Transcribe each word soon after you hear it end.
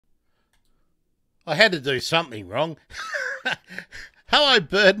I had to do something wrong. Hello,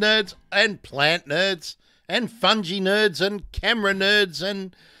 bird nerds and plant nerds and fungi nerds and camera nerds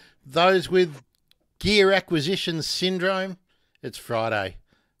and those with gear acquisition syndrome. It's Friday.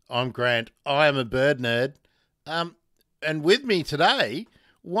 I'm Grant. I am a bird nerd. And with me today,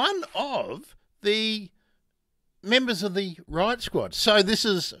 one of the members of the Riot Squad. So this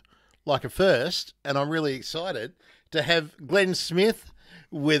is like a first, and I'm really excited to have Glenn Smith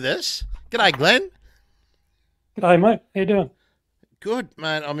with us. G'day, Glenn. G'day, mate. How you doing? Good,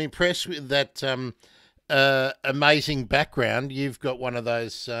 man. I'm impressed with that amazing background. You've got one of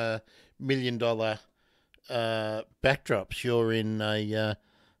those $1 million backdrops. You're in a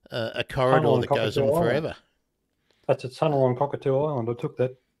corridor Tunnel on that goes Cockatoo on Island. forever. That's a tunnel on Cockatoo Island. I took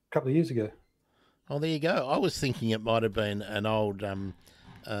that a couple of years ago. Oh, there you go. I was thinking it might have been an old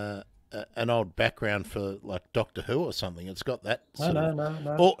background for like Doctor Who or something. It's got that.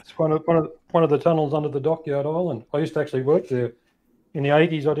 No. Or, It's one of the tunnels under the Dockyard Island. I used to actually work there in the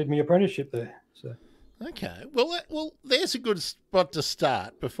 80s. I did my apprenticeship there. So okay. Well, there's a good spot to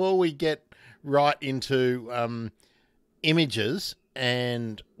start before we get right into images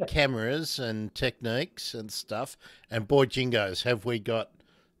and yeah. cameras and techniques and stuff. And boy, jingos, have we got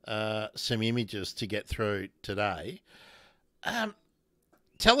some images to get through today.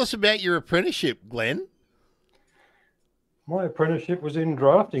 Tell us about your apprenticeship, Glenn. My apprenticeship was in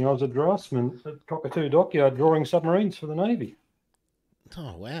drafting. I was a draftsman at Cockatoo Dockyard drawing submarines for the Navy.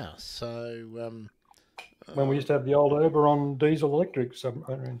 Oh, wow. So When we used to have the old Oberon diesel electric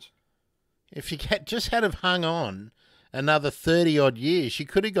submarines. if you just had have hung on another 30 odd years, you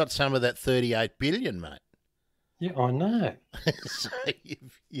could have got some of that 38 billion, mate. Yeah, I know. So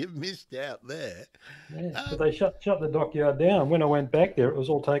you've missed out there. Yeah, but they shut the dockyard down. When I went back there, it was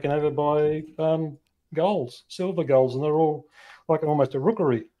all taken over by gulls, silver gulls, and they're all like almost a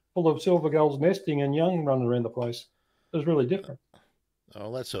rookery, full of silver gulls nesting and young running around the place. It was really different.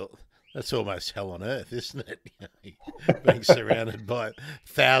 Oh, that's almost hell on earth, isn't it? You know, being surrounded by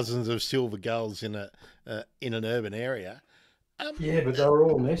thousands of silver gulls in an urban area. Yeah, but they were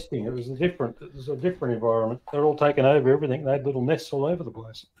all nesting. It was a different environment. They're all taken over everything. They had little nests all over the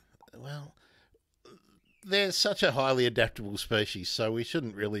place. Well, they're such a highly adaptable species, so we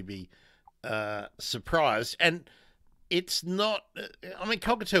shouldn't really be surprised. And it's not. I mean,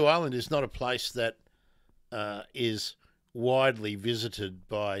 Cockatoo Island is not a place that is widely visited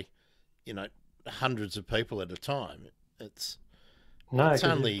by, hundreds of people at a time. It's No, it's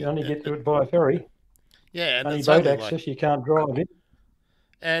because only you only get to it by a ferry. yeah, and Only it's boat only access. You can't drive it.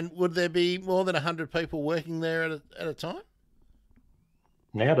 And would there be more than 100 people working there at a time?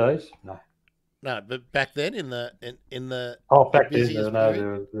 Nowadays, no. No, but back then in the Oh, back then, busiest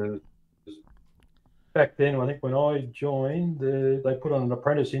period. no. Back then, I think when I joined, they put on an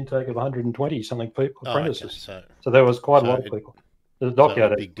apprentice intake of 120 something people, Oh, okay. apprentices. So there was quite a lot of people. The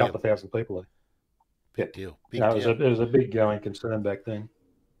dockyard had a couple of thousand people there. Big deal. It was a big going concern back then.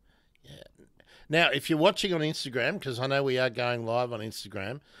 Yeah. Now, if you're watching on Instagram, because I know we are going live on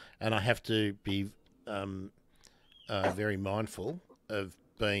Instagram, and I have to be very mindful of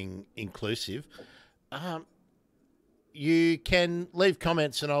being inclusive, you can leave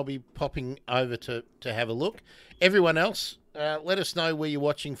comments and I'll be popping over to have a look. Everyone else, let us know where you're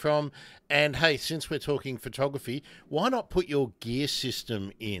watching from. And, hey, since we're talking photography, why not put your gear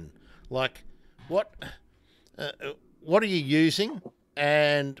system in? Like, what are you using?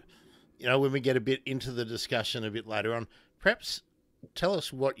 And when we get a bit into the discussion a bit later on, perhaps tell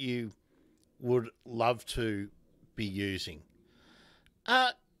us what you would love to be using.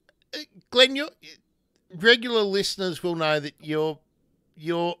 Glenn, regular listeners will know that you're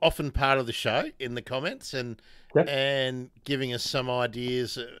often part of the show in the comments and giving us some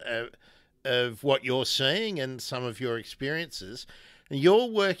ideas of what you're seeing and some of your experiences. And you're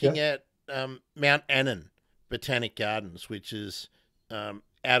working at Mount Annan Botanic Gardens, which is out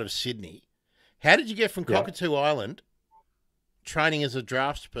of Sydney. How did you get from Cockatoo Island, training as a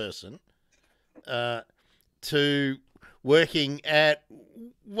draftsperson, to working at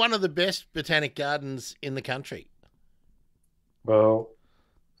one of the best botanic gardens in the country? Well,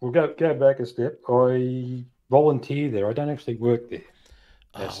 we'll go back a step. I volunteer there. I don't actually work there.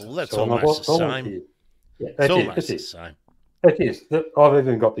 Well, that's almost the same. Yeah, it's almost the same. It is. I've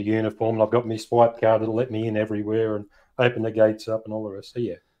even got the uniform. And I've got my swipe card that'll let me in everywhere and open the gates up and all the rest. So,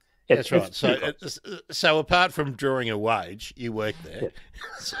 yeah. That's right. So apart from drawing a wage, you work there.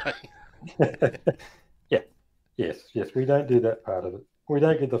 Yeah. Yes. We don't do that part of it. We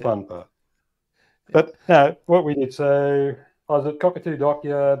don't get the fun part. But no, what we did. So I was at Cockatoo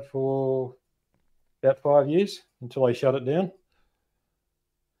Dockyard for about 5 years until they shut it down.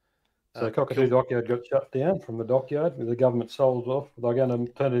 So Cockatoo Dockyard got shut down from the dockyard. The government sold off. They're going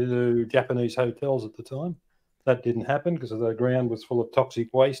to turn it into Japanese hotels at the time. That didn't happen because the ground was full of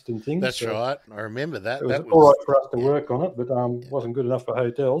toxic waste and things. That's right. I remember that. It was That was all right for us to work on it, but wasn't good enough for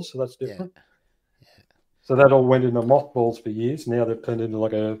hotels, so that's different. So that all went into mothballs for years. Now they've turned into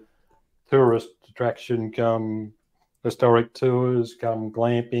like a tourist attraction, come historic tours, come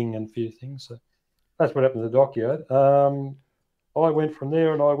glamping and a few things. So that's what happened to the dockyard. I went from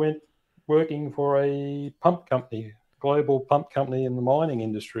there and I went working for a pump company, global pump company in the mining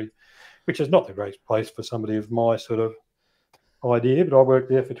industry, which is not the great place for somebody of my sort of idea, but I worked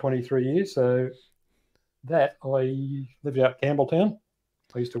there for 23 years. So that I lived out Campbelltown.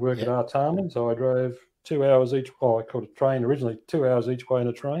 I used to work at Artarmon, so I drove 2 hours each. Well, I called a train originally, 2 hours each way in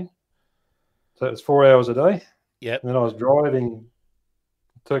a train. So it was 4 hours a day. Yep. And then I was driving.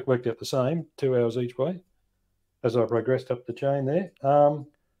 Turk worked out the same, 2 hours each way, as I progressed up the chain there.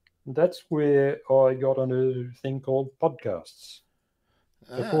 That's where I got onto a thing called podcasts.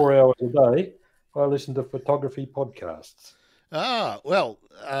 For 4 hours a day, I listened to photography podcasts. Well.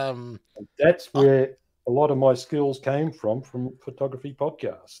 That's where a lot of my skills came from photography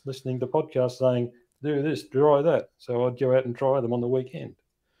podcasts, listening to podcasts saying, do this, try that. So I'd go out and try them on the weekend.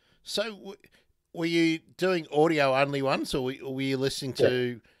 So were you doing audio only ones, or were you listening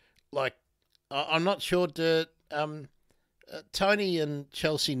to, like, I'm not sure, Tony and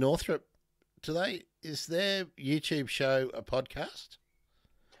Chelsea Northrop, is their YouTube show a podcast?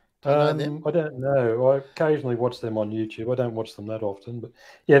 I don't know. I occasionally watch them on YouTube. I don't watch them that often, but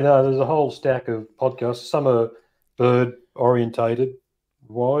there's a whole stack of podcasts. Some are bird orientated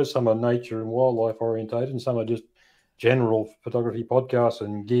wise, some are nature and wildlife orientated, and some are just general photography podcasts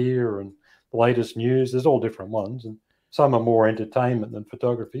and gear and latest news. There's all different ones, and some are more entertainment than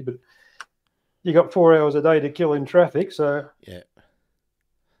photography, but you got 4 hours a day to kill in traffic, so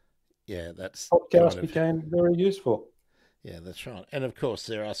that's podcast became very useful. Yeah, that's right. And of course,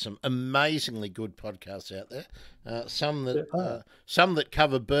 there are some amazingly good podcasts out there. Some that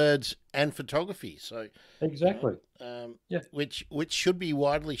cover birds and photography. So exactly, which should be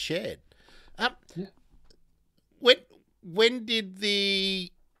widely shared. When did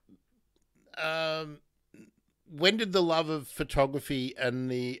the love of photography and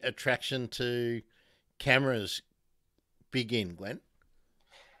the attraction to cameras begin, Glenn?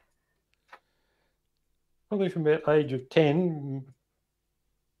 Probably from about age of 10,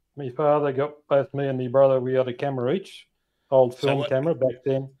 my father got both me and my brother, we had a camera each, old film camera back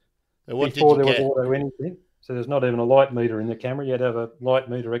then, before there was auto anything. So there's not even a light meter in the camera. You had to have a light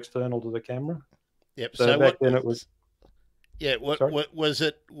meter external to the camera. Yep. So back then it was... Yeah, what was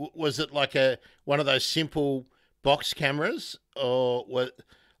it? Was it like one of those simple box cameras, or what?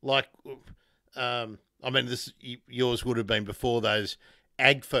 Like, yours would have been before those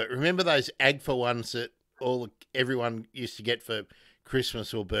Agfa. Remember those Agfa ones that everyone used to get for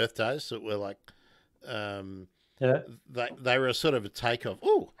Christmas or birthdays that were like, they were a sort of a takeoff.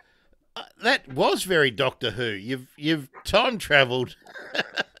 Oh, that was very Doctor Who. You've time travelled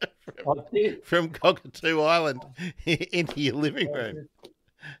from Cockatoo Island into your living room.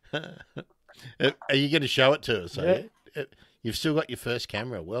 Are you going to show it to us? Yeah. You've still got your first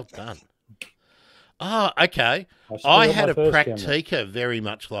camera. Well done. Oh, okay. I had a Praktica very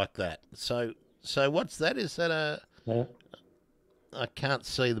much like that. So what's that? Is that a... Yeah. I can't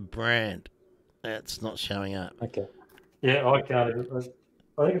see the brand. It's not showing up. Okay. Yeah, I can't.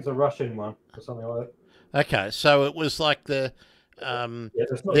 I think it's a Russian one or something like that. Okay, so it was like the...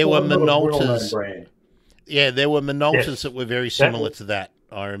 there were Minoltas. Yeah, there were Minoltas that were very similar to that,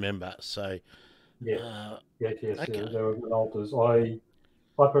 I remember. So... Yes, okay. There were Minoltas. I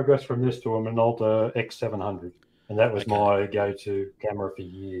progressed from this to a Minolta X700, and that was my go-to camera for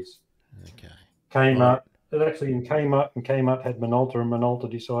years. Okay. Kmart, it actually in Kmart, and Kmart had Minolta, and Minolta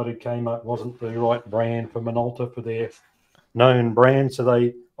decided Kmart wasn't the right brand for Minolta for their known brand, so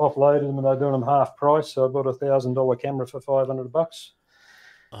they offloaded them and they're doing them half price. So I bought $1,000 camera for $500.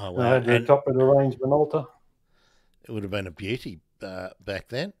 Oh wow! I had the top of the range Minolta. It would have been a beauty back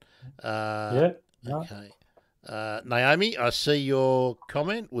then. Okay. Naomi, I see your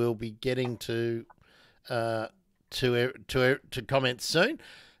comment. We'll be getting to comment soon.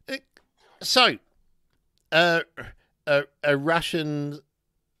 So, a Russian,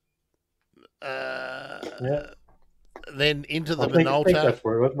 then into the Minolta. I think that's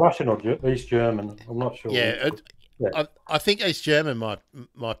where it was. Russian or East German. I'm not sure. Yeah, I think East German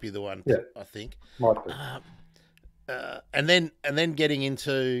might be the one. Yeah, I think might be. And then getting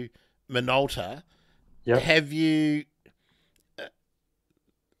into Minolta. Yeah. Have you?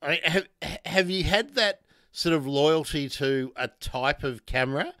 Have you had that sort of loyalty to a type of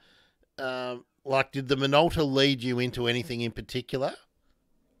camera like, did the Minolta lead you into anything in particular?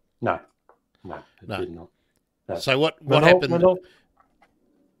 No, no, it No. did not. No. So what happened?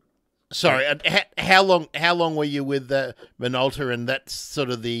 Sorry, how long were you with the Minolta, and that's sort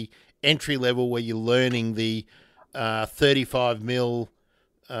of the entry level where you're learning the 35 mil.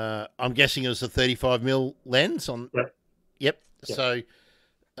 I'm guessing it was a 35 mil lens on. Yep. Yep.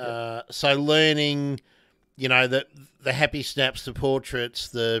 Yep. So learning, the happy snaps, the portraits,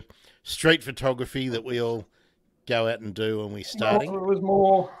 the street photography that we all go out and do when we're starting. Well, it was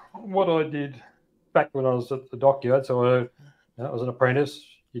more what I did back when I was at the dockyard. So I was an apprentice.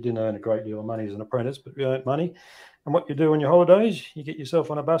 You didn't earn a great deal of money as an apprentice, but you earned money. And what you do on your holidays, you get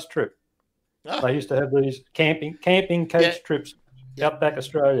yourself on a bus trip. Oh. They used to have these camping coach trips out back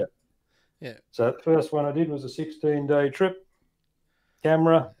Australia. Yeah. So the first one I did was a 16-day trip,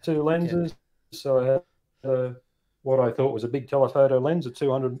 camera, 2 lenses. Yeah. So I had what I thought was a big telephoto lens, a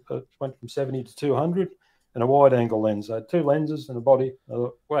 200, went from 70 to 200, and a wide angle lens. I had 2 lenses and a body. I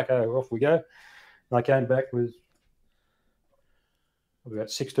thought, wacko, off we go. And I came back with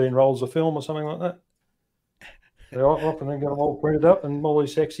about 16 rolls of film or something like that. They often then got them all printed up and all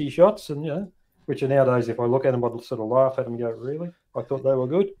these sexy shots, and which are nowadays, if I look at them, I'd sort of laugh at them and go, really? I thought they were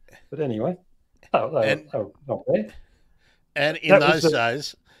good. But anyway, they were not bad. And in those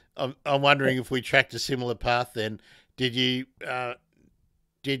days, I'm wondering if we tracked a similar path then. Did you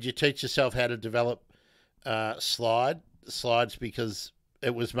teach yourself how to develop slides because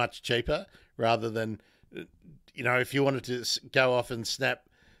it was much cheaper rather than, if you wanted to go off and snap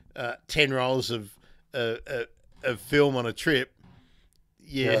 10 rolls of film on a trip,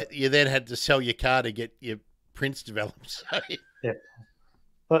 you then had to sell your car to get your prints developed. So. Yeah,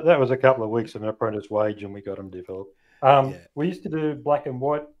 that was a couple of weeks of an apprentice wage, and we got them developed. We used to do black and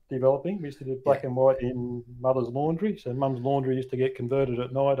white developing. We used to do black and white in mother's laundry. So mum's laundry used to get converted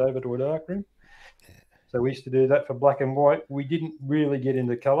at night over to a darkroom. So we used to do that for black and white. We didn't really get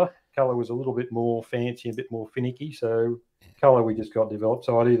into colour. Colour was a little bit more fancy, a bit more finicky. So colour we just got developed.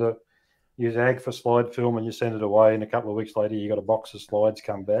 So I'd either use ag for slide film and you send it away, and a couple of weeks later you got a box of slides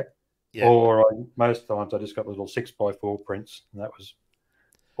come back. Yeah. Or most times I just got little 6x4 prints, and that was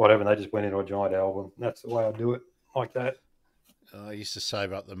whatever. And they just went into a giant album. That's the way I do it, like that. I used to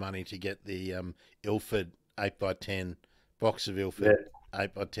save up the money to get the Ilford 8x10 box of Ilford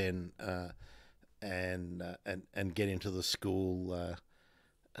 8x10 and get into the school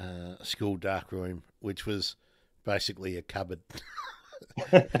dark room, which was basically a cupboard.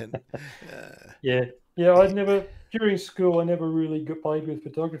 During school I never really played with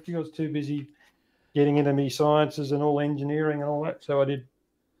photography. I was too busy getting into me sciences and all engineering and all that. So I did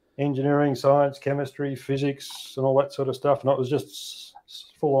engineering, science, chemistry, physics, and all that sort of stuff. And it was just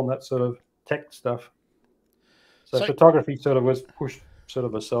full on that sort of tech stuff. So photography sort of was pushed sort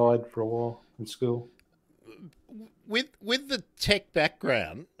of aside for a while in school. With the tech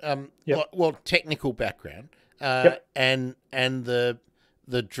background, technical background, and the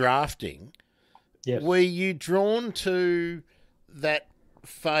drafting, were you drawn to that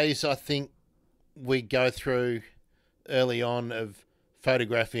phase? I think we go through early on of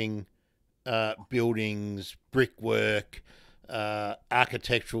photographing buildings, brickwork,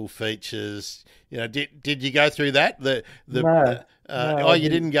 architectural features. Did you go through that? No, you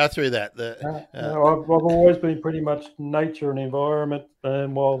didn't go through that. I've always been pretty much nature and environment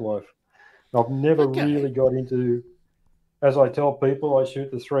and wildlife. I've never really got into, as I tell people, I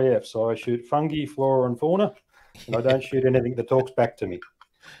shoot the 3 Fs. So I shoot fungi, flora, and fauna, and I don't shoot anything that talks back to me.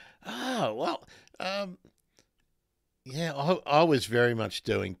 Oh, well, I was very much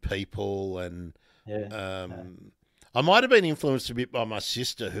doing people, and I might have been influenced a bit by my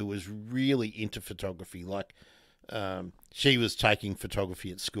sister, who was really into photography. Like, she was taking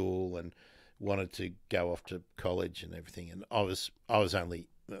photography at school and wanted to go off to college and everything, and I was only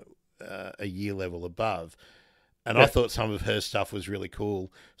a year level above, and I thought some of her stuff was really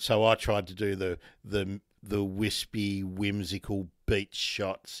cool. So I tried to do the wispy, whimsical beach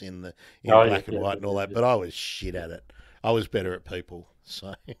shots in black and white and all that, but I was shit at it. I was better at people.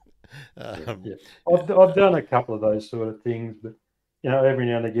 So I've done a couple of those sort of things, but every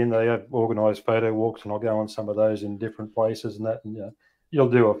now and again they have organised photo walks, and I'll go on some of those in different places and that, and you'll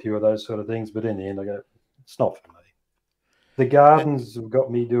do a few of those sort of things, but in the end I go, it's not for me. The gardens have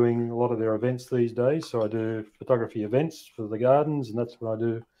got me doing a lot of their events these days, so I do photography events for the gardens, and that's when I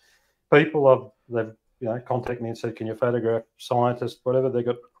do people. They've contact me and said, can you photograph scientists, whatever, they've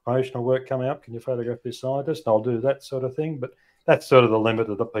got promotional work coming up, can you photograph this scientist? And I'll do that sort of thing, but that's sort of the limit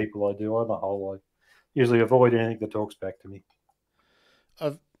of the people I do. On the whole, I usually avoid anything that talks back to me.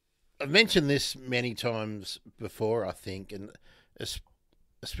 I've mentioned this many times before, I think, and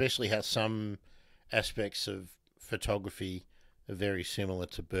especially how some aspects of photography are very similar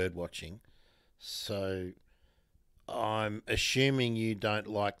to bird watching. So I'm assuming you don't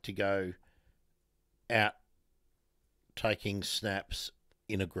like to go out taking snaps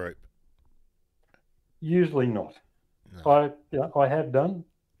in a group. Usually not. No. I have done.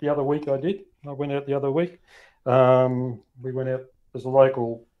 The other week I did. I went out the other week. We went out. There's a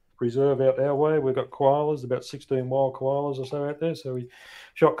local preserve out our way. We've got koalas, about 16 wild koalas or so out there. So we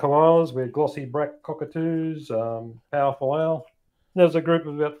shot koalas. We had glossy black cockatoos, powerful owl. There was a group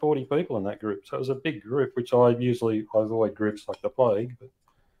of about 40 people in that group. So it was a big group, which I avoid groups like the plague. But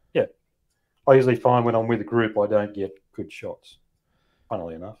yeah, I usually find when I'm with a group, I don't get good shots,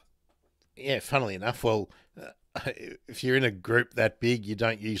 funnily enough. Yeah, funnily enough, well, if you're in a group that big, you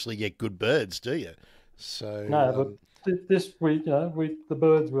don't usually get good birds, do you? So No, but this week, the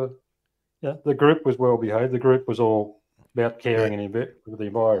birds were, the group was well behaved. The group was all about caring and with the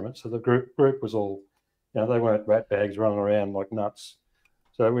environment. So the group was all, they weren't rat bags running around like nuts.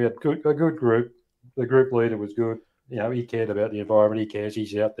 So we had a good group. The group leader was good. He cared about the environment. He cares.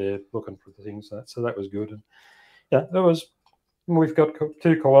 He's out there looking for the things. So that was good. And we've got 2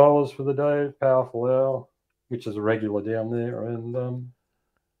 koalas for the day, powerful owl, which is a regular down there, and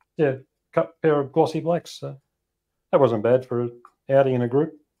pair of glossy blacks. So that wasn't bad for an outing in a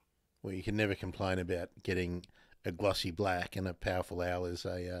group. well, you can never complain about getting a glossy black, and a powerful owl is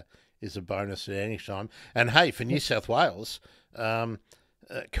a bonus at any time. And hey, for New South Wales,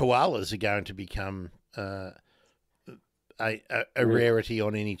 koalas are going to become a rarity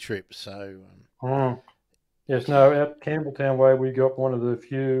on any trip. So. Yes, no, out Campbelltown way, we got one of the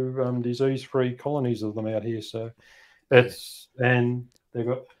few disease-free colonies of them out here. So and they've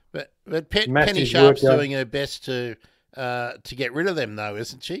got. But Penny Sharp's doing her best to get rid of them, though,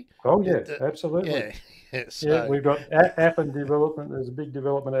 isn't she? Oh yeah, absolutely. Yeah. So. We've got Appin development. There's a big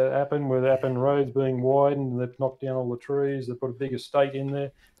development at Appin with Appin roads being widened. They've knocked down all the trees. They put a big estate in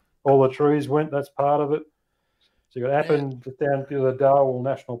there. All the trees went. That's part of it. So you got Appin down to the Darwell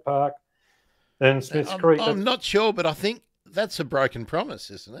National Park. And Smith's Creek. I'm not sure, but I think that's a broken promise,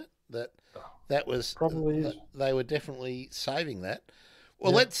 isn't it? That was probably is. They were definitely saving that.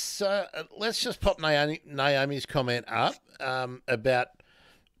 Well, let's just pop Naomi's comment up about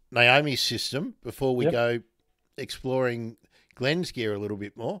Naomi's system before we go exploring Glenn's gear a little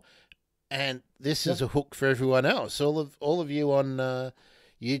bit more. And this is a hook for everyone else. All of you on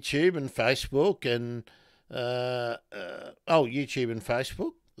YouTube and Facebook and YouTube and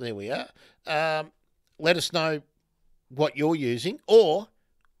Facebook. There we are. Let us know what you're using or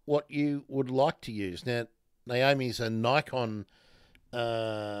what you would like to use. Now, Naomi's a Nikon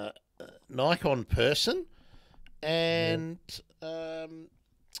person, and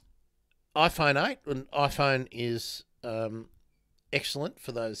iPhone 8, and iPhone is excellent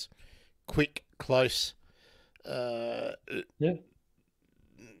for those quick, close. I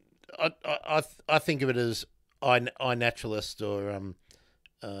think of it as iNaturalist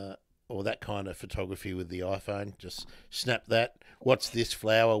or that kind of photography with the iPhone. Just snap that. What's this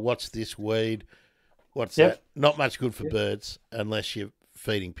flower? What's this weed? What's that? Not much good for birds unless you're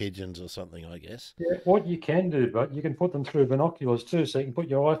feeding pigeons or something, I guess. Yeah, what you can do, but you can put them through binoculars too. So you can put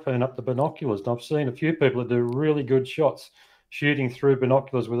your iPhone up to binoculars. And I've seen a few people that do really good shots shooting through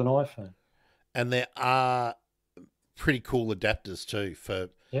binoculars with an iPhone. And there are pretty cool adapters too for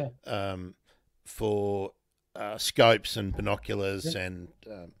scopes and binoculars and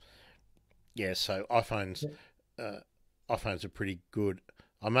so iPhones are pretty good.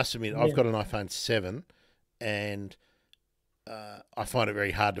 I must admit, I've got an iPhone 7, and I find it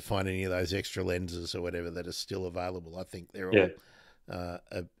very hard to find any of those extra lenses or whatever that are still available. I think they're all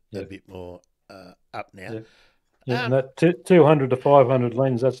a bit more up now. And that 200 to 500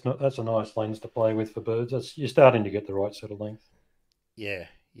 lens, that's a nice lens to play with for birds. You're starting to get the right sort of length. Yeah.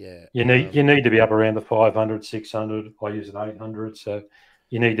 You need to be up around the 500, 600. I use an 800, so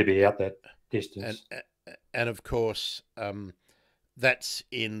you need to be out that distance. And of course, that's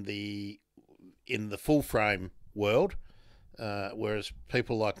in the full frame world, whereas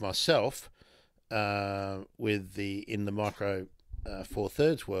people like myself, in the micro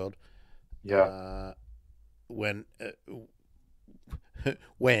 4/3 world,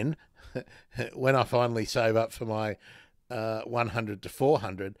 when I finally save up for my 100 to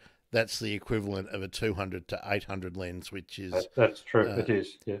 400, that's the equivalent of a 200 to 800 lens, which is that's true. It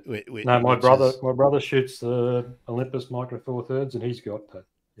is. Yeah. My brother shoots the Olympus Micro 4/3, and he's got that.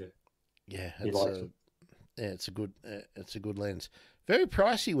 Yeah. It's a good lens. Very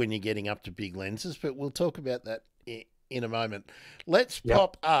pricey when you're getting up to big lenses, but we'll talk about that in a moment. Let's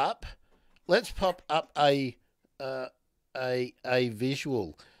pop up a a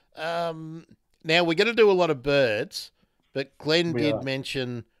visual. Now we're going to do a lot of birds, but Glenn We did are.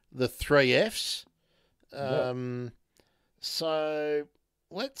 mention the three Fs. Yep. So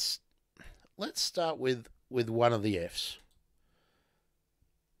let's start with one of the Fs.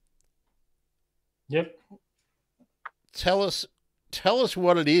 Yep. Tell us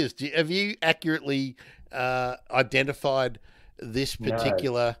what it is. Have you accurately identified this No.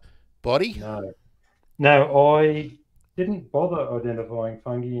 particular body? No. No, I didn't bother identifying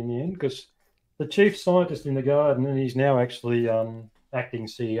fungi in the end because the chief scientist in the garden, and he's now actually acting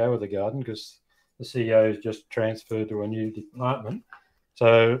CEO of the garden because the CEO has just transferred to a new department.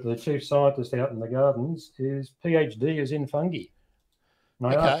 So the chief scientist out in the gardens, his PhD is in fungi. And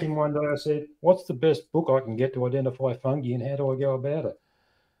I asked Okay. him one day, I said, what's the best book I can get to identify fungi and how do I go about it?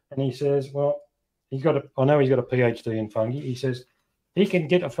 And he says, well, I know he's got a PhD in fungi. He says he can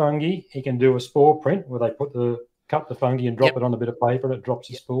get a fungi, he can do a spore print where they cut the fungi and drop Yep. it on a bit of paper and it drops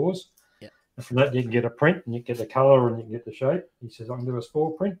the Yep. spores. Yep. And from that you can get a print and you get the colour and you can get the shape. He says I can do a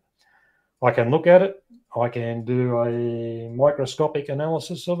spore print. I can look at it. I can do a microscopic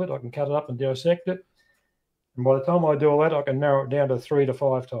analysis of it. I can cut it up and dissect it. And by the time I do all that, I can narrow it down to 3 to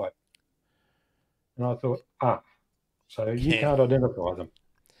 5 type. And I thought, so you can't identify them.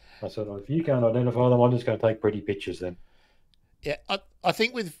 I said, if you can't identify them, I'm just going to take pretty pictures then. Yeah, I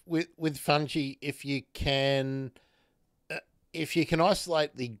think with fungi, if you can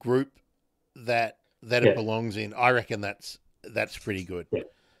isolate the group that it belongs in, I reckon that's pretty good.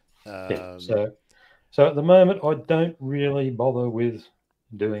 Yeah. So at the moment, I don't really bother with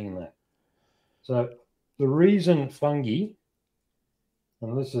doing that. So the reason fungi,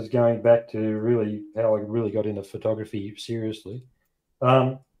 and this is going back to really how I really got into photography seriously,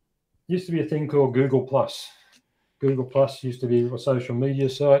 used to be a thing called Google Plus. Google Plus used to be a social media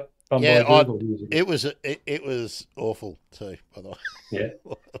site run by Google. It was awful too, by the way. Yeah,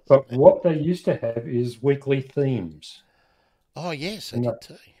 but what they used to have is weekly themes. Oh yes, I did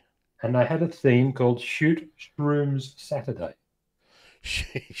too. And they had a theme called Shoot Shrooms Saturday.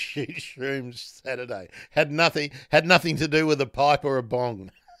 Shoot Shrooms Saturday had nothing to do with a pipe or a bong.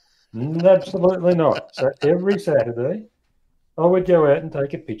 Absolutely not. So every Saturday, I would go out and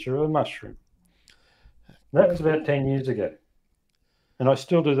take a picture of a mushroom. That was about 10 years ago. And I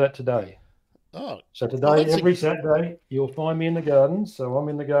still do that today. Oh. So today, every Saturday, you'll find me in the gardens. So I'm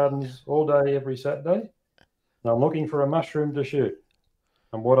in the gardens all day, every Saturday. And I'm looking for a mushroom to shoot.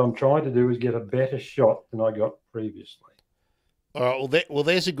 And what I'm trying to do is get a better shot than I got previously. All right. Well,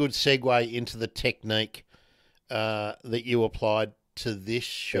 there's a good segue into the technique that you applied to this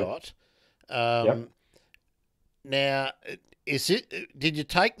shot. Yep. Now, did you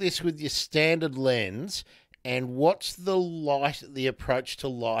take this with your standard lens? And what's the approach to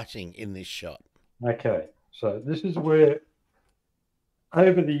lighting in this shot? Okay, so this is where,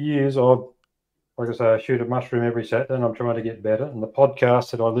 over the years, like I say, I shoot a mushroom every Saturday and I'm trying to get better. And the podcasts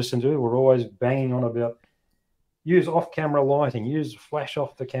that I listen to were always banging on about use off-camera lighting, use flash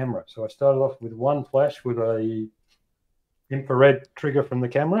off the camera. So I started off with one flash with a infrared trigger from the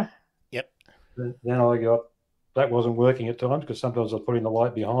camera. Yep. Then I got, that wasn't working at times because sometimes I was putting the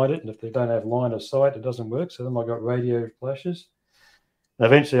light behind it. And if they don't have line of sight, it doesn't work. So then I got radio flashes. And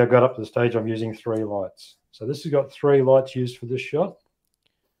eventually I got up to the stage I'm using 3 lights. So this has got 3 lights used for this shot.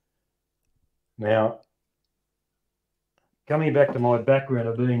 Now, coming back to my background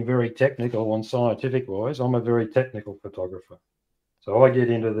of being very technical and scientific wise, I'm a very technical photographer. So I get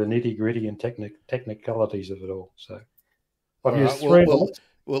into the nitty gritty and technicalities of it all. So I've used 3 lights.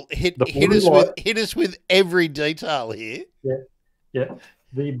 Well, hit us with every detail here. Yeah.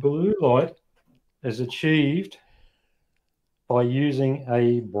 The blue light is achieved by using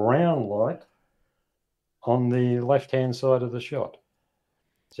a brown light on the left-hand side of the shot.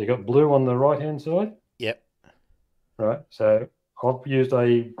 So you've got blue on the right-hand side. Yep. Right. So I've used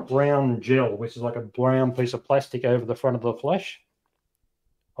a brown gel, which is like a brown piece of plastic over the front of the flash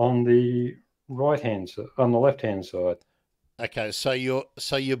on the on the left-hand side. Okay, so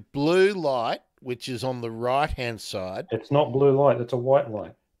your blue light, which is on the right-hand side. It's not blue light; it's a white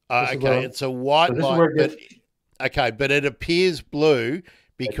light. Okay, it's a white light, but it appears blue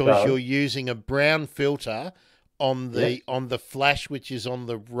because you're using a brown filter on the flash, which is on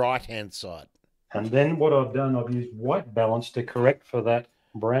the right-hand side. And then what I've done, I've used white balance to correct for that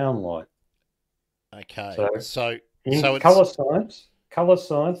brown light. Okay, so in color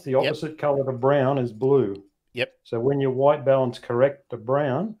science, the opposite color to brown is blue. Yep. So when your white balance correct to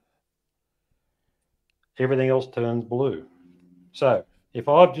brown, everything else turns blue. So if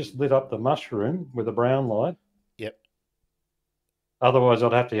I've just lit up the mushroom with a brown light, otherwise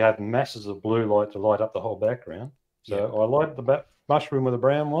I'd have to have masses of blue light to light up the whole background. So I light the mushroom with a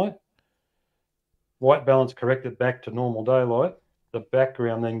brown light. White balance correct it back to normal daylight. The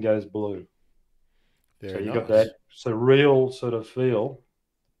background then goes blue. Very so you've nice. got that surreal sort of feel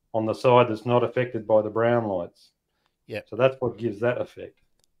on the side that's not affected by the brown lights. Yep. So that's what gives that effect.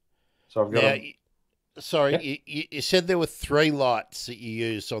 So I've got now, sorry, you said there were 3 lights that you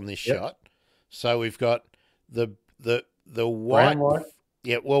used on this shot. So we've got the white brown light.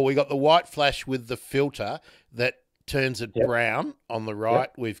 Yeah, well, we got the white flash with the filter that turns it brown on the right.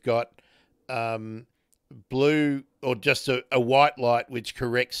 We've got blue, or just a white light which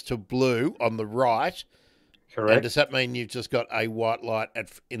corrects to blue on the right. Correct. And does that mean you've just got a white light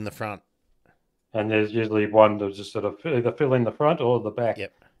in the front? And there's usually one to just sort of either fill in the front or the back.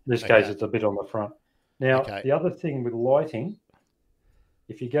 Yep. In this case, it's a bit on the front. Now, the other thing with lighting,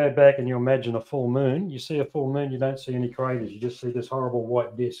 if you go back and you imagine a full moon, you see a full moon, you don't see any craters. You just see this horrible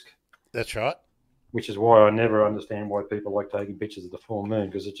white disc. That's right. Which is why I never understand why people like taking pictures of the full moon,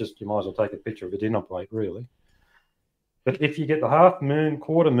 because it's just, you might as well take a picture of a dinner plate, really. But if you get the half moon,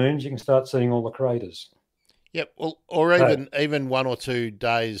 quarter moons, you can start seeing all the craters. Yep. Well, or even 1 or 2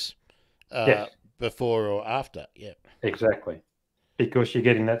 days before or after. Yep. Exactly. Because you're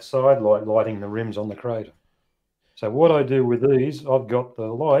getting that side light lighting the rims on the crater. So what I do with these, I've got the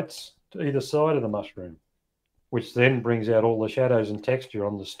lights to either side of the mushroom, which then brings out all the shadows and texture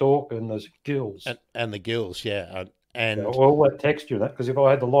on the stalk and the gills. And the gills, yeah. And all that texture, because if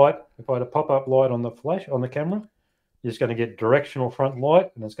I had a pop-up light on the flash, on the camera, you're just going to get directional front light,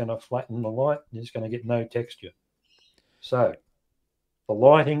 and it's going to flatten the light, and you're just going to get no texture. So the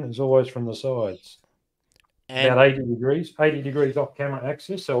lighting is always from the sides. And about 80 degrees off camera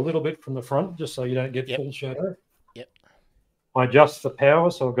axis, so a little bit from the front, just so you don't get full shadow. Yep. I adjust the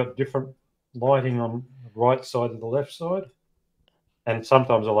power, so I've got different lighting on the right side and the left side. And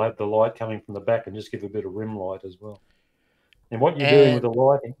sometimes I'll have the light coming from the back and just give a bit of rim light as well. And what you're doing with the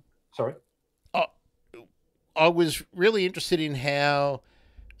lighting, sorry? I was really interested in how,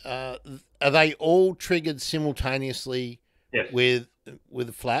 are they all triggered simultaneously with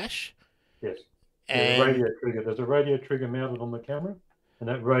a flash? Yes. And there's a radio trigger mounted on the camera, and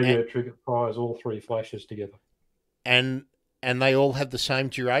that radio trigger fires all 3 flashes together. And they all have the same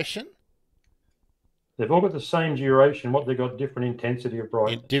duration? They've all got the same duration. What they've got different intensity of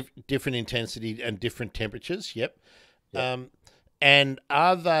brightness. Different intensity and different temperatures. Yep. And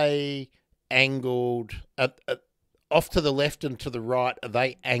are they angled off to the left and to the right? Are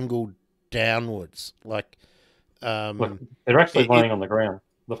they angled downwards? Like, look, they're actually laying on the ground.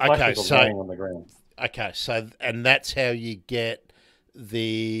 The flashes are laying on the ground. Okay, so and that's how you get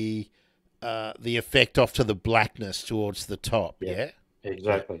the effect off to the blackness towards the top. Yeah.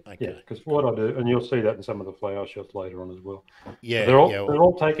 Exactly. Yeah, because what I do, and you'll see that in some of the flower shots later on as well. Yeah, they're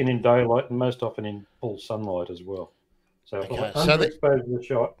all taken in daylight and most often in full sunlight as well. So if I underexpose the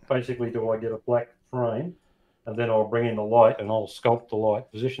shot, basically do I get a black frame, and then I'll bring in the light and I'll sculpt the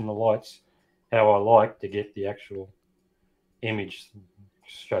light, position the lights how I like to get the actual image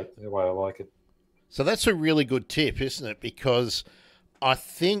shape the way I like it. So that's a really good tip, isn't it? Because I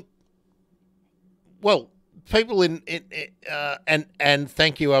think, well, people and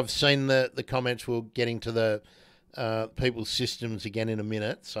thank you. I've seen the comments. We're getting to the people's systems again in a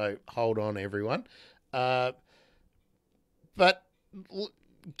minute, so hold on, everyone. But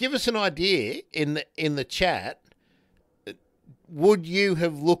give us an idea in the chat. Would you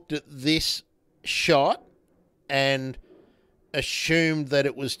have looked at this shot and assumed that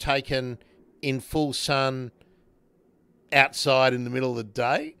it was taken in full sun outside in the middle of the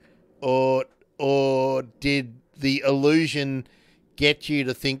day, or did the illusion get you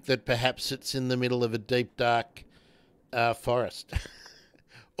to think that perhaps it's in the middle of a deep, dark forest,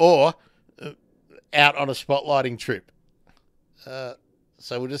 or out on a spotlighting trip?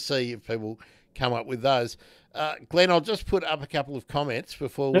 So we'll just see if people come up with those. Glenn, I'll just put up a couple of comments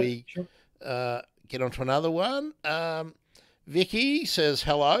before we get on to another one. Vicky says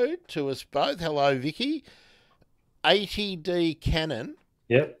hello to us both. Hello, Vicky. 80D Canon.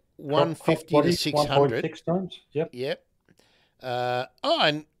 Yep. 150 to 600. 1.6 times. Yep. Yep.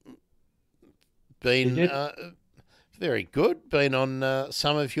 And been very good. Been on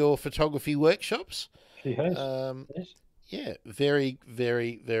some of your photography workshops. She has. Yes. Yeah, very,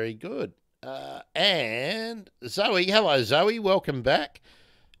 very, very good. And Zoe, hello, Zoe. Welcome back.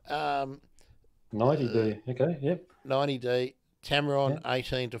 90D. Okay. Yep. 90D Tamron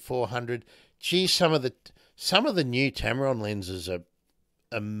 18 to 400. Geez, some of the new Tamron lenses are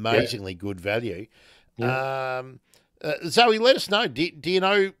amazingly good value. Yeah. Zoe, let us know. Do you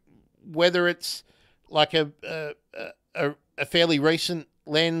know whether it's like a fairly recent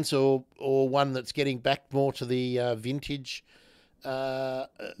lens or one that's getting back more to the vintage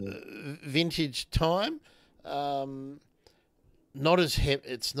time. Not as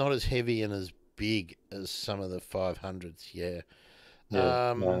it's not as heavy and as big as some of the 500s. Yeah.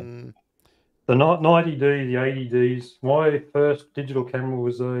 No. The 90D, the 80Ds. My first digital camera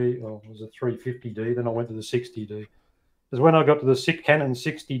was a 350D. Then I went to the 60D. Because when I got to the Canon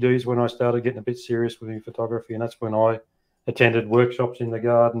 60Ds, when I started getting a bit serious with my photography, and that's when I attended workshops in the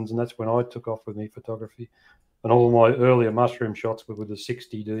gardens, and that's when I took off with my photography. And all my earlier mushroom shots were with the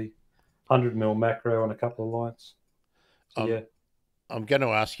 60D, 100mm macro and a couple of lights. So, yeah. I'm going to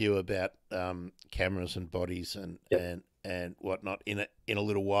ask you about cameras and bodies and whatnot in a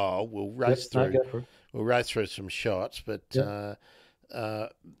little while. We'll race through some shots, but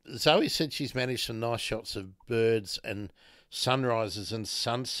Zoe said she's managed some nice shots of birds and sunrises and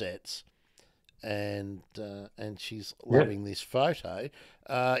sunsets, and she's loving this photo.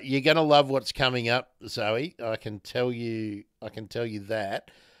 You're going to love what's coming up, Zoe. I can tell you that.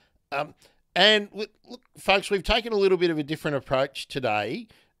 And look, folks, we've taken a little bit of a different approach today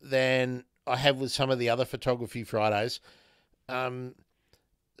than I have with some of the other Photography Fridays. Some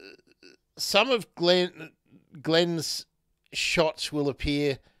of Glenn's shots will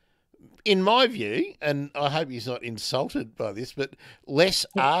appear, in my view, and I hope he's not insulted by this, but less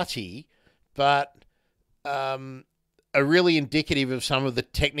arty, but are really indicative of some of the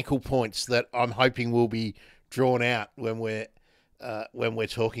technical points that I'm hoping will be drawn out when we're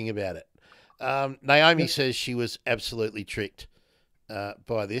talking about it. Naomi says she was absolutely tricked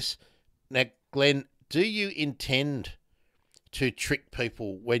by this. Now, Glenn, do you intend to trick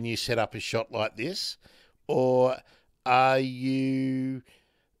people when you set up a shot like this, or are you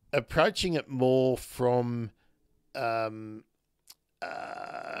approaching it more from what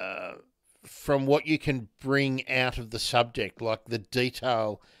you can bring out of the subject, like the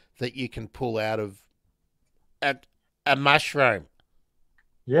detail that you can pull out of a mushroom?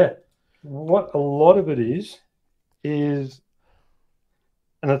 Yeah. What a lot of it is, and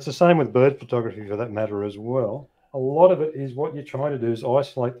it's the same with bird photography for that matter as well. A lot of it is what you're trying to do is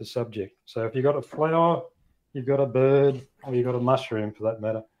isolate the subject. So if you've got a flower, you've got a bird, or you've got a mushroom for that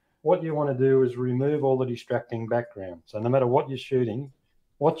matter, what you want to do is remove all the distracting background. So no matter what you're shooting,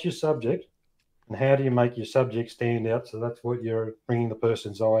 what's your subject and how do you make your subject stand out? So that's what you're bringing the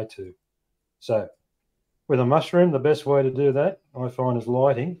person's eye to. So with a mushroom, the best way to do that, I find, is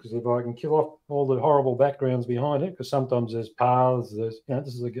lighting, because if I can kill off all the horrible backgrounds behind it, because sometimes there's paths, this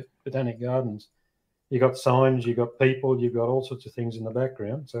is a botanic gardens. You've got signs, you've got people, you've got all sorts of things in the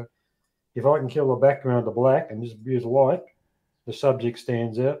background. So if I can kill the background to black and just use light, the subject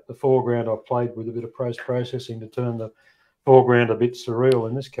stands out. The foreground, I've played with a bit of post-processing to turn the foreground a bit surreal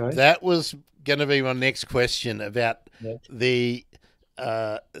in this case. That was going to be my next question about the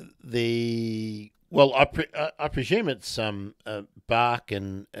well, I presume it's bark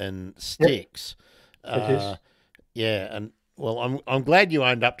and sticks. It is. Yeah, and well, I'm glad you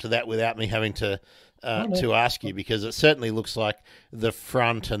owned up to that without me having to ask you, because it certainly looks like the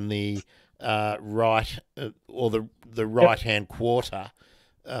front and the right or the right hand quarter.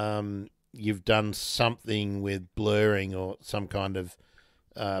 You've done something with blurring or some kind of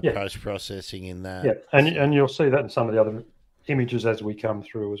post processing in that. Yeah, and you'll see that in some of the other images as we come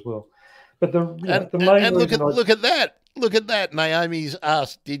through as well. But the main look at that. Naomi's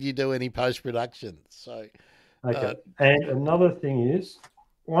asked, "Did you do any post production?" So, okay. And another thing is,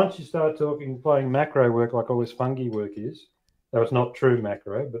 once you start playing macro work like all this fungi work is, though it's not true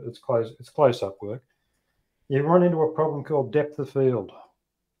macro, but it's close up work, you run into a problem called depth of field.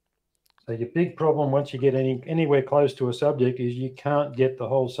 So your big problem once you get anywhere close to a subject is you can't get the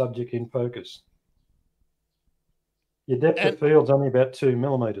whole subject in focus. Your depth of field's only about 2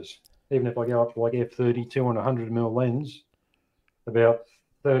 millimeters. Even if I go up to like f32 and 100mm lens, about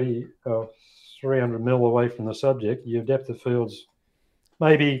 300 mil away from the subject, your depth of field's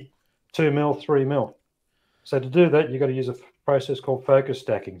maybe 2 mil, 3 mil. So to do that, you've got to use a process called focus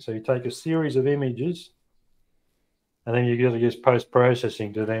stacking. So you take a series of images, and then you've got to use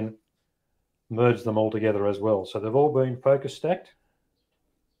post-processing to then merge them all together as well. So they've all been focus stacked,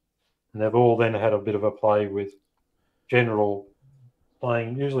 and they've all then had a bit of a play with general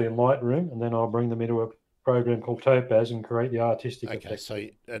playing, usually in Lightroom, and then I'll bring them into a program called Topaz and create the artistic effect. So,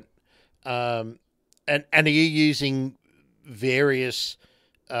 and are you using various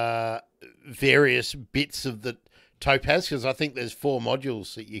bits of the Topaz? Because I think there's 4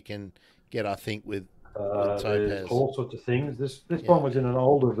 modules that you can get. I think with Topaz, there's all sorts of things. This one was in an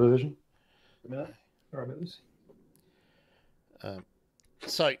older version. Sorry about this.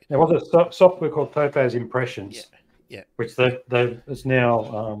 So there was a software called Topaz Impressions. Yeah. which they it's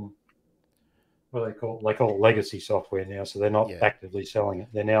now what do they call it? They call it legacy software now, so they're not Yeah. actively selling it.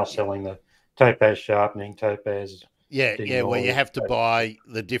 They're now selling the Topaz sharpening, Topaz Yeah, where you denoise. have to buy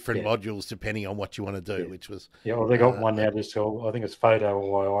the different Yeah, modules depending on what you want to do, yeah, which was yeah. Well, they got one now. Just called, I think it's Photo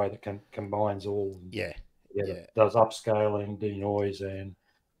YI that combines all. yeah, Yeah, yeah. does upscaling, denoise, and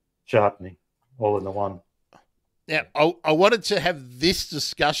sharpening all in the one. Now, I wanted to have this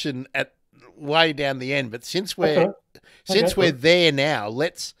discussion at way down the end, but since we're Okay. Okay. there now,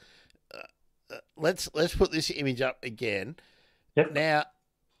 let's put this image up again. Yep. Now,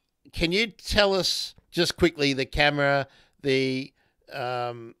 can you tell us just quickly the camera, the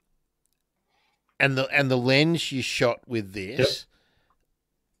and the lens you shot with this,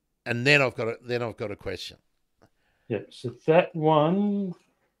 Yep. and then I've got a question. Yeah. So that one,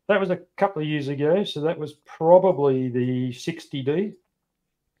 that was a couple of years ago. So that was probably the 60D.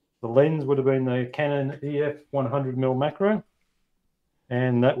 The lens would have been the Canon EF 100mm macro,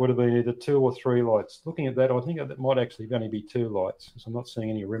 and that would have been either 2 or 3 lights. Looking at that, I think that might actually only be 2 lights because I'm not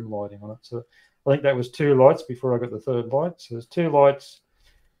seeing any rim lighting on it. So I think that was 2 lights before I got the third light. So there's 2 lights,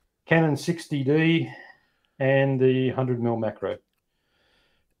 Canon 60D, and the 100mm macro.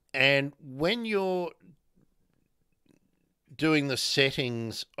 And when you're doing the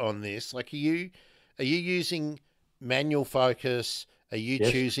settings on this, like are you using manual focus? Are you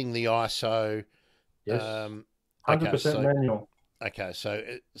Yes. choosing the ISO? Yes. Okay, 100% manual. Okay, so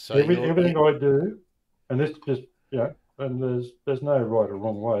everything I do, and this just and there's no right or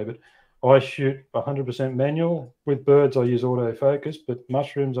wrong way, but I shoot 100% manual. With birds, I use autofocus, but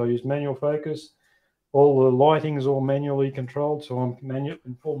mushrooms, I use manual focus. All the lighting is all manually controlled, so I'm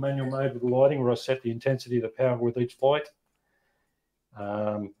in full manual mode with the lighting, where I set the intensity of the power with each light.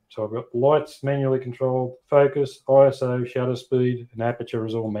 So I've got lights manually controlled, focus, ISO, shutter speed, and aperture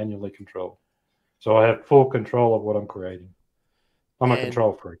is all manually controlled. So I have full control of what I'm creating. I'm a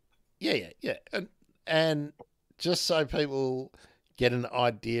control freak. Yeah. And just so people get an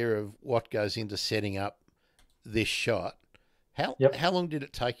idea of what goes into setting up this shot, how long did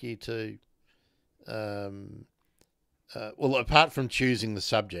it take you to? Well, apart from choosing the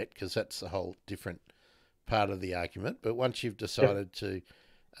subject, because that's a whole different part of the argument, but once you've decided to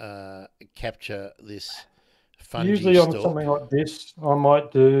capture this fungi usually on stalk, something like this, I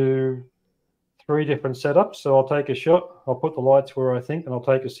might do 3 different setups. So I'll take a shot, I'll put the lights where I think, and I'll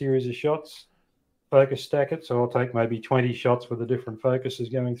take a series of shots, focus stack it. So I'll take maybe 20 shots with the different focuses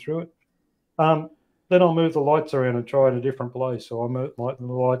going through it. Then I'll move the lights around and try in a different place. So I'll move the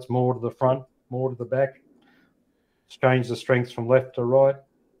lights more to the front, more to the back, change the strength from left to right,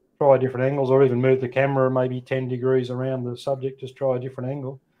 try different angles, or even move the camera maybe 10 degrees around the subject, just try a different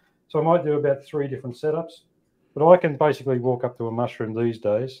angle. So I might do about 3 different setups, but I can basically walk up to a mushroom these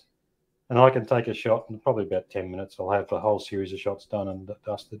days and I can take a shot in probably about 10 minutes. I'll have the whole series of shots done and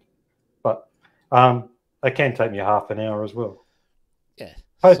dusted. But they can take me half an hour as well. Yeah.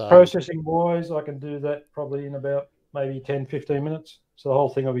 Post-processing wise, I can do that probably in about maybe 10, 15 minutes. So the whole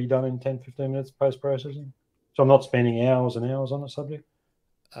thing will be done in 10, 15 minutes post-processing. So I'm not spending hours and hours on the subject.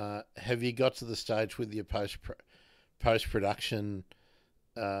 Have you got to the stage with your post-production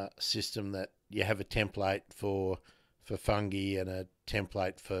system that you have a template for fungi and a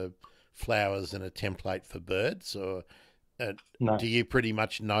template for flowers and a template for birds, or No. do you pretty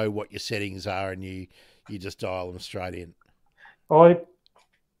much know what your settings are and you just dial them straight in?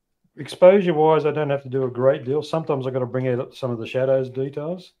 Exposure wise, I don't have to do a great deal. Sometimes I've got to bring out some of the shadows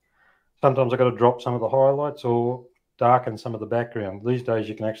details. Sometimes I've got to drop some of the highlights or darken some of the background. These days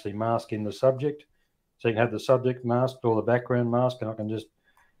you can actually mask in the subject. So you can have the subject masked or the background masked, and I can just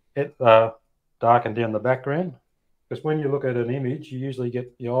darken down the background. Because when you look at an image, you usually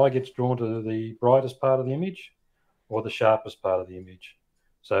get your eye gets drawn to the brightest part of the image or the sharpest part of the image.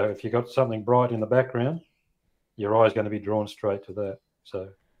 So if you've got something bright in the background, your eye is going to be drawn straight to that. So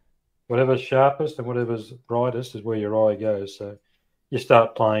whatever's sharpest and whatever's brightest is where your eye goes. So you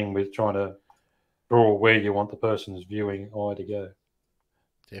start playing with trying to draw where you want the person's viewing eye to go.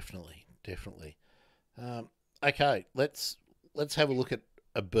 Definitely. Okay, let's have a look at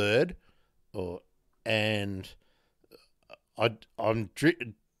a bird, and I'm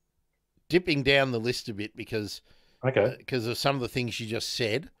dipping down the list a bit because of some of the things you just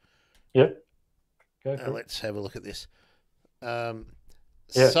said. Yep. Let's have a look at this.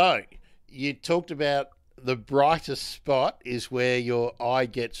 So you talked about the brightest spot is where your eye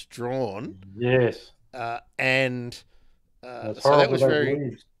gets drawn. Yes. And so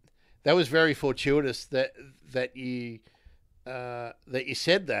that was very fortuitous that you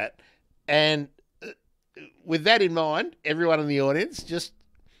said that. And with that in mind, everyone in the audience,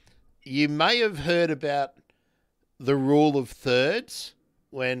 you may have heard about the rule of thirds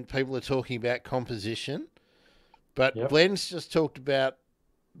when people are talking about composition, but Glenn's just talked about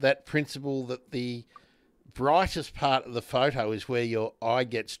that principle that the brightest part of the photo is where your eye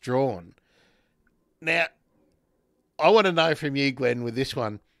gets drawn. Now, I want to know from you, Glenn, with this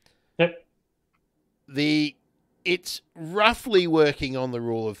one. Yep. It's roughly working on the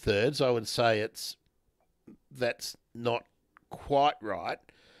rule of thirds. I would say that's not quite right.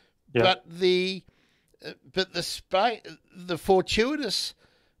 Yep. But the fortuitous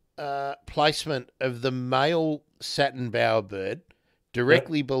placement of the male satin bowerbird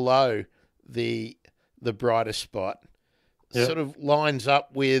directly below the brightest spot sort of lines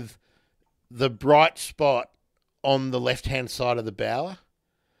up with the bright spot on the left-hand side of the bower.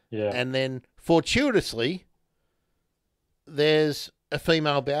 Yeah. And then fortuitously, there's a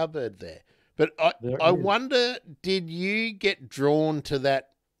female bowerbird there. But I wonder, did you get drawn to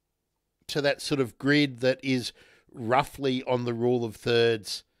that sort of grid that is roughly on the rule of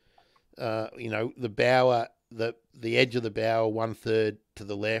thirds? The bower, the edge of the bower, 1/3 to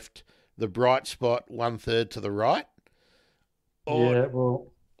the left, the bright spot 1/3 to the right.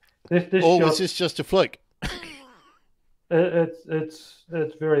 Was this just a fluke?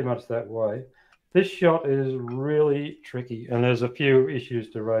 It's very much that way. This shot is really tricky, and there's a few issues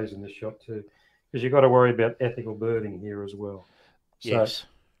to raise in this shot too, because you've got to worry about ethical birding here as well. So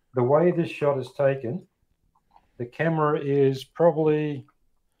the way this shot is taken, the camera is probably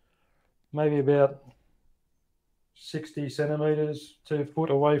maybe about 60 centimeters, 2 foot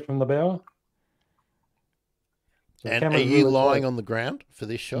away from the bower. So and are you lying on the ground for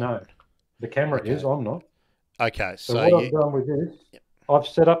this shot? No, the camera is. I'm not. Okay, so what I've done with this, I've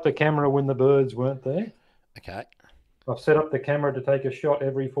set up the camera when the birds weren't there. Okay. I've set up the camera to take a shot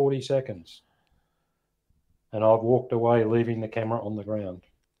every 40 seconds. And I've walked away, leaving the camera on the ground.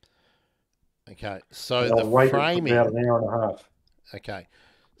 Okay, so the framing... about an hour and a half. Okay.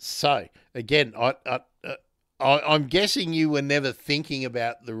 So, again, I'm guessing you were never thinking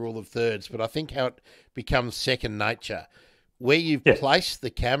about the rule of thirds, but I think how it becomes second nature. Where you've placed the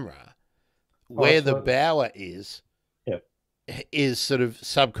camera, where the bower is sort of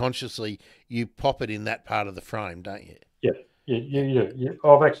subconsciously, you pop it in that part of the frame, don't you? Yeah.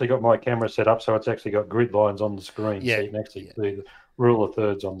 I've actually got my camera set up so it's actually got grid lines on the screen. So you can actually see the rule of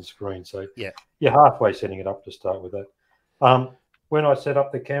thirds on the screen. So you're halfway setting it up to start with that. When I set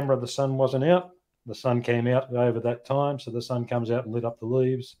up the camera, the sun wasn't out. The sun came out over that time, so the sun comes out and lit up the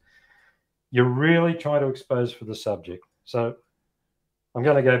leaves. You're really trying to expose for the subject. So I'm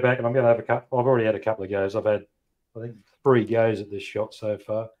going to go back and I'm going to have I've already had a couple of goes. I've had, I think, 3 goes at this shot so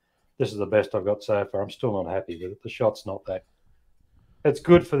far. This is the best I've got so far. I'm still not happy with it. The shot's not that. It's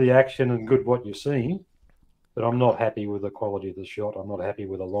good for the action and good what you're seeing, but I'm not happy with the quality of the shot. I'm not happy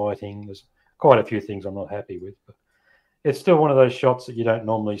with the lighting. There's quite a few things I'm not happy with, but it's still one of those shots that you don't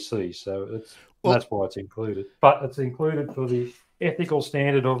normally see. So that's why it's included. But it's included for the ethical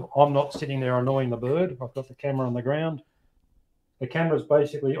standard of I'm not sitting there annoying the bird. I've got the camera on the ground. The camera's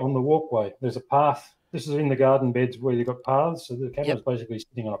basically on the walkway. There's a path. This is in the garden beds where you've got paths. So the camera's basically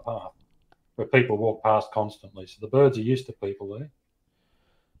sitting on a path where people walk past constantly. So the birds are used to people there.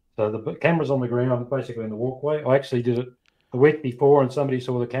 So the camera's on the ground, basically in the walkway. I actually did it the week before, and somebody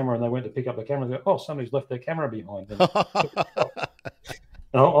saw the camera and they went to pick up the camera and go, oh, somebody's left their camera behind them.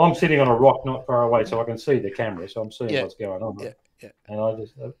 I'm sitting on a rock not far away, so I can see the camera, so I'm seeing what's going on. And I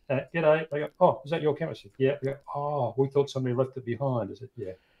just, g'day. They go, oh, is that your camera? I said, yeah. They go, oh, we thought somebody left it behind. I said,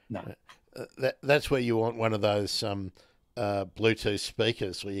 yeah, no. That's where you want one of those Bluetooth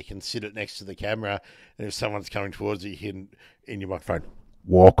speakers where you can sit it next to the camera, and if someone's coming towards you, you can, in your microphone,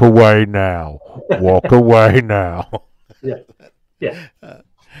 walk away now. Walk away now.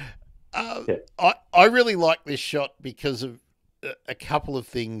 I really like this shot because of a couple of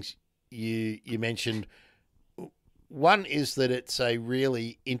things you mentioned. One is that it's a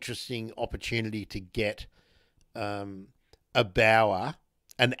really interesting opportunity to get a bower,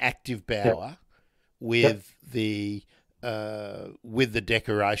 an active bower, with the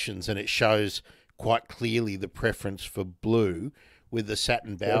decorations, and it shows quite clearly the preference for blue with the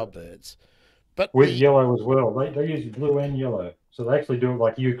satin bowerbirds. But with yellow as well. They use blue and yellow, so they actually do it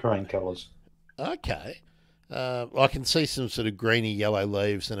like Ukraine colours. Okay. I can see some sort of greeny yellow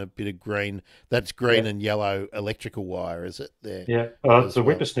leaves and a bit of green. That's green and yellow electrical wire, is it? There. Yeah. It's a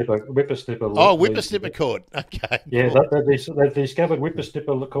whippersnipper. Oh, whippersnipper cord. Okay. Yeah, they've discovered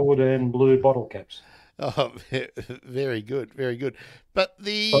whippersnipper cord and blue bottle caps. Oh, very good, very good. But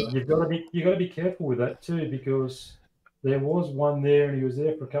you've got to be careful with that too, because there was one there and he was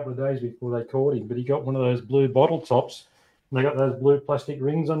there for a couple of days before they caught him, but he got one of those blue bottle tops And they got those blue plastic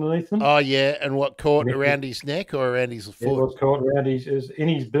rings underneath them. Oh yeah, and what caught And around his neck or around his it foot? was caught around in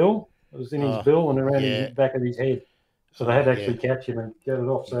his bill. It was in his Oh bill and around yeah, his back of his head. So they oh had to yeah, actually catch him and get it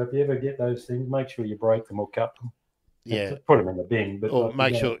off. So if you ever get those things, make sure you break them or cut them and yeah. put them in the bin. But Or like,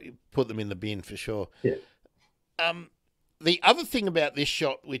 make sure you put them in the bin for sure. yeah, The other thing about this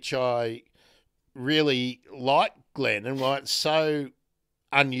shot, which I really like, Glenn, and why it's so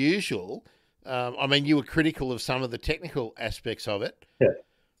unusual. I mean, you were critical of some of the technical aspects of it, yeah,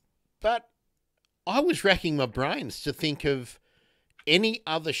 but I was racking my brains to think of any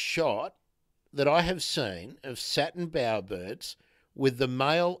other shot that I have seen of satin bowerbirds with the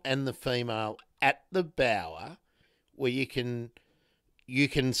male and the female at the bower, where you can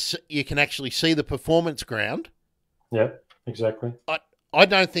actually see the performance ground. yeah, exactly. I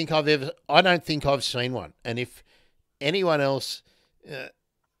don't think I've seen one, and if anyone else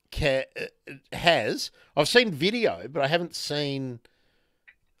has, I've seen video, but I haven't seen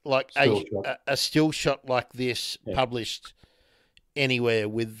like Still shot. a still shot like this published anywhere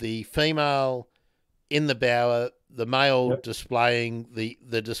with the female in the bower, the male displaying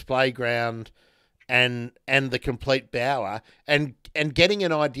the display ground and the complete bower, and getting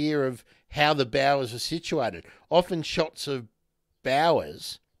an idea of how the bowers are situated. Often shots of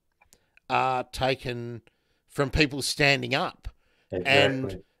bowers are taken from people standing up,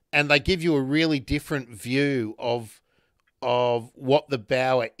 Exactly. and they give you a really different view of what the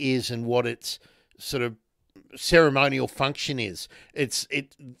bower is and what its sort of ceremonial function is.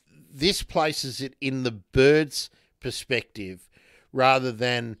 This places it in the bird's perspective rather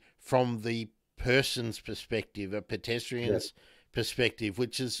than from the person's perspective, a pedestrian's perspective,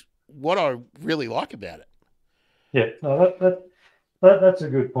 which is what I really like about it. Yeah, no, that's a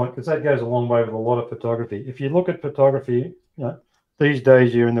good point, because that goes a long way with a lot of photography. If you look at photography, these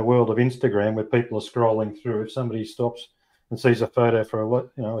days you're in the world of Instagram where people are scrolling through. If somebody stops and sees a photo for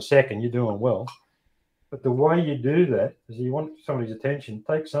a second, you're doing well. But the way you do that is you want somebody's attention,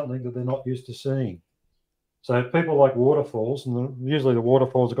 take something that they're not used to seeing. So people like waterfalls, and usually the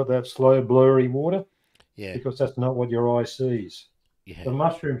waterfalls have got that slow, blurry water, because that's not what your eye sees. Yeah. The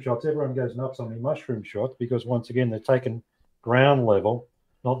mushroom shots, everyone goes nuts on the mushroom shots because, once again, they're taking ground level,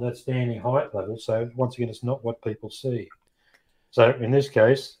 not that standing height level. So once again, it's not what people see. So in this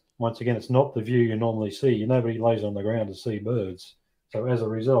case, once again, it's not the view you normally see. Nobody lays on the ground to see birds. So as a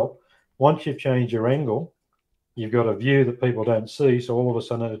result, once you've changed your angle, you've got a view that people don't see. So all of a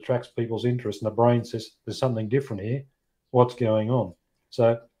sudden it attracts people's interest, and the brain says, there's something different here. What's going on?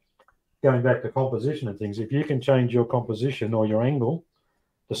 So going back to composition and things, if you can change your composition or your angle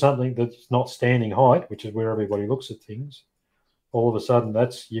to something that's not standing height, which is where everybody looks at things, all of a sudden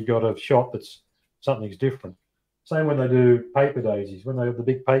you've got a shot that's something's different. Same when they do paper daisies, when they have the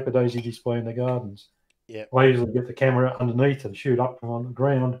big paper daisy display in the gardens. Yeah. They usually get the camera underneath and shoot up from on the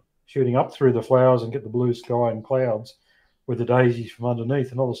ground, shooting up through the flowers, and get the blue sky and clouds with the daisies from underneath.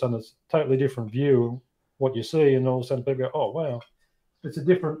 And all of a sudden it's a totally different view of what you see. And all of a sudden people go, oh, wow, it's a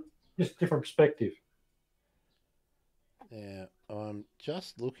different perspective. Yeah, I'm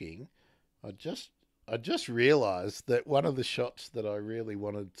just looking. I just realised that one of the shots that I really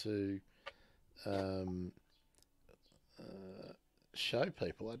wanted to show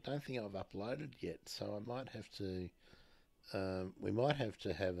people, I don't think I've uploaded yet, so I might have to. We might have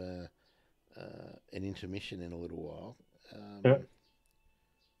to have an intermission in a little while.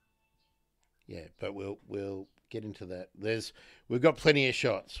 Yeah, but we'll get into that. We've got plenty of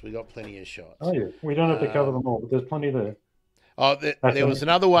shots. Oh yeah, we don't have to cover them all, but there's plenty there. Oh, there was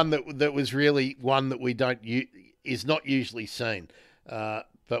another one that was really one that we don't is not usually seen,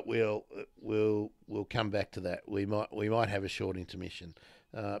 but we'll come back to that. We might have a short intermission,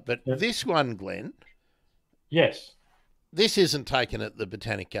 but this one, Glenn. Yes. This isn't taken at the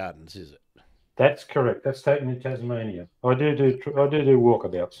Botanic Gardens, is it? That's correct. That's taken in Tasmania. I do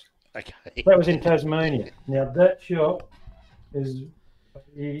walkabouts. Okay. That was in Tasmania. Now that shot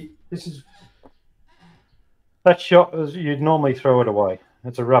you'd normally throw it away.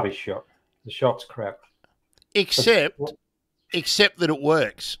 It's a rubbish shot. The shot's crap. Except that it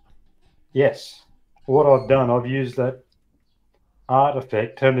works. Yes. What I've done, I've used that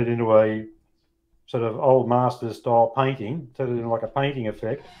artifact, turned it into a sort of old master style painting, turned it into like a painting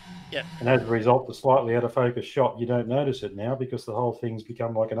effect. Yeah. And as a result, the slightly out of focus shot, you don't notice it now because the whole thing's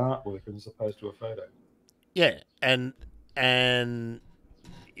become like an artwork as opposed to a photo. Yeah, and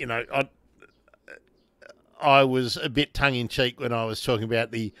I was a bit tongue in cheek when I was talking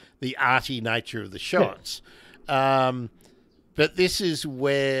about the arty nature of the shots. Yeah. But this is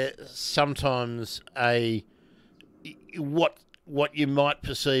where sometimes what you might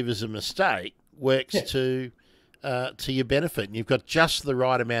perceive as a mistake works to to your benefit, and you've got just the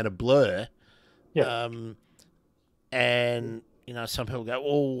right amount of blur. Yeah. And some people go,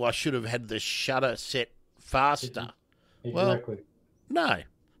 "Oh, I should have had the shutter set faster." Well, Exactly. no,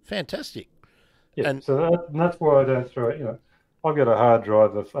 fantastic. Yeah. And So that's why I don't throw it. I've got a hard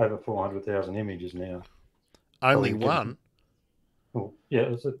drive of over 400,000 images now. only Probably one. Oh,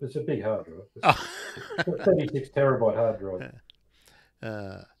 yeah, it's a big hard drive. Oh. It's a 36 terabyte hard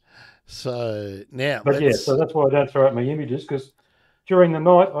drive. So now, But yeah, so that's why I don't throw out my images, because during the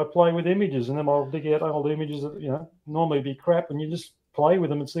night I play with images, and then I'll dig out old images that normally be crap, and you just play with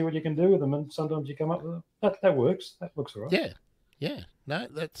them and see what you can do with them, and sometimes you come up with that works. That looks all right. Yeah. No,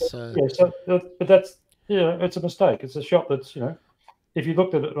 that's Yeah. So, but that's it's a mistake. It's a shot that's if you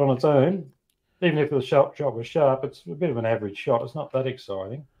looked at it on its own, even if the shot was sharp, it's a bit of an average shot. It's not that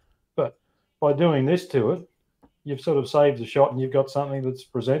exciting, but by doing this to it, you've sort of saved the shot, and you've got something that's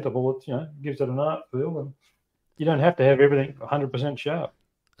presentable. That gives it an art feel, and you don't have to have everything 100% sharp.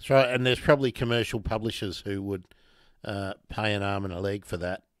 That's right. And there's probably commercial publishers who would pay an arm and a leg for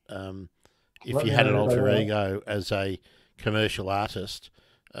that. If you had an alter ego as a commercial artist,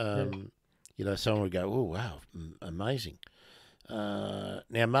 someone would go, "Oh wow, amazing."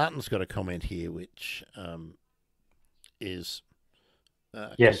 Now Martin's got a comment here, which is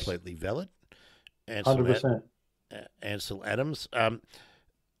completely valid. 100%. Ansel Adams.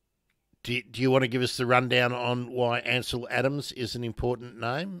 Do you want to give us the rundown on why Ansel Adams is an important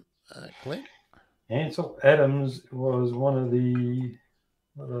name, Glenn? Ansel Adams was one of the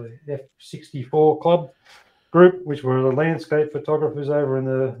F64 club group, which were the landscape photographers over in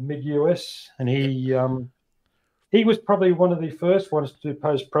the mid-US, and he was probably one of the first ones to do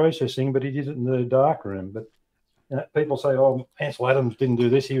post-processing, but he did it in the darkroom. But people say, "Oh, Ansel Adams didn't do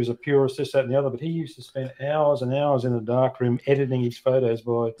this. He was a purist, this, that, and the other." But he used to spend hours and hours in the darkroom editing his photos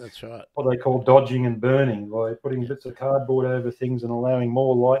by that's right, what they call dodging and burning, by putting bits of cardboard over things and allowing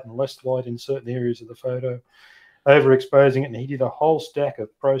more light and less light in certain areas of the photo, overexposing it. And he did a whole stack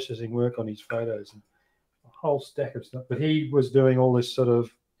of processing work on his photos, and a whole stack of stuff. But he was doing all this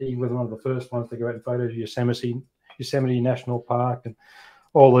he was one of the first ones to go out and photo Yosemite National Park and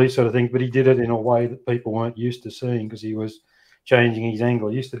all these sort of things, but he did it in a way that people weren't used to seeing, because he was changing his angle.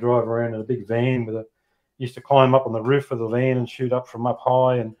 He used to drive around in a big van used to climb up on the roof of the van and shoot up from up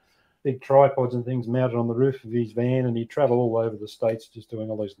high, and big tripods and things mounted on the roof of his van, and he'd travel all over the States just doing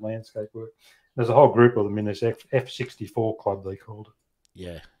all this landscape work. There's a whole group of them in this F64 club, they called it.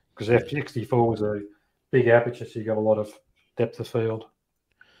 Yeah. Because F64 was a big aperture, so you got a lot of depth of field.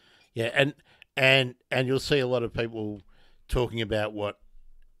 Yeah, and you'll see a lot of people talking about what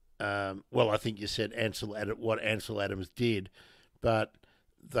I think you said what Ansel Adams did, but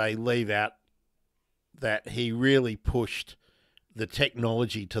they leave out that he really pushed the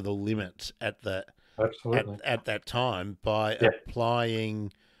technology to the limits at that time by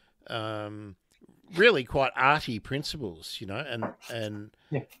applying really quite arty principles, and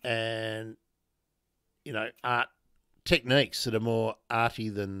art techniques that are more arty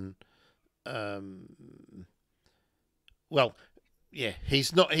than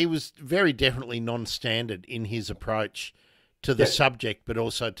he was very definitely non-standard in his approach to the subject, but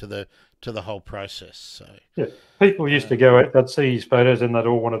also to the whole process. So people used to go out, they'd see his photos, and they'd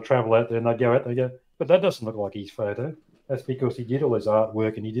all want to travel out there, and they'd go out, they go, "But that doesn't look like his photo." That's because he did all his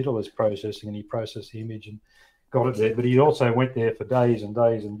artwork, and he did all his processing, and he processed the image and got it there. But he also went there for days and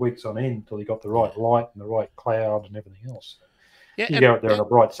days and weeks on end until he got the right light and the right cloud and everything else. If you go out there on a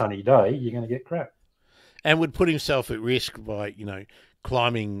bright sunny day, you're going to get crap. And would put himself at risk by,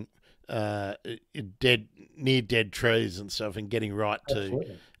 climbing near dead trees and stuff, and getting right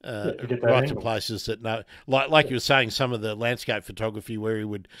to places that like you were saying, some of the landscape photography where he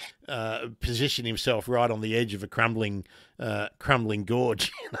would position himself right on the edge of a crumbling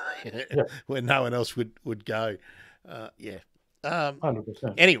gorge, where no one else would go.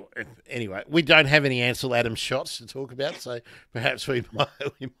 100%. Anyway, we don't have any Ansel Adams shots to talk about, so perhaps we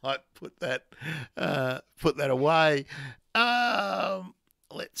might put that away.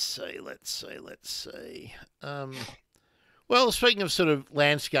 Let's see. Well, speaking of sort of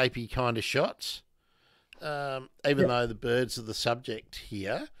landscapey kind of shots, even though the birds are the subject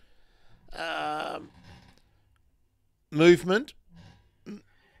here, movement,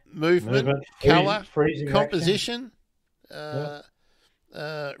 colour, composition.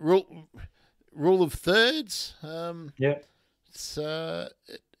 Rule of thirds.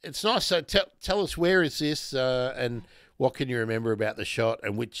 It's nice. So tell us, where is this, and what can you remember about the shot,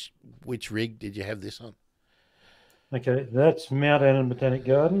 and which rig did you have this on? Okay, that's Mount Annan Botanic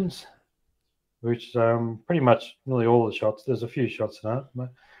Gardens, which pretty much nearly all the shots. There's a few shots in it.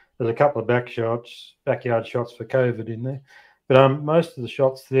 There's a couple of backyard shots for COVID in there. But most of the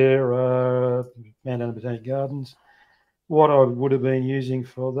shots there are Mount Annan Botanic Gardens. What I would have been using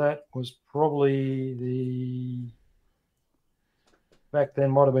for that was probably back then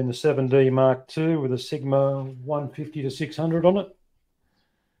might have been the 7D Mark II with a Sigma 150 to 600 on it,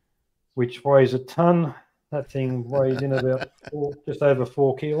 which weighs a ton. That thing weighs in about just over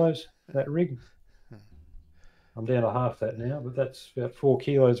 4 kilos, that rig. I'm down to half that now, but that's about 4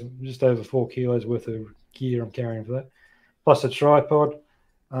 kilos, just over 4 kilos worth of gear I'm carrying for that. Plus a tripod,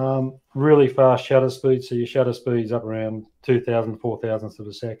 really fast shutter speed. So your shutter speed's up around 2,000, 4,000ths of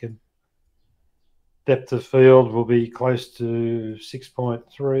a second. Depth of field will be close to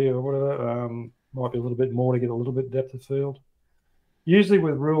 6.3 or whatever. Might be a little bit more to get a little bit depth of field. Usually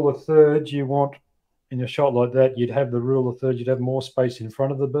with rule of thirds, you want, in a shot like that, you'd have the rule of thirds, you'd have more space in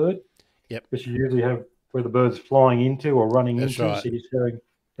front of the bird. Yep. Because you usually have where the bird's flying into or running That's into, right. so you're showing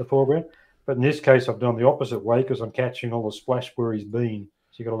the foreground. But in this case, I've done the opposite way because I'm catching all the splash where he's been.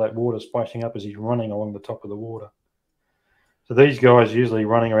 So you've got all that water splashing up as he's running along the top of the water. So these guys usually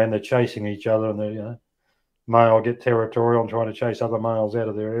running around, they're chasing each other, and they're, male get territorial and trying to chase other males out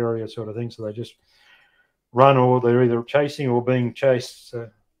of their area sort of thing. So they just run, or they're either chasing or being chased. So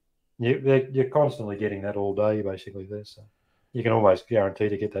you're constantly getting that all day basically there. So you can always guarantee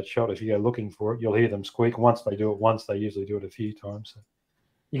to get that shot. If you go looking for it, you'll hear them squeak. Once they do it once, they usually do it a few times. So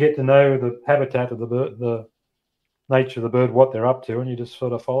you get to know the habitat of the bird, the nature of the bird, what they're up to, and you just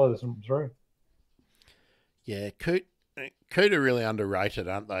sort of follow them through. Yeah, coot are really underrated,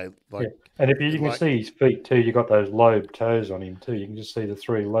 aren't they? Like, yeah. And if you can see his feet too, you got those lobe toes on him too. You can just see the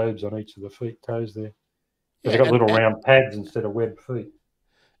 3 lobes on each of the feet toes there. They've got little round pads instead of webbed feet.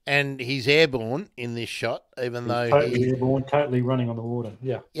 And he's airborne in this shot, even though totally airborne, totally running on the water.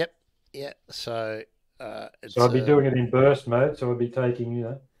 Yeah. Yep. Yeah. So so I'd be doing it in burst mode. So I'd be taking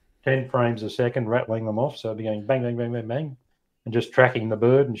 10 frames a second, rattling them off. So I'd be going bang, bang, bang, bang, bang, and just tracking the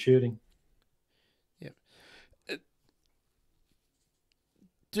bird and shooting. Yep.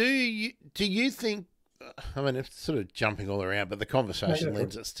 Do you think? I mean, it's sort of jumping all around, but the conversation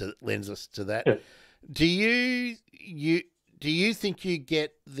lends us to that. Yeah. Do you think you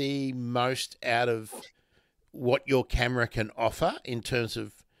get the most out of what your camera can offer in terms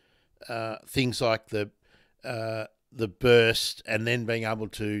of things like the burst, and then being able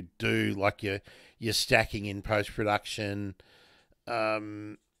to do like your stacking in post production?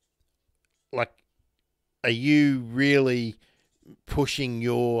 Like, are you really pushing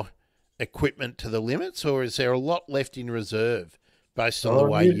your equipment to the limits, or is there a lot left in reserve based on the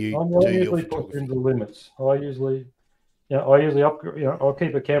way you do your photography? Push into the limits. I usually upgrade. I'll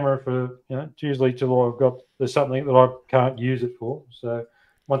keep a camera for usually till there's something that I can't use it for. So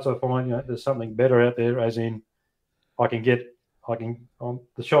once I find there's something better out there, as in the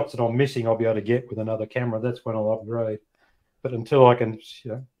shots that I'm missing, I'll be able to get with another camera. That's when I'll upgrade. But until I can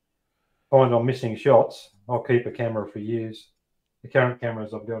find I'm missing shots, I'll keep a camera for years. The current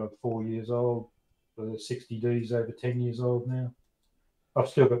cameras I've got are 4 years old. The 60D's over 10 years old now. I've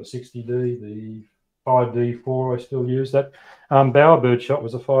still got the 60D, the 5D4 I still use. That bowerbird shot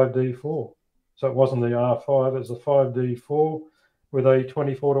was a 5D4. So it wasn't the R5, it was a 5D4 with a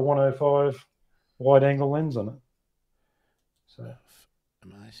 24 to 105 wide angle lens on it. So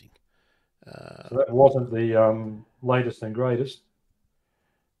amazing. So that wasn't the latest and greatest.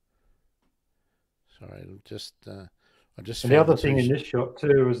 Sorry, and the other thing in this shot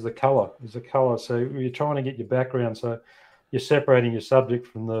too is the color. So you're trying to get your background, so you're separating your subject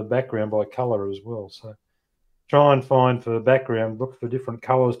from the background by color as well. So try and find for the background, look for different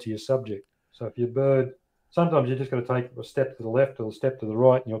colors to your subject. So if your bird, sometimes you're just going to take a step to the left or a step to the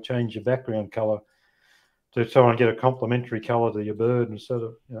right, and you'll change your background color to try and get a complementary color to your bird instead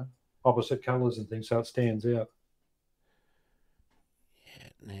of opposite colors and things, so it stands out. Yeah.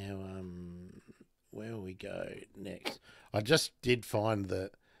 Now, where will we go next? I just did find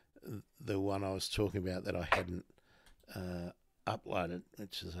the one I was talking about that I hadn't uploaded,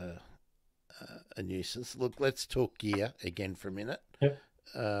 which is a nuisance. Look, let's talk gear again for a minute. Yep.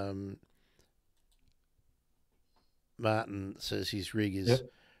 Martin says his rig is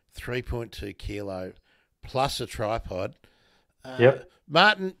 3.2 kilo plus a tripod.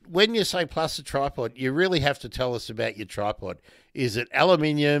 Martin, when you say plus a tripod, you really have to tell us about your tripod. Is it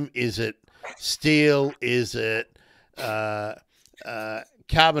aluminium? Is it steel? Is it carbon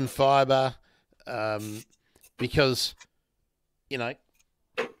fiber? Because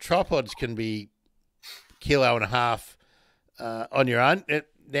tripods can be 1.5 kilos on your own.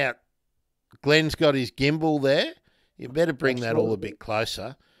 Now, Glenn's got his gimbal there. You better bring that all a bit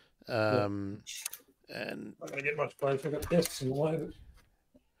closer. And I'm going to get much closer. I've got desks in the way.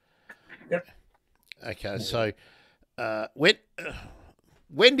 Yep. Okay, so when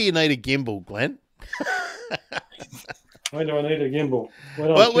do you need a gimbal, Glenn? When do I need a gimbal? When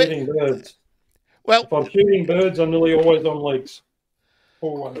I'm Well, shooting birds. well, If I'm shooting birds, I'm nearly always on legs.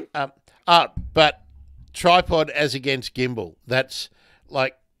 Always. but tripod as against gimbal. That's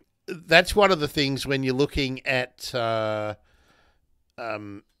one of the things when you're looking at the.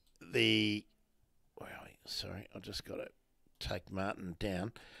 Sorry, I just got to take Martin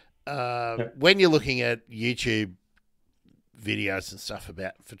down. Yep. When you're looking at YouTube videos and stuff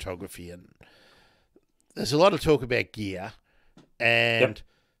about photography, and there's a lot of talk about gear, and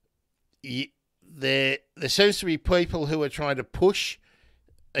there seems to be people who are trying to push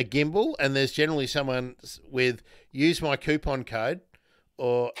a gimbal, and there's generally someone with use my coupon code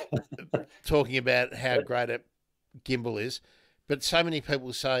or talking about how great a gimbal is, but so many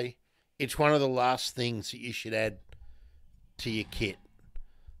people say it's one of the last things that you should add to your kit.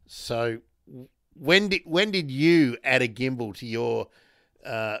 So when did you add a gimbal to your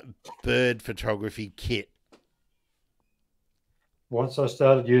bird photography kit? Once I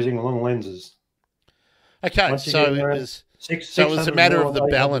started using long lenses. Okay, so it was a matter of the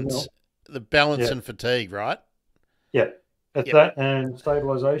balance and fatigue, right? Yeah, it's that and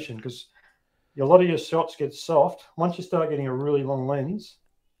stabilization, because a lot of your shots get soft. Once you start getting a really long lens,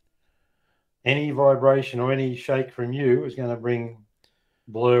 any vibration or any shake from you is going to bring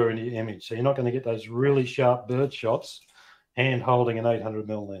blur into your image. So you're not going to get those really sharp bird shots hand holding an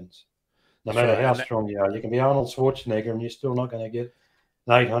 800mm lens. No matter how strong you are. You can be Arnold Schwarzenegger and you're still not going to get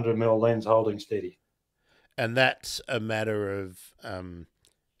an 800mm lens holding steady. And that's a matter of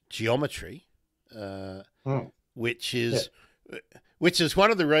geometry, which is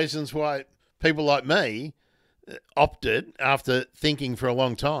one of the reasons why people like me opted, after thinking for a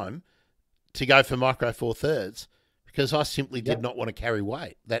long time, to go for micro four thirds, because I simply did not want to carry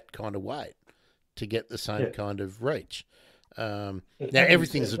that kind of weight to get the same kind of reach. Now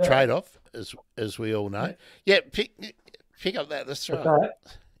everything's a trade-off, as we all know. Yeah, pick up that. That's right.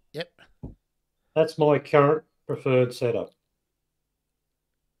 Yep. That's my current preferred setup.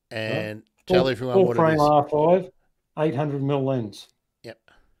 And tell everyone what it is. Full frame R5, 800mm lens. Yep.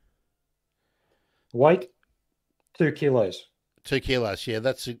 Weight, 2 kilos. 2 kilos. Yeah,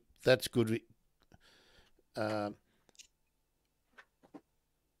 that's good. Now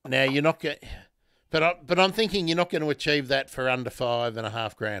you're not going, but I'm thinking you're not going to achieve that for under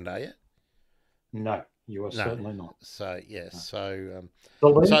 $5,500, are you? No, you are certainly not. So yes, no.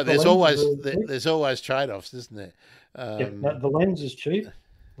 So there's always trade-offs, isn't there? The lens is cheap.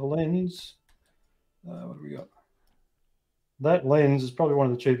 The lens, what do we got? That lens is probably one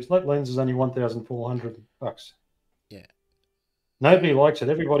of the cheapest. That lens is only $1,400. Yeah. Nobody likes it.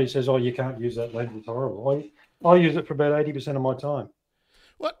 Everybody says, "Oh, you can't use that lens; it's horrible." I use it for about 80% of my time.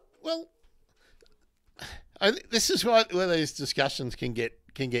 What? Well, this is where these discussions can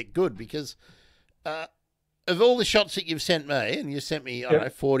get good, because of all the shots that you've sent me, and you sent me, I don't know,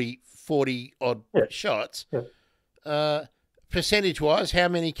 40 odd shots. Yeah. Percentage-wise, how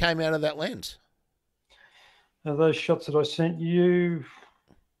many came out of that lens? Those shots that I sent you,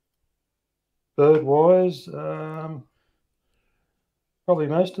 bird-wise, probably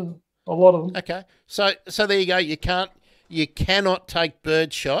most of them, a lot of them. Okay, so there you go. You cannot take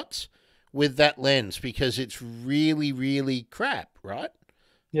bird shots with that lens because it's really, really crap, right?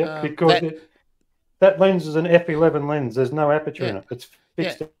 Yeah, because that lens is an f11 lens. There's no aperture in it. It's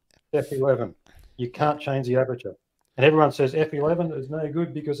fixed at f11. You can't change the aperture. And everyone says f11 is no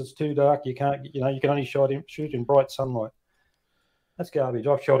good because it's too dark. You can't, you can only shoot in bright sunlight. That's garbage.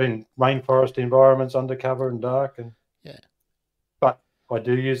 I've shot in rainforest environments, undercover and dark, and but I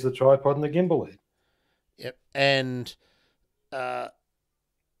do use the tripod and the gimbal head. Yep, and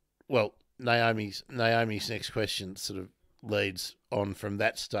well, Naomi's next question sort of leads on from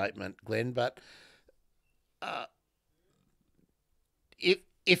that statement, Glenn. But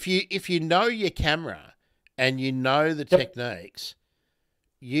if you know your camera and you know the techniques,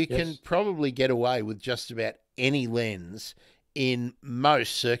 you can probably get away with just about any lens in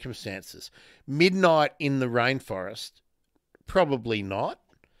most circumstances. Midnight in the rainforest, probably not.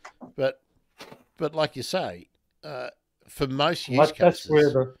 But like you say, for most use cases,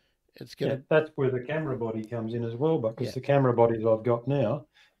 that's where the camera body comes in as well. Because the camera body that I've got now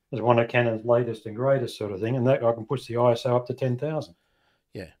is one of Canon's latest and greatest sort of thing, and that I can push the ISO up to 10,000.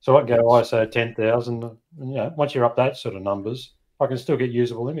 Yeah. So I can go ISO 10,000. And, once you're up that sort of numbers, I can still get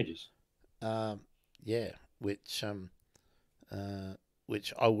usable images.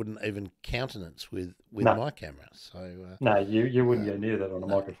 Which I wouldn't even countenance with my camera. So no, you wouldn't go near that on a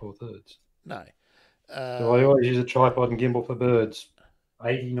Micro Four Thirds. No. So I always use a tripod and gimbal for birds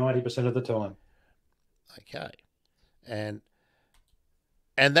 80-90% of the time. Okay, and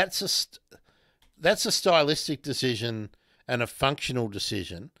that's that's a stylistic decision and a functional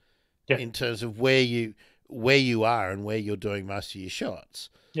decision Yeah, in terms of where you are and where you're doing most of your shots.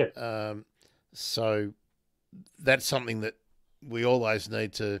 yeah, So that's something that we always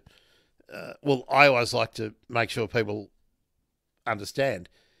need to. Well, I always like to make sure people understand.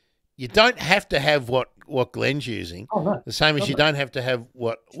 You don't have to have what Glenn's using. oh no, The same as God, you no. don't have to have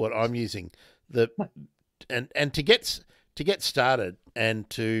what I'm using. The and to get started and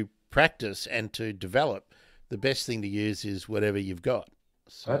to practice and to develop, the best thing to use is whatever you've got.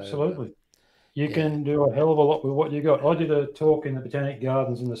 So Absolutely. You yeah. can do a hell of a lot with what you got. I did a talk in the Botanic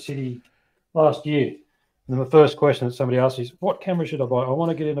Gardens in the city last year. And the first question that somebody asked is, what camera should I buy? I want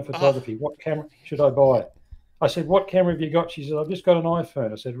to get into Oh, photography. What camera should I buy? I said, what camera have you got? She said, I've just got an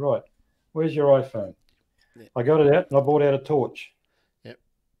iPhone. I said, right, where's your iPhone? yeah. I got it out and I bought out a torch. Yep.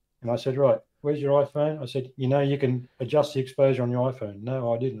 And I said, right, where's your iPhone? I said, you can adjust the exposure on your iPhone.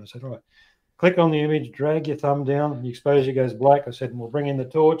 No, I didn't. I said, right, click on the image, drag your thumb down, the exposure goes black. I said, we'll bring in the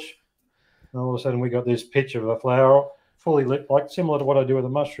torch. And all of a sudden we got this picture of a flower fully lit, like similar to what I do with the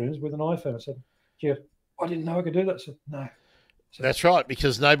mushrooms with an iPhone. I said, gee, I didn't know I could do that. I said, no. That's right,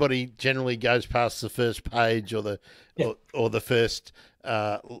 because nobody generally goes past the first page or the Yeah. or the first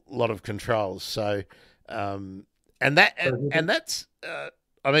lot of controls. So, and that's.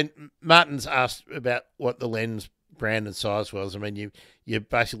 I mean, Martin's asked about what the lens brand and size was. I mean, you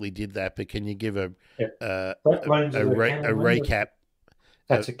basically did that, but can you give a recap?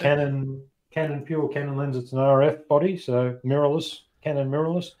 That's a Canon pure Canon lens. It's an RF body, so mirrorless, Canon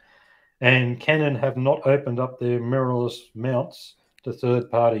mirrorless. And Canon have not opened up their mirrorless mounts to third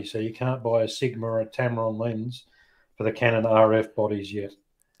parties, so you can't buy a Sigma or a Tamron lens for the Canon RF bodies yet.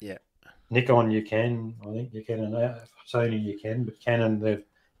 Yeah. Nikon you can, I think you can, and Sony you can, but Canon, they've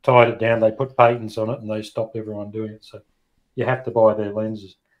tied it down. They put patents on it and they stopped everyone doing it. So you have to buy their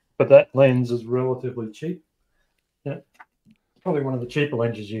lenses. But that lens is relatively cheap. Yeah, probably one of the cheaper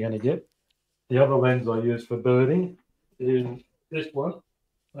lenses you're going to get. The other lens I use for birding is this one.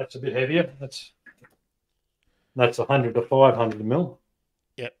 That's a bit heavier. That's 100 to 500 mil.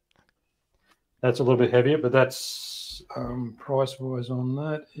 Yep. That's a little bit heavier, but that's price wise on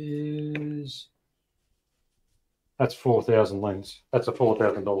that is that's 4,000 lens. That's a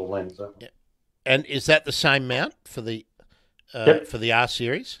 $4,000 lens. Yeah. And is that the same mount for the Yep. for the R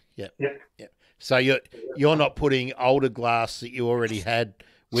series? Yep. Yep. Yep. So you're not putting older glass that you already had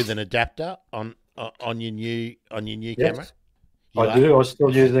with an adapter on your new camera? I do. I'm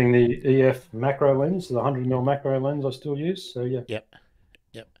still using the EF macro lens, the 100mm macro lens I still use. So, yeah. Yep.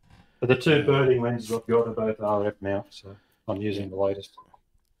 Yep. But the two birding lenses I've got are both RF mounts, so I'm using the latest.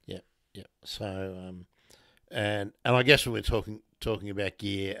 Yep. Yep. So, and I guess when we're talking about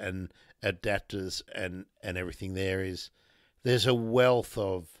gear and adapters and everything, there's a wealth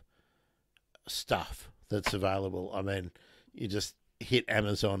of stuff that's available. I mean, you just hit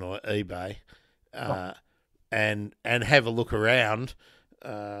Amazon or eBay, and have a look around,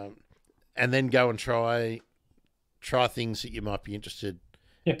 and then go and try things that you might be interested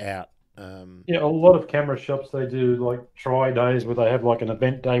out. A lot of camera shops, they do like try days where they have like an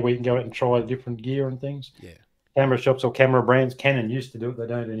event day where you can go out and try different gear and things. Yeah. Camera shops or camera brands, Canon used to do it, they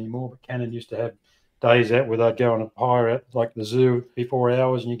don't anymore, but Canon used to have days out where they'd go and hire out like the zoo before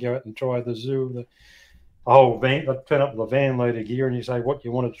hours and you go out and try the zoo, the whole van. They'd turn up with a van load of gear and you say what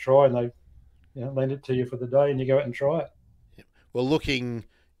you wanted to try and they lend it to you for the day and you go out and try it. Yeah. Well, looking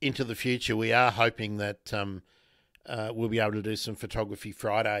into the future, we are hoping that we'll be able to do some Photography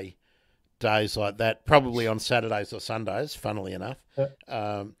Friday days like that, probably on Saturdays or Sundays, funnily enough,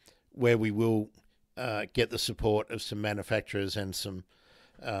 where we will get the support of some manufacturers and some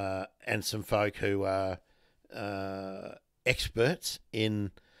folk who are experts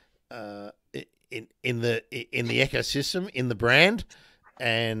in the ecosystem, in the brand,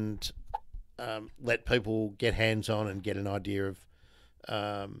 and let people get hands on and get an idea of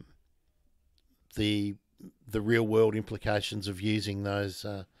the real world implications of using those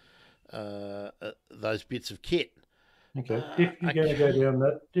bits of kit. Okay. If you're going to go down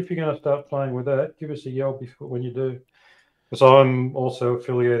that, if you're going to start playing with that, give us a yell before when you do. Because I'm also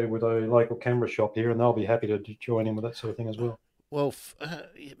affiliated with a local camera shop here, and they'll be happy to join in with that sort of thing as well. Well,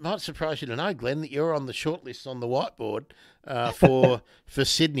 it might surprise you to know, Glenn, that you're on the shortlist on the whiteboard for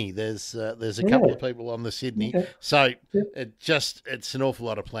Sydney. There's a couple of people on the Sydney, so it's an awful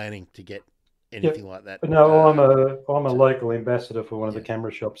lot of planning to get anything like that. But no, I'm a local ambassador for one of the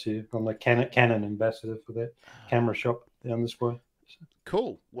camera shops here. I'm the Canon ambassador for that camera shop down this way.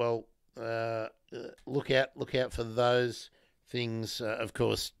 Cool. Well, look out for those things, of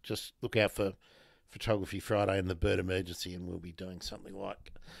course, just look out for Photography Friday and the Bird Emergency, and we'll be doing something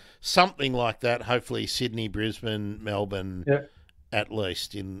like that. Hopefully, Sydney, Brisbane, Melbourne, Yeah. at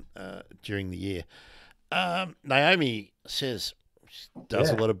least in during the year. Naomi says she does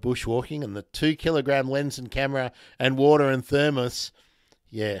a lot of bushwalking, and the 2 kilogram lens and camera and water and thermos.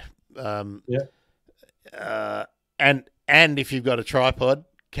 Yeah. And if you've got a tripod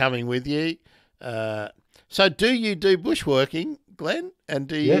coming with you. So do you do bushwalking, Glenn? And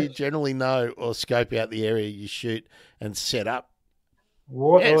do you generally know or scope out the area you shoot and set up?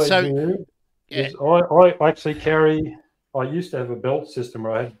 What I do is I actually carry. I used to have a belt system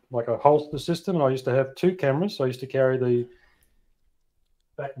where I had like a holster system, and I used to have 2 cameras. So I used to carry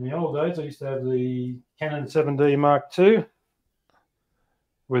back in the old days, I used to have the Canon 7D Mark II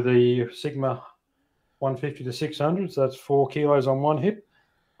with the Sigma 150 to 600. So that's 4 kilos on one hip.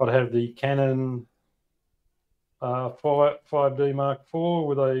 I'd have the Canon 5D Mark IV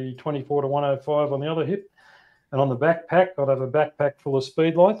with a 24 to 105 on the other hip. And on the backpack, I'd have a backpack full of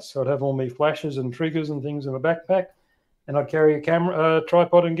speed lights. So I'd have all my flashes and triggers and things in the backpack. And I'd carry a camera,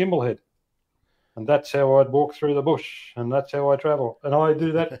 tripod and gimbal head. And that's how I'd walk through the bush. And that's how I travel. And I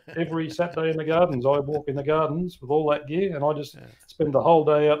do that every Saturday in the gardens. I walk in the gardens with all that gear, and I just spend the whole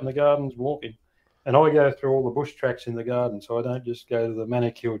day out in the gardens walking. And I go through all the bush tracks in the garden, so I don't just go to the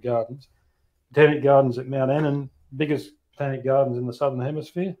manicured gardens. Botanic Gardens at Mount Annan, biggest botanic gardens in the Southern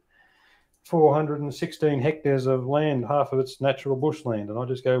Hemisphere. 416 hectares of land, half of it's natural bushland, and I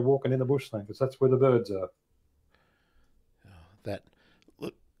just go walking in the bushland because that's where the birds are.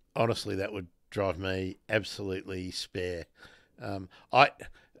 Honestly, that would drive me absolutely spare.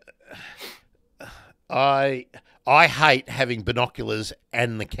 I hate having binoculars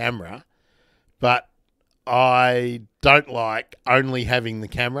and the camera, but I don't like only having the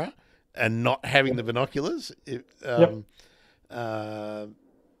camera and not having the binoculars.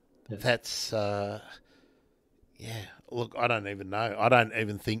 That's Look, I don't even know. I don't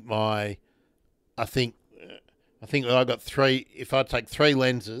even think I think I got 3. If I take 3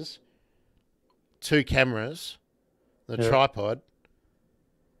 lenses, 2 cameras, the tripod,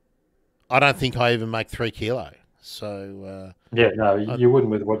 I don't think I even make 3 kilo. So you wouldn't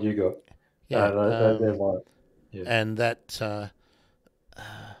with what you got. And that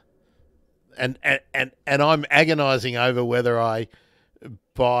and I'm agonising over whether I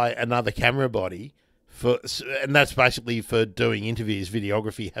buy another camera body and that's basically for doing interviews,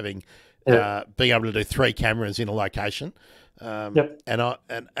 videography, having being able to do 3 cameras in a location. And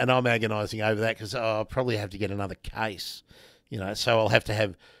I'm agonising over that because I'll probably have to get another case, so I'll have to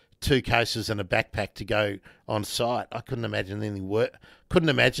have 2 cases and a backpack to go on site. I couldn't imagine anything work. Couldn't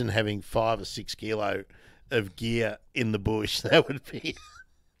imagine having 5 or 6 kilo of gear in the bush. That would be.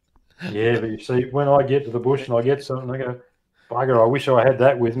 Yeah, but you see, when I get to the bush and I get something, I go, bugger, I wish I had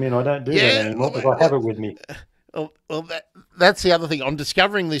that with me, and I don't do that anymore because I have it with me. Well, that's the other thing. I'm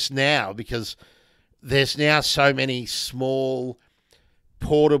discovering this now because there's now so many small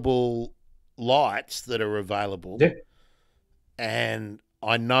portable lights that are available. Yeah. And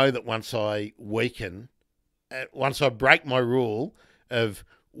I know that once I break my rule of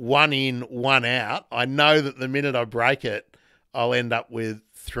 1 in, 1 out, I know that the minute I break it, I'll end up with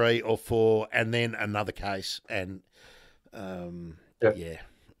 3 or 4 and then another case. And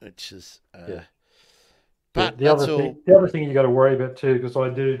it's just. But the other thing you got to worry about too, because I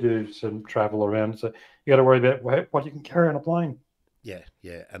do some travel around, so you got to worry about what you can carry on a plane. Yeah,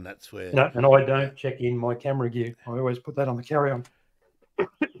 and that's where. No, and I don't check in my camera gear. I always put that on the carry-on.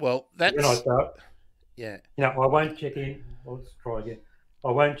 Well, that's. When I start. Yeah. I won't check in. Let's try again.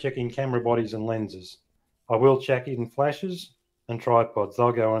 I won't check in camera bodies and lenses. I will check in flashes and tripods.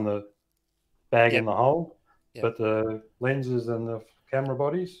 They'll go in the bag in the hold, but the lenses and the camera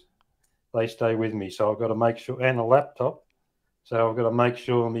bodies, they stay with me. So I've got to make sure, and a laptop. So I've got to make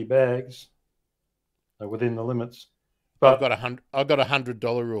sure my bags are within the limits. But I've got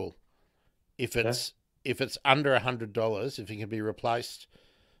 $100 rule. If it's under $100, if it can be replaced,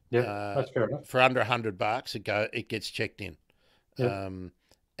 that's fair enough. For under $100, it gets checked in.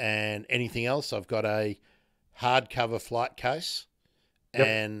 And anything else, I've got a hardcover flight case,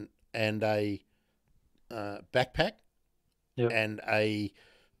 and a backpack,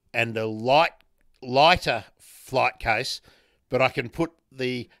 and a lighter flight case, but I can put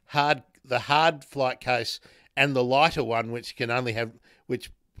the hard flight case and the lighter one, which can only have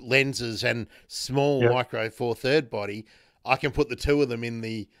lenses and small micro 4/3 body. I can put the 2 of them in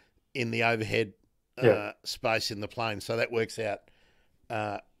the overhead space in the plane, so that works out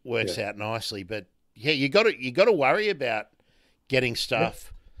out nicely. But you got to worry about getting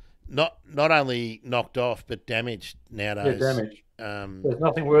stuff not only knocked off but damaged Yeah, nowadays. damage. There's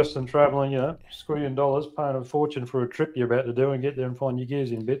nothing worse than travelling, screwing dollars, paying a fortune for a trip you're about to do and get there and find your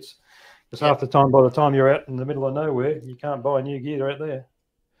gears in bits. Because Yep. half the time, by the time you're out in the middle of nowhere, you can't buy new gear out there.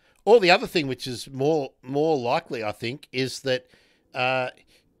 Or the other thing, which is more likely, I think, is that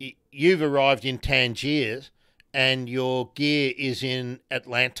you've arrived in Tangier and your gear is in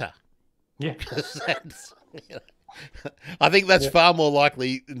Atlanta. Yeah. That's, I think that's Yeah. far more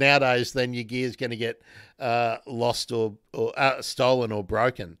likely nowadays than your gear's going to get lost or stolen or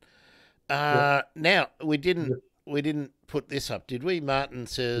broken. Now we didn't put this up, did we? Martin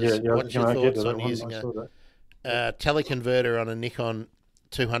says, Yeah, I was "What's your going to get thoughts to that on one. using I a saw that. teleconverter on a Nikon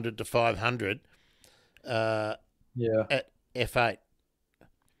 200 to 500 Yeah. at f8?"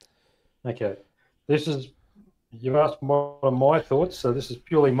 Okay. You've asked what are my thoughts, so this is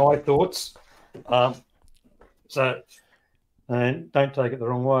purely my thoughts. And don't take it the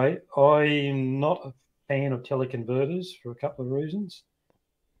wrong way. I'm not a fan of teleconverters for a couple of reasons.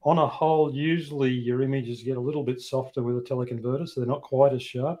 On a whole, usually your images get a little bit softer with a teleconverter, so they're not quite as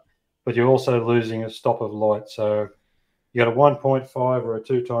sharp, but you're also losing a stop of light. So you got a 1.5 or a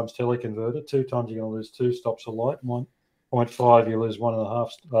 2 times teleconverter. 2 times you're going to lose 2 stops of light. 1.5 you lose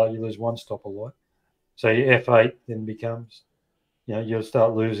 1.5. You lose 1 stop of light. So your f8 then becomes, you'll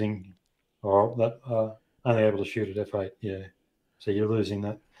start losing, or that only able to shoot at f8. Yeah, so you're losing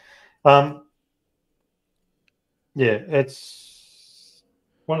that. Yeah, it's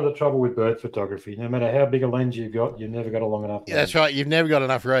one of the trouble with bird photography. No matter how big a lens you've got, you've never got a long enough lens. That's right. You've never got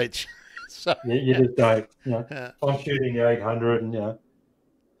enough reach. So you just don't. I'm shooting the 800, and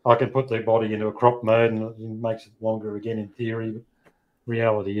I can put the body into a crop mode, and it makes it longer again in theory. But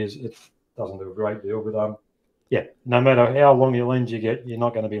reality is, it doesn't do a great deal. But no matter how long your lens you get, you're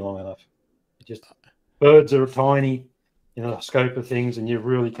not going to be long enough. Birds are tiny in the scope of things, and you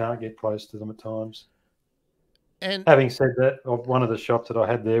really can't get close to them at times. And having said that, one of the shots that I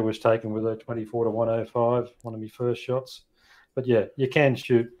had there was taken with a 24 to 105, one of my first shots. But yeah, you can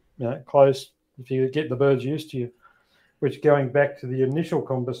shoot close if you get the birds used to you. Which, going back to the initial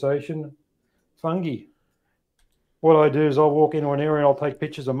conversation, fungi. What I do is I'll walk into an area and I'll take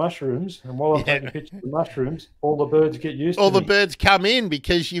pictures of mushrooms, and while I'm taking pictures of mushrooms, all the birds get used to me. All the birds come in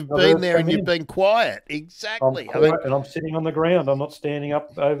because you've been there and you've been quiet. Exactly. I'm quiet, and I'm sitting on the ground. I'm not standing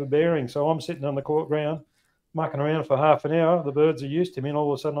up overbearing. So I'm sitting on the court ground, mucking around for half an hour. The birds are used to me, and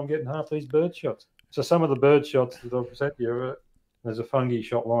all of a sudden I'm getting half these bird shots. So some of the bird shots that I've sent you, there's a fungi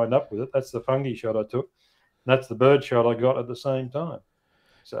shot lined up with it. That's the fungi shot I took. That's the bird shot I got at the same time.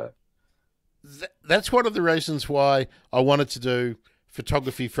 So that's one of the reasons why I wanted to do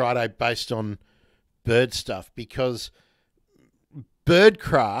Photography Friday based on bird stuff, because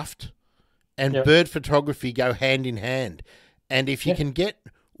birdcraft and bird photography go hand in hand. And if you can get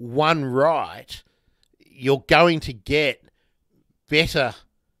one right, you're going to get better.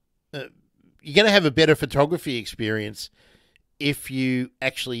 You're going to have a better photography experience if you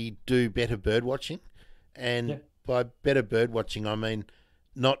actually do better bird watching. And by better bird watching, I mean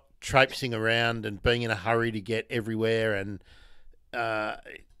not traipsing around and being in a hurry to get everywhere. And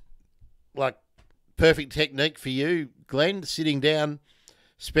like, perfect technique for you, Glenn, sitting down,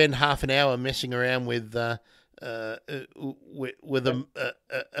 spend half an hour messing around with a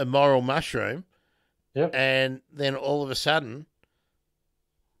moral mushroom. Yep. And then all of a sudden,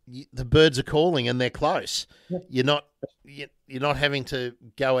 the birds are calling and they're close. Yep. You're not having to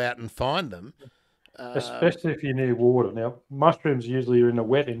go out and find them. Especially if you're near water. Now, mushrooms usually are in a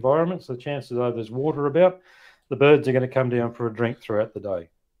wet environment, so the chances are there's water about. The birds are going to come down for a drink throughout the day.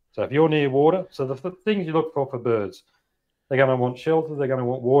 So if you're near water, so the things you look for birds, they're going to want shelter, they're going to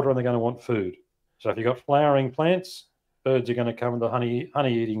want water, and they're going to want food. So if you've got flowering plants, birds are going to come, the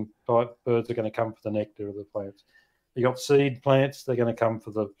honey-eating type birds are going to come for the nectar of the plants. You've got seed plants, they're going to come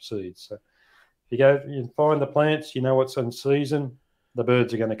for the seeds. So if you find the plants, you know what's in season, the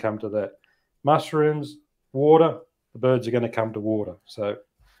birds are going to come to that. Mushrooms, water, the birds are going to come to water. So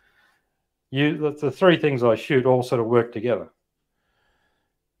the three things I shoot all sort of work together.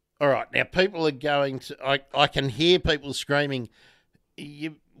 All right. Now, people are going to... I can hear people screaming,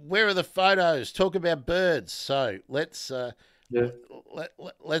 where are the photos? Talk about birds. So let's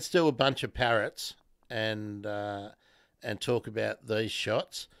let's do a bunch of parrots and talk about these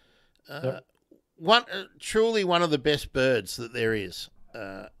shots. Truly one of the best birds that there is.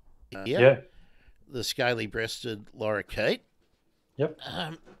 The scaly-breasted lorikeet. Yep.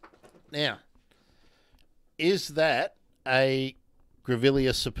 Now, is that a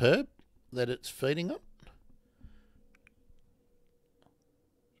Grevillea superb that it's feeding on?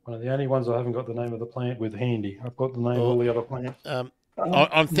 One of the only ones I haven't got the name of the plant with handy. I've got the name of all the other plants. I'm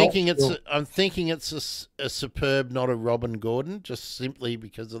Not thinking sure. I'm thinking it's a superb, not a Robin Gordon, just simply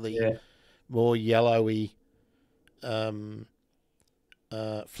because of the Yeah. more yellowy um,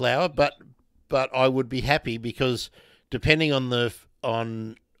 flower. But I would be happy because depending on the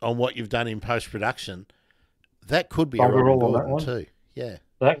on what you've done in post production, that could be a Robin Overall on that Gordon one. too. Yeah.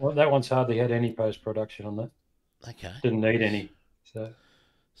 That one's hardly had any post production on that. Okay. Didn't need any. So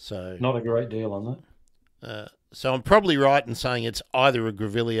So not a great deal on that. so I'm probably right in saying it's either a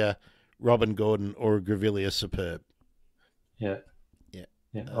Grevillea Robin Gordon or a Grevillea Superb. Yeah. Yeah.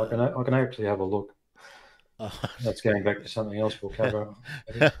 Yeah. I can actually have a look. That's going back to something else we'll cover.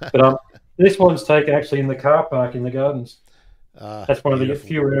 But this one's taken actually in the car park in the gardens. That's one of the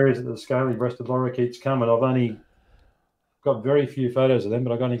few areas that the scaly breasted lorikeets come, and I've only got very few photos of them,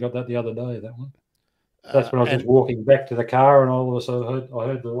 but I've only got that the other day, that one. That's when I was just walking back to the car, and all of a sudden I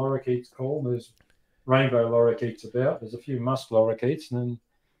heard the lorikeets call. There's rainbow lorikeets about. There's a few musk lorikeets, and then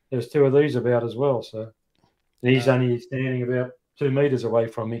there's two of these about as well. So he's only standing about 2 meters away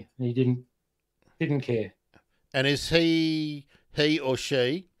from me, and he didn't care. And is he or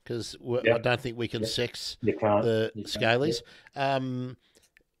she? Because I don't think we can sex the scalies.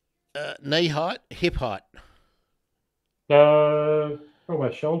 Knee height, hip height.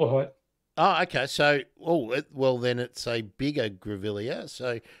 Almost shoulder height. Oh, okay. So, well, then it's a bigger Grevillea.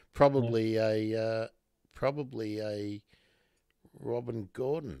 So probably a Robin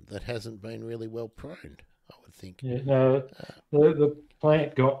Gordon that hasn't been really well pruned, I would think. Yeah. No, the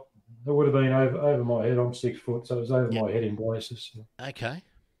plant it would have been over my head. I'm 6 foot, so it was over my head in places. So. Okay.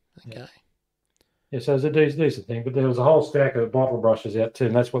 Yeah, so it's a decent thing, but there was a whole stack of bottle brushes out too,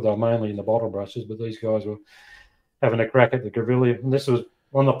 and that's what they were mainly in the bottle brushes. But these guys were having a crack at the Grevillea, and this was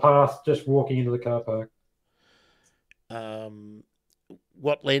on the path just walking into the car park.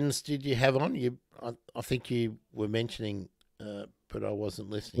 What lens did you have on? I think you were mentioning, but I wasn't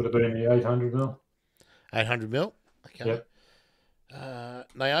listening. Would have been the 800 mil. 800 mil. Okay. Yep.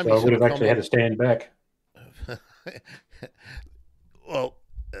 Naomi, so I would have actually had to stand back. Well,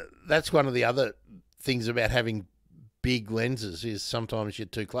 that's one of the other things about having big lenses is sometimes you're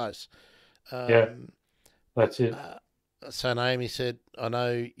too close. Yeah, that's it. So Naomi said, I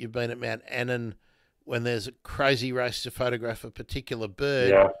know you've been at Mount Annan when there's a crazy race to photograph a particular bird.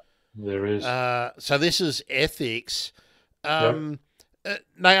 Yeah, there is. So this is ethics.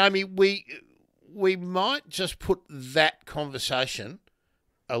 Naomi, we might just put that conversation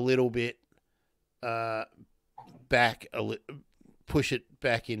a little bit back, push it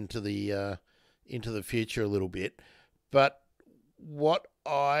back into the future a little bit. But what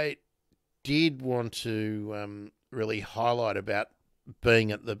I did want to really highlight about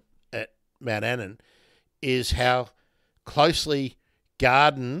being at Mount Annan is how closely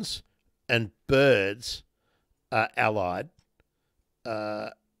gardens and birds are allied,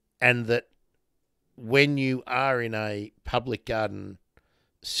 and that when you are in a public garden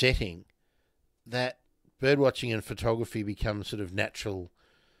setting, that birdwatching and photography become sort of natural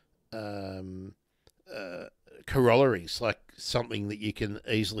corollaries, like something that you can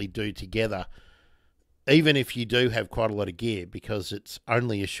easily do together, even if you do have quite a lot of gear, because it's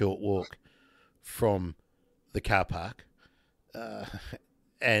only a short walk from the car park,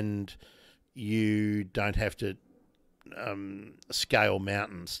 and you don't have to scale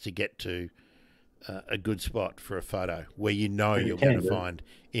mountains to get to a good spot for a photo where you're going to find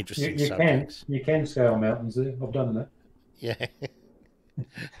interesting subjects. You can scale mountains there. I've done that. Yeah.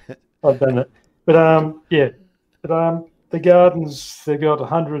 I've done it. But the gardens, they've got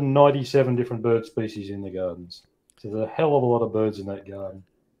 197 different bird species in the gardens. So there's a hell of a lot of birds in that garden.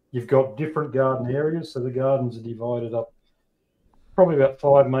 You've got different garden areas, so the gardens are divided up probably about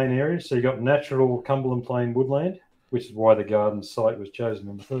 5 main areas. So you've got natural Cumberland Plain woodland, which is why the garden site was chosen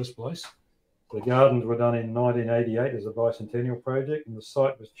in the first place. The gardens were done in 1988 as a bicentennial project, and the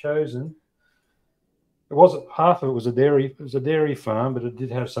site was chosen. It wasn't half of it was a dairy. It was a dairy farm, but it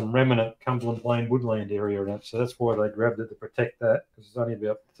did have some remnant Cumberland Plain woodland area in it. So that's why they grabbed it to protect that, because there's only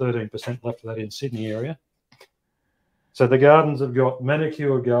about 13% left of that in Sydney area. So the gardens have got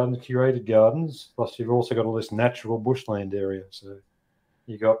manicured gardens, curated gardens, plus you've also got all this natural bushland area. So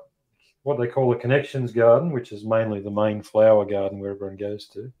you got what they call a connections garden, which is mainly the main flower garden where everyone goes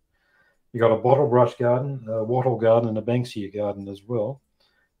to. You got a bottle brush garden, a wattle garden, and a banksia garden as well.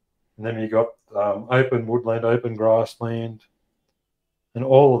 And then you got open woodland, open grassland, and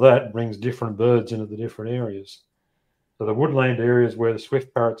all of that brings different birds into the different areas. So the woodland area is where the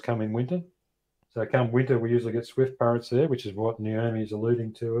swift parrots come in winter. So come winter, we usually get swift parrots there, which is what Naomi is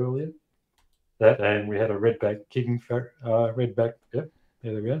alluding to earlier. That, and we had a redback, there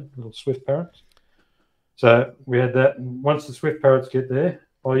we go, little swift parrots. So we had that. And once the swift parrots get there,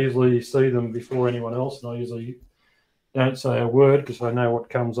 I usually see them before anyone else, and I usually don't say a word because I know what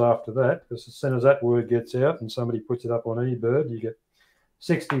comes after that. Because as soon as that word gets out and somebody puts it up on eBird, you get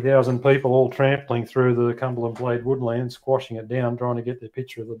 60,000 people all trampling through the Cumberland Glade woodland, squashing it down, trying to get their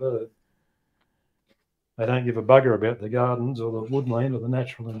picture of the bird. They don't give a bugger about the gardens or the woodland or the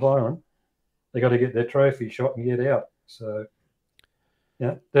natural environment. They got to get their trophy shot and get out. So,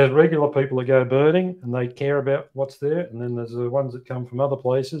 yeah, there's regular people that go birding and they care about what's there, and then there's the ones that come from other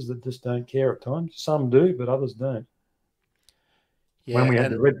places that just don't care at times. Some do, but others don't. Yeah, when we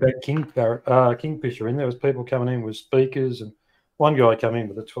had the redback kingfisher in, there was people coming in with speakers, and one guy came in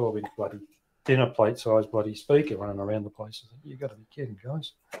with a 12-inch bloody dinner plate size bloody speaker running around the place. You got to be kidding,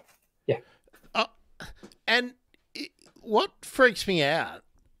 guys. Yeah. And what freaks me out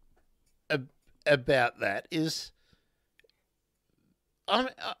about that is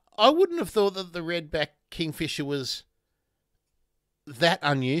I wouldn't have thought that the redback kingfisher was that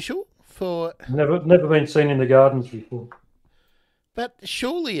unusual for... Never been seen in the gardens before. But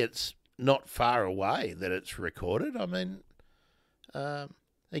surely it's not far away that it's recorded. I mean,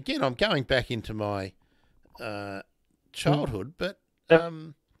 again, I'm going back into my childhood, but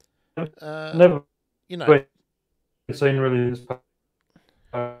never, you know, seen really this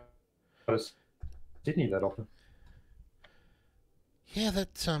part of Sydney that often. Yeah,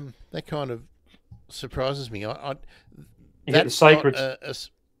 that kind of surprises me. That's sacred.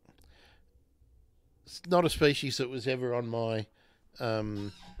 It's not a species that was ever on my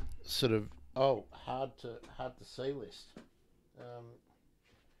sort of hard to see list.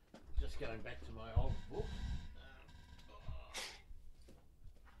 Just going back to my old book.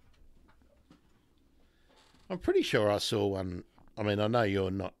 I'm pretty sure I saw one. I mean, I know you're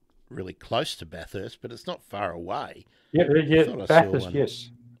not really close to Bathurst, but it's not far away. Yeah, Bathurst, yes.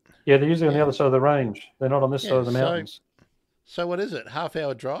 Yeah, they're usually on the other side of the range. They're not on this side of the mountains. So what is it?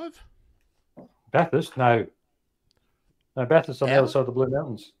 Half-hour drive? Bathurst? No. No, Bathurst on the other side of the Blue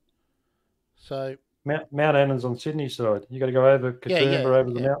Mountains. So Mount Annan's on Sydney side. You got to go over Katoomba,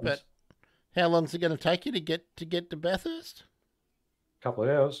 over the mountains. But how long is it going to take you to get to Bathurst? A couple of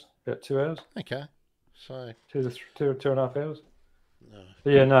hours, about 2 hours. Okay, so 2.5 hours. No.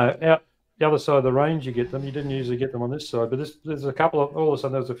 But yeah, no, out the other side of the range you get them. You didn't usually get them on this side, but there's a couple of, all of a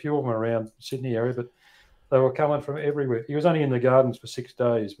sudden there was a few of them around Sydney area, but they were coming from everywhere. He was only in the gardens for 6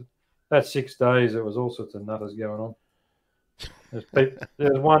 days, but that 6 days there was all sorts of nutters going on.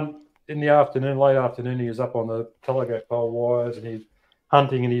 There's one in the afternoon, late afternoon. He was up on the telegraph pole wires and he's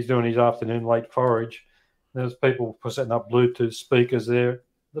hunting and he's doing his afternoon late forage. There's people setting up Bluetooth speakers there.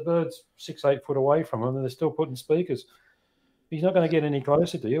 The bird's 6-8 foot away from him and they're still putting speakers. He's not going to get any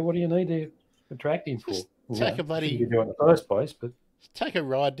closer to you. What do you need to attract him for? Take a bloody... You do it in the first place, but... Take a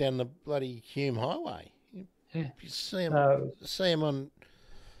ride down the bloody Hume Highway. Yeah. You see him on...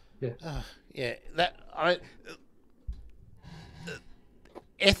 Yeah.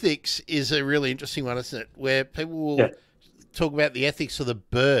 Ethics is a really interesting one, isn't it? Where people will talk about the ethics of the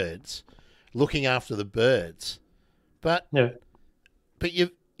birds, looking after the birds. But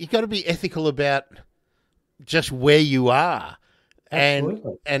you've got to be ethical about just where you are.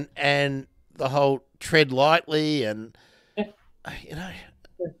 Absolutely. And the whole tread lightly and you know,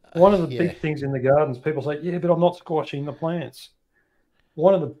 one of the big things in the gardens, people say, yeah, but I'm not squashing the plants.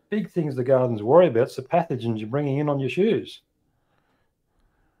 One of the big things the gardens worry about is the pathogens you're bringing in on your shoes.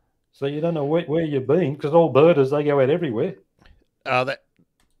 So you don't know where you've been, because all birders, they go out everywhere.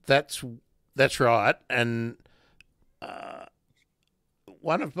 That's right. And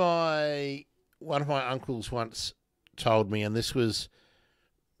one of my uncles once told me, and this was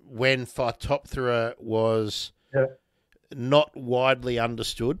when Phytophthora was not widely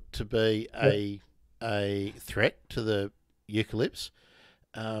understood to be a threat to the eucalypts,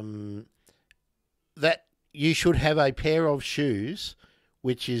 that you should have a pair of shoes,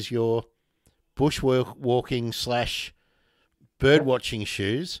 which is your bushwalking / bird watching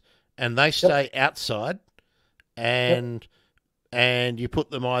shoes, and they stay outside, and you put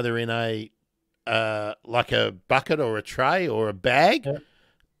them either in a like a bucket or a tray or a bag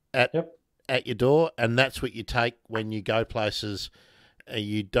at your door, and that's what you take when you go places.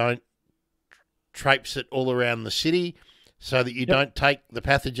 You don't traipse it all around the city, so that you don't take the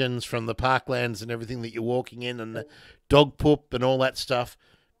pathogens from the parklands and everything that you're walking in and the dog poop and all that stuff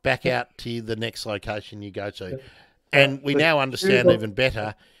back out to the next location you go to. And we now understand even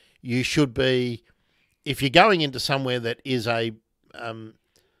better, you should be, if you're going into somewhere that is an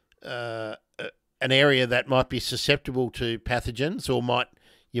area that might be susceptible to pathogens or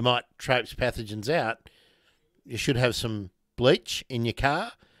you might traipse pathogens out, you should have some bleach in your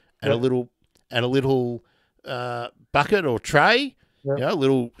car and a little bucket or tray, Yep. a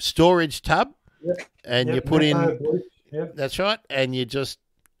little storage tub, Yep. and Yep. you put No in. bleach. Yep. That's right, and you just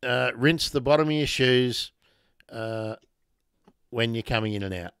rinse the bottom of your shoes when you're coming in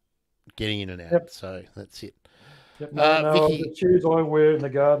and out, getting in and out. Yep. So that's it. Yep. No, Vicky, the shoes I wear in the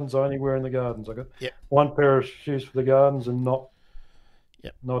gardens, I only wear in the gardens. I got one pair of shoes for the gardens and not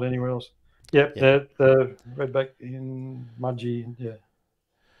anywhere else. Yep. The redback in Mudgee. Yeah.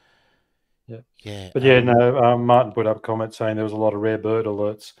 But Martin put up a comment saying there was a lot of rare bird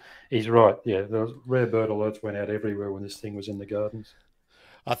alerts. He's right. Yeah, there was rare bird alerts went out everywhere when this thing was in the gardens.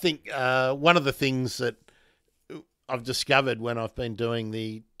 I think one of the things that I've discovered when I've been doing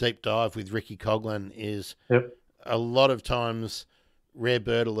the deep dive with Ricky Coughlin is a lot of times rare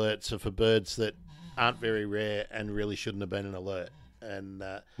bird alerts are for birds that aren't very rare and really shouldn't have been an alert, and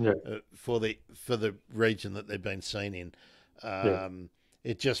for the region that they've been seen in.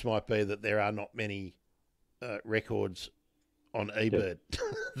 It just might be that there are not many records on eBird.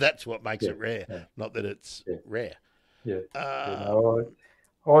 That's what makes it rare, not that it's rare.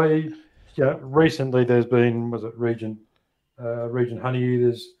 Recently there's been, was it Region Honey?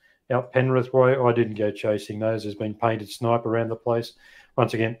 There's out Penrith way. I didn't go chasing those. There's been painted snipe around the place.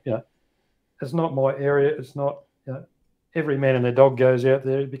 Once again, it's not my area. It's not. Every man and their dog goes out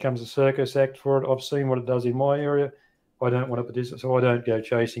there. It becomes a circus act for it. I've seen what it does in my area. I don't want to participate, so I don't go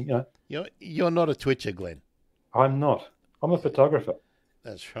chasing. You're not a twitcher, Glenn. I'm not. I'm a photographer.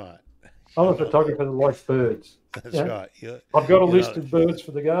 That's right. I'm a photographer that likes birds. That's right. I've got a list of birds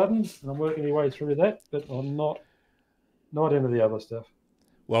for the gardens, and I'm working my way through that, but I'm not into the other stuff.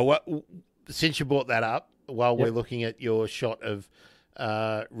 Well, since you brought that up, while we're looking at your shot of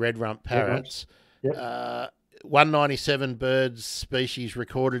red rump parrots, 197 birds species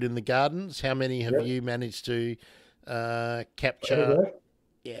recorded in the gardens. How many have you managed to capture?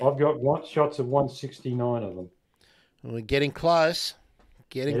 I've got shots of 169 of them. We're getting close.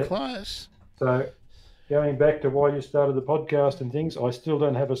 Close. So, going back to why you started the podcast and things, I still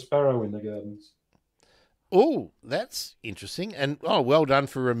don't have a sparrow in the gardens. Oh, that's interesting. And well done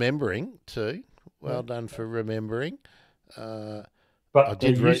for remembering too. Well done for remembering. But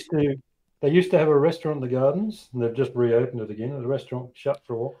they used to have a restaurant in the gardens, and they've just reopened it again. The restaurant shut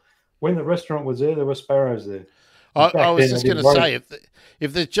for a while. When the restaurant was there were sparrows there. I was just going to say,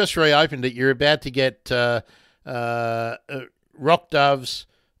 if they've just reopened it, you're about to get rock doves,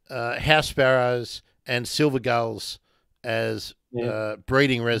 house sparrows, and silver gulls as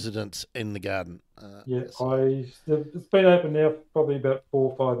breeding residents in the garden. It's been open now for probably about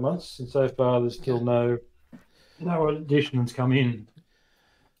 4 or 5 months, and so far there's still no additions come in.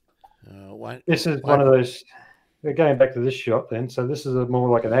 This is one of those. We're going back to this shot then. So this is more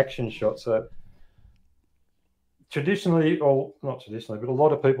like an action shot. So traditionally, or not traditionally, but a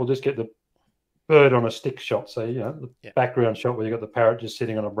lot of people just get the bird on a stick shot. So the background shot where you got the parrot just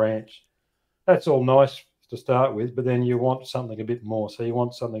sitting on a branch. That's all nice to start with, but then you want something a bit more. So you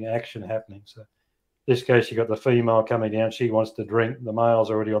want something action happening. So in this case, you got the female coming down. She wants to drink. The male's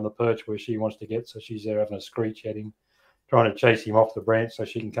already on the perch where she wants to get. So she's there having a screech at him, trying to chase him off the branch so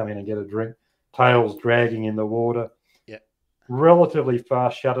she can come in and get a drink. Tails dragging in the water. Relatively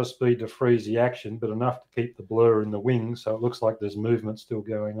fast shutter speed to freeze the action, but enough to keep the blur in the wings so it looks like there's movement still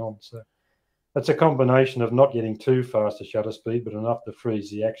going on. So that's a combination of not getting too fast a shutter speed, but enough to freeze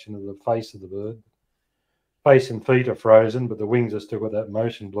the action of the face of the bird. Face and feet are frozen, but the wings are still got that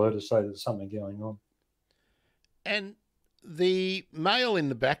motion blur to say there's something going on. And the male in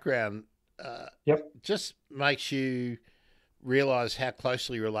the background just makes you realise how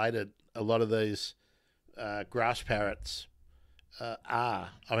closely related a lot of these grass parrots are.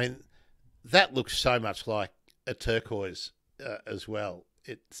 I mean, that looks so much like a turquoise as well.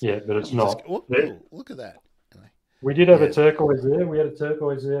 But it's not. Look at that. We did have a turquoise there. We had a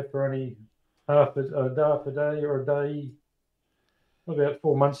turquoise there for only half a day or a day, about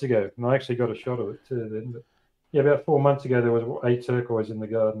 4 months ago. And I actually got a shot of it too then. But about 4 months ago, there was 8 turquoise in the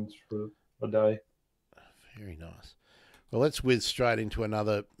gardens for a day. Very nice. Well, let's whiz straight into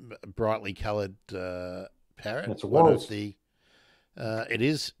another brightly coloured parrot. It's a Woz. It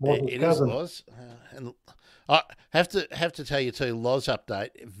is Loz. And I have to tell you too, Loz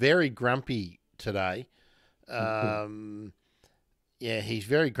update, very grumpy today. He's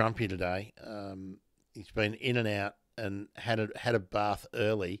very grumpy today. He's been in and out and had a bath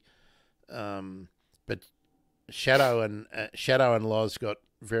early. But Shadow and Loz got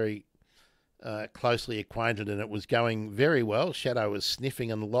very closely acquainted, and it was going very well. Shadow was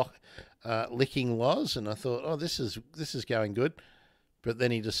sniffing and licking Loz, and I thought, oh, this is going good. But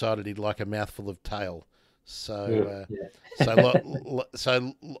then he decided he'd like a mouthful of tail. So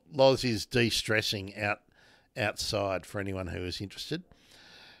Loz is de-stressing out outside for anyone who is interested.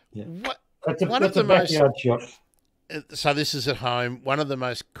 Yeah. What, That's one of a the most backyard shot. so this is at home. One of the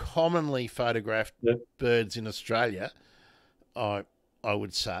most commonly photographed Yep. birds in Australia, I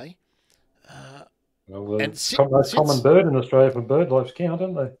would say. Well, And the most common bird in Australia for bird lives count,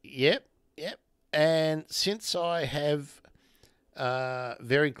 aren't they? Yep, yep. And since I have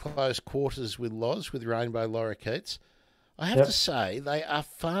very close quarters with Loz, with rainbow lorikeets, I have to say they are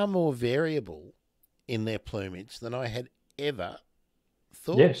far more variable in their plumage than I had ever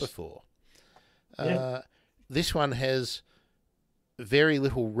thought before. This one has very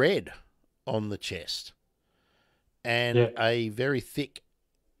little red on the chest and a very thick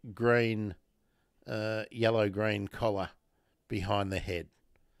green, yellow-green collar behind the head.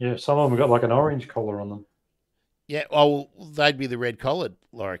 Yeah, some of them have got like an orange collar on them. Yeah, well, they'd be the red-collared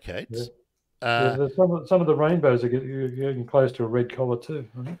lorikeets. Some of the rainbows are getting close to a red collar too.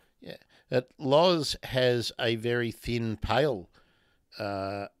 I think. Yeah, Loz has a very thin, pale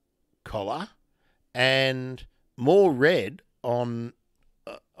collar, and more red on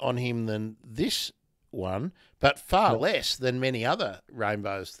him than this one, but far less than many other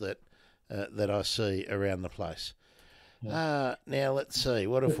rainbows that I see around the place. Now let's see.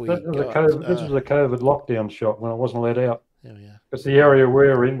 What have we got? This was a COVID lockdown shot when I wasn't allowed out. There we are. Because the area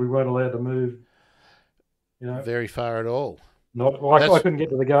we're in, we weren't allowed to move. Very far at all. I couldn't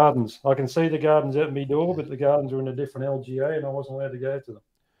get to the gardens. I can see the gardens out my door, but the gardens are in a different LGA, and I wasn't allowed to go to them.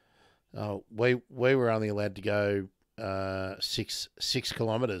 Oh, we were only allowed to go 6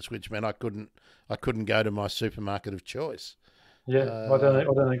 kilometres, which meant I couldn't go to my supermarket of choice. Yeah, I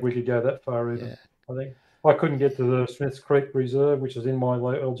don't think we could go that far either. Yeah. I think I couldn't get to the Smiths Creek Reserve, which is in my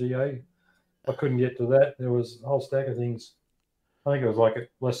LGA. I couldn't get to that. There was a whole stack of things. I think it was like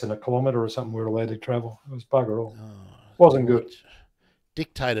less than a kilometre or something we were allowed to travel. It was bugger all. Wasn't good.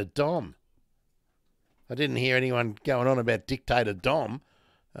 Dictator Dom. I didn't hear anyone going on about Dictator Dom.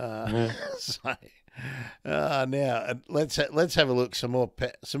 Now let's have a look. Some more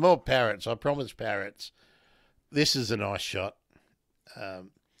parrots. I promise parrots. This is a nice shot.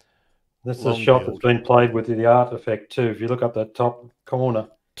 This is a shot that's been played with the art effect too. If you look up that top corner,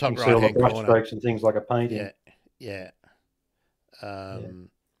 top you can see all the brush strokes and things like a painting.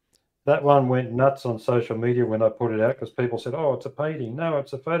 That one went nuts on social media when I put it out because people said, "Oh, it's a painting." No,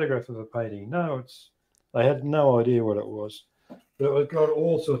 it's a photograph of a painting. No, they had no idea what it was. But it got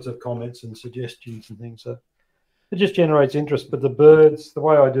all sorts of comments and suggestions and things. So it just generates interest. But the birds, the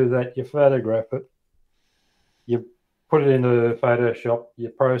way I do that, you photograph it, you put it into Photoshop, you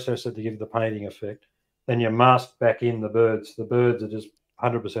process it to give the painting effect, then you mask back in the birds. The birds are just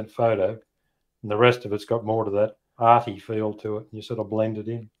 100% photo, and the rest of it's got more to that arty feel to it. You sort of blend it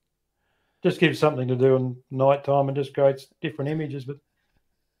in. Just gives something to do in night time and just creates different images. But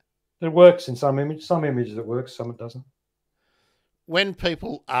it works in some images. Some images it works, some it doesn't. When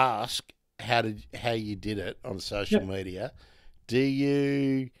people ask how you did it on social media, do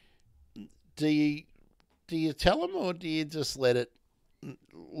you tell them, or do you just let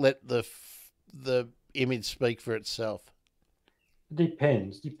the image speak for itself?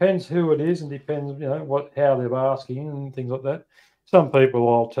 Depends who it is, and depends how they're asking and things like that. Some people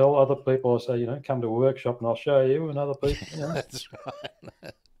I'll tell, other people I'll say, come to a workshop and I'll show you, and other people, that's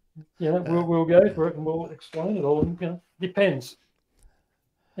right. We'll go for it and we'll explain it all. And, depends.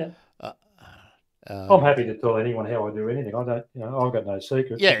 Yeah. I'm happy to tell anyone how I do anything. I don't, I've got no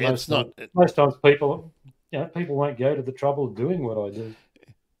secrets. Yeah, it's not. Most times people won't go to the trouble of doing what I do.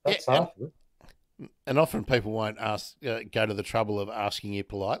 That's half of it. And often people won't go to the trouble of asking you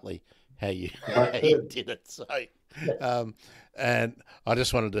politely how you did it. So, and I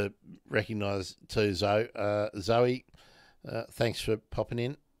just wanted to recognise too, Zoe. Thanks for popping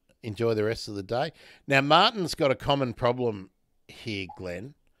in. Enjoy the rest of the day. Now, Martin's got a common problem here,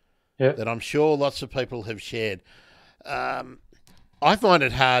 Glenn, that I'm sure lots of people have shared. I find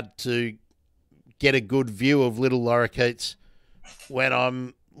it hard to get a good view of little lorikeets when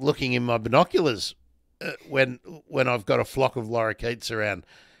I'm looking in my binoculars when I've got a flock of lorikeets around.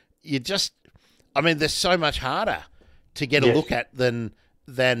 They're so much harder to get a look at than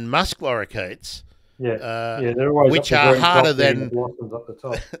musk lorikeets. They're always which are harder than blossoms up the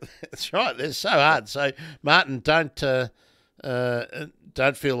top. That's right. They're so hard. So, Martin, don't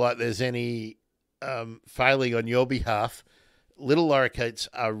feel like there's any failing on your behalf. Little lorikeets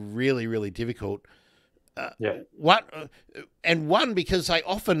are really, really difficult. One because they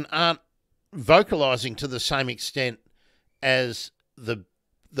often aren't vocalising to the same extent as the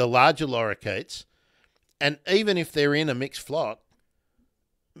larger lorikeets, and even if they're in a mixed flock,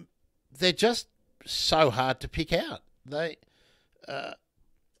 they're just so hard to pick out. I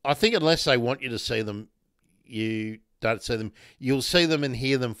think unless they want you to see them, you don't see them. You'll see them and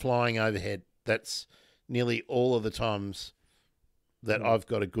hear them flying overhead. That's nearly all of the times that I've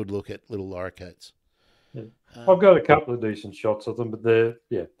got a good look at little lorikeets. Yeah. I've got a couple of decent shots of them, but they're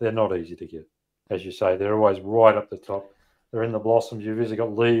not easy to get. As you say, they're always right up the top. They're in the blossoms. You've usually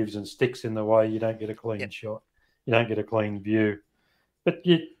got leaves and sticks in the way. You don't get a clean shot. You don't get a clean view. But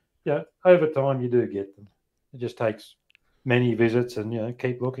over time you do get them. It just takes many visits and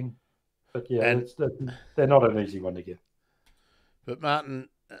keep looking. But they're not an easy one to get. But Martin,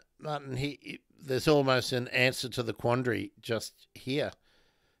 there's almost an answer to the quandary just here.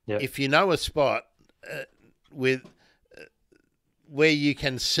 Yep. If you know a spot with where you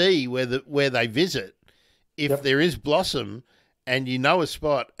can see where they visit, if there is blossom and you know a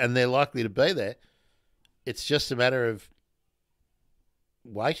spot and they're likely to be there, it's just a matter of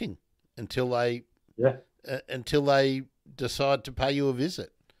waiting until they decide to pay you a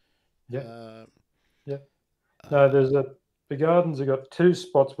visit. No, the gardens have got 2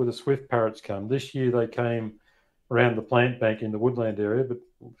 spots where the swift parrots come. This year they came around the plant bank in the woodland area, but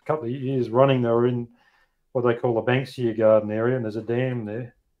a couple of years running they were in what they call the Banksia garden area, and there's a dam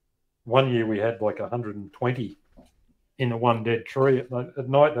there. One year we had like 120 in the one dead tree. At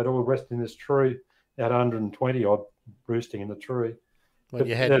night they'd all rest in this tree. They had 120 odd roosting in the tree. Well,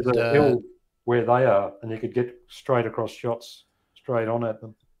 there's a hill where they are, and you could get straight across shots straight on at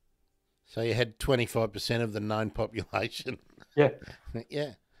them. So you had 25% of the known population. Yeah.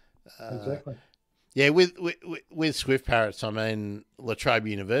 Yeah. Exactly. Yeah, with swift parrots, I mean, La Trobe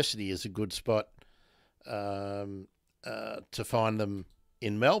University is a good spot to find them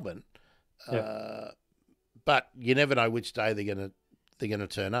in Melbourne. But you never know which day they're gonna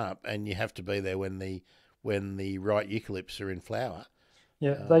turn up, and you have to be there when the right eucalypts are in flower.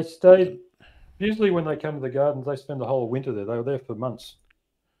 Yeah, they stayed. Usually, when they come to the gardens, they spend the whole winter there. They were there for months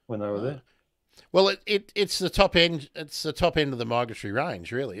when they were there. Well, it's the top end. It's the top end of the migratory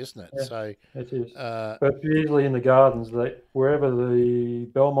range, really, isn't it? Yeah, so it is. But usually in the gardens, wherever the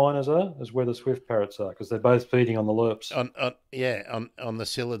bell miners are, is where the swift parrots are, because they're both feeding on the lerps. On the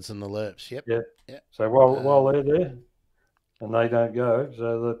psyllids and the lerps. Yep. Yeah. So while they're there, and they don't go,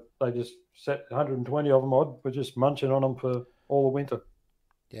 so that they just set 120 of them odd. We're just munching on them for all the winter.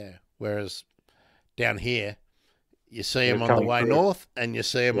 Yeah. Whereas down here, you see them on the way north, and you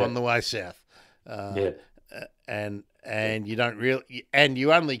see them on the way south. And you don't really, and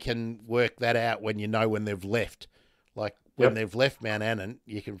you only can work that out when you know when they've left. Like when they've left Mount Annan,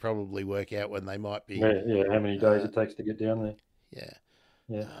 you can probably work out when they might be. Yeah, how many days it takes to get down there.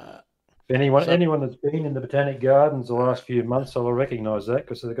 Yeah. Anyone that's been in the Botanic Gardens the last few months will recognise that,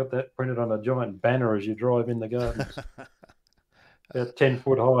 because they've got that printed on a giant banner as you drive in the gardens. About 10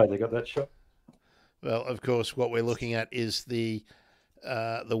 foot high, they got that shot. Well, of course, what we're looking at is the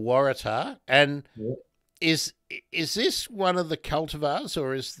waratah, and is this one of the cultivars,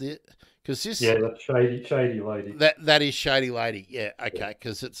 or is because this? Yeah, that's shady lady. That is shady lady. Yeah, okay,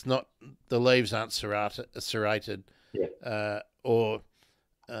 because it's not, the leaves aren't serrated, or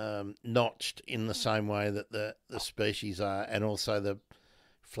notched in the same way that the species are, and also the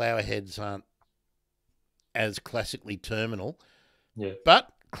flower heads aren't as classically terminal. Yeah, but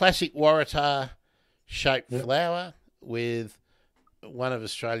classic waratah shaped flower with one of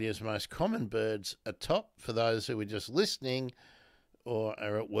Australia's most common birds atop. For those who are just listening or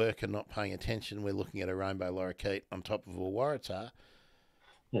are at work and not paying attention, we're looking at a rainbow lorikeet on top of a waratah.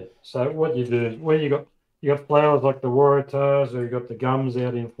 Yeah. So what you do is, where you got flowers like the waratahs, or you got the gums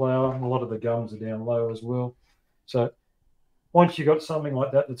out in flower. A lot of the gums are down low as well. So once you got something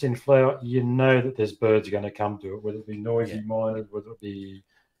like that that's in flower, you know that there's birds going to come to it, whether it be noisy miners, whether it be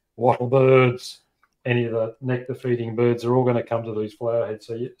wattle birds, any of the nectar feeding birds are all going to come to these flower heads.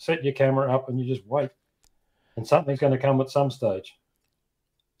 So you set your camera up and you just wait, and something's going to come at some stage.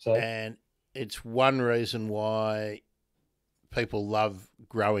 And it's one reason why people love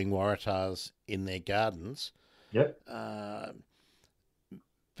growing waratahs in their gardens. Yep.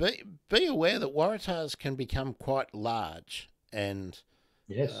 Be aware that waratahs can become quite large, and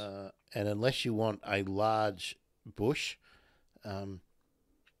and unless you want a large bush, don't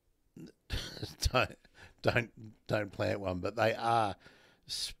plant one. But they are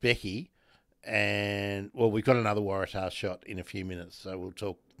specky, and we've got another waratah shot in a few minutes, so we'll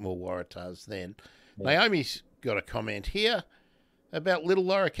talk more waratahs then. Naomi's got a comment here about little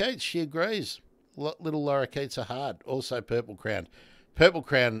lorikeets. She agrees. Little lorikeets are hard. Also purple crown. Purple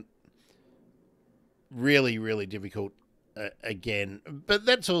crown, really, really difficult again. But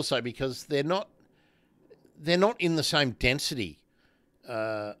that's also because they're not in the same density.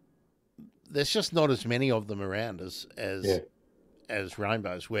 There's just not as many of them around as as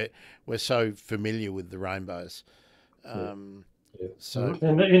rainbows. We're so familiar with the rainbows. Yeah. So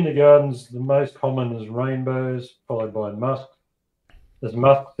in the gardens, the most common is rainbows, followed by musk. There's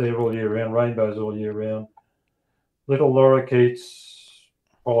musk there all year round, rainbows all year round. Little lorikeets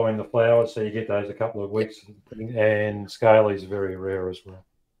following the flowers, so you get those a couple of weeks. And scalies are very rare as well.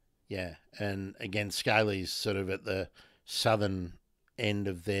 yeah, and again, scalies sort of at the southern end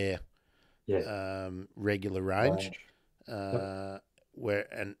of their regular range.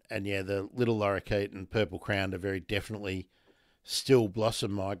 Where and yeah, the little lorikeet and purple crowned are very definitely still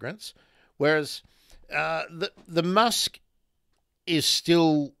blossom migrants, whereas the musk is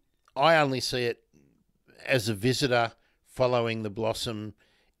still. I only see it as a visitor following the blossom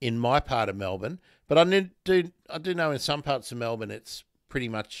in my part of Melbourne, but I do know in some parts of Melbourne it's pretty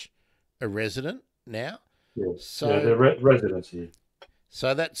much a resident now. So the residents here.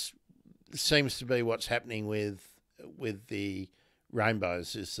 So that seems to be what's happening with the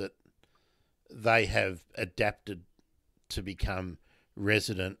rainbows, is that they have adapted to become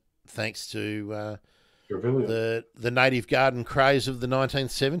resident thanks to the native garden craze of the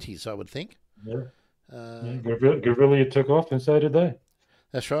 1970s, I would think. Yeah. Grevillea took off, and so did they.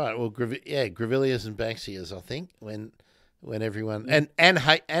 That's right. Well, Grevilleas and Banksias, I think, when everyone and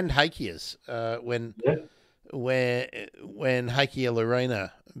Hakeas, when Hakea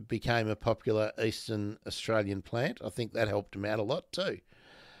lorena became a popular Eastern Australian plant, I think that helped them out a lot too.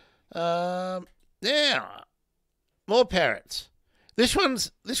 Now, more parrots. This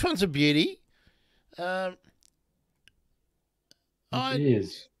one's a beauty. It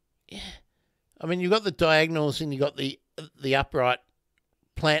is. Yeah. I mean, you've got the diagonals and you've got the upright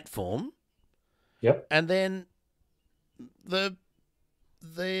plant form. Yep. And then the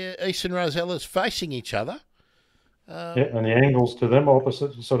Eastern Rosellas facing each other. And the angles to them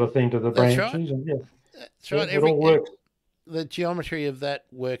opposite sort of thing to the branches. Right. And that's right. It all works. The geometry of that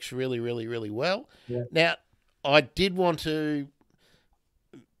works really, really, really well. Yeah. Now, I did want to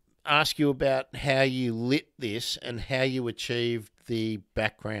ask you about how you lit this and how you achieved the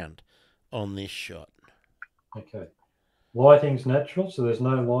background on this shot. Okay. Lighting's natural, so there's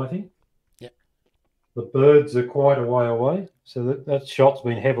no lighting. Yep. The birds are quite a way away, so that shot's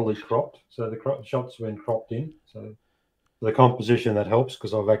been heavily cropped. So the shot's been cropped in. So the composition, that helps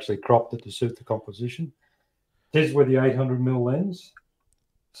because I've actually cropped it to suit the composition. It is with the 800mm lens.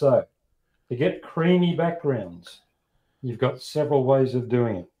 So to get creamy backgrounds, you've got several ways of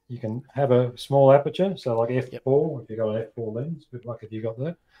doing it. You can have a small aperture, so like f4, if you've got an f4 lens, a bit like if you got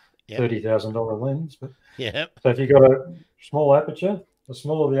that. $30,000 lens, but so if you've got a small aperture, the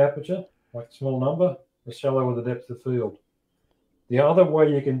smaller the aperture, like small number, the shallower the depth of field. The other way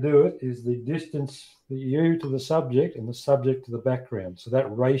you can do it is the distance, the you to the subject and the subject to the background. So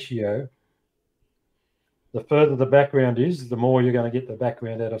that ratio, the further the background is, the more you're going to get the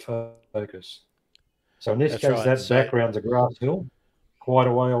background out of focus. So in this case, that background's a grass hill, quite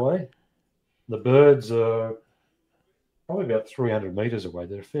a way away. The birds are probably about 300 metres away.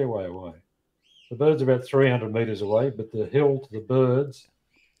 They're a fair way away. The birds are about 300 metres away, but the hill to the birds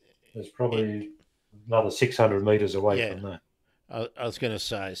is probably another 600 metres away from that. I was going to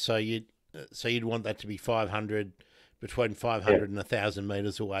say, so you'd want that to be 500, between 500 and 1,000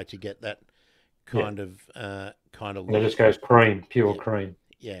 metres away to get that kind of And it just goes cream, pure cream.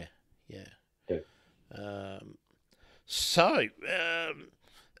 Yeah. So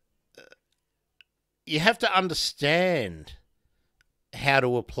you have to understand how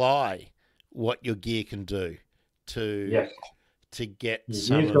to apply what your gear can do to get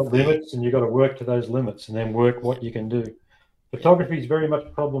some of the limits, and you've got to work to those limits and then work what you can do. Photography is very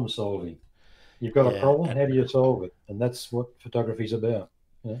much problem solving. You've got a problem, how do you solve it? And that's what photography is about.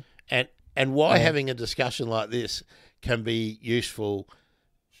 Yeah? And why having a discussion like this can be useful,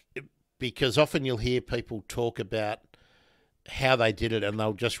 because often you'll hear people talk about how they did it and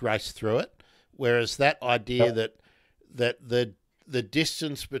they'll just race through it. Whereas that idea that the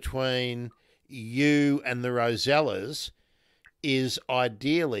distance between you and the Rosellas is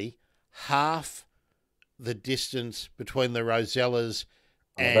ideally half the distance between the Rosellas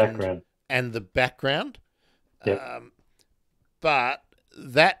and the background. But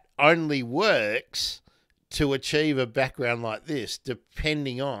that only works to achieve a background like this,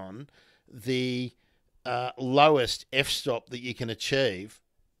 depending on the lowest f-stop that you can achieve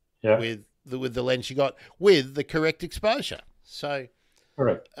with the lens you got, with the correct exposure. So,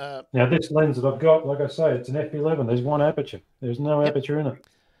 correct. Now, this lens that I've got, like I say, it's an f11. There's one aperture. There's no aperture in it.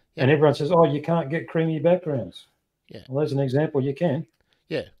 And everyone says, oh, you can't get creamy backgrounds. Yeah. Well, there's an example you can.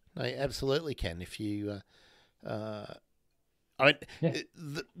 Yeah, they absolutely can. If you, the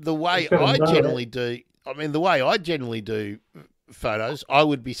way I generally do photos, I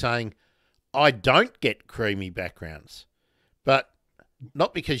would be saying I don't get creamy backgrounds, but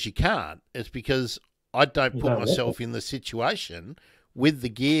not because you can't. It's because I don't You put don't want myself in the situation with the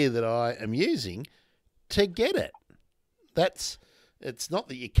gear that I am using to get it. It's not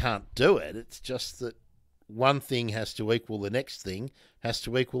that you can't do it. It's just that one thing has to equal the next thing, has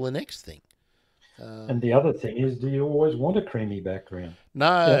to equal the next thing. And the other thing is, do you always want a creamy background?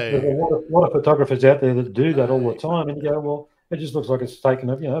 No. Yeah, there's a lot of photographers out there that do that all No. the time, and you go, well, it just looks like it's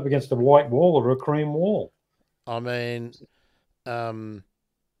taken up, up against a white wall or a cream wall. I mean,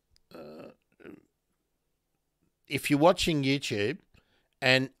 if you're watching YouTube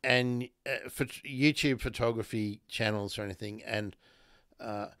and for YouTube photography channels or anything, and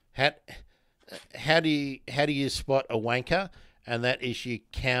how do you spot a wanker? And that is, you